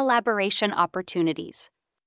discuss collaboration opportunities.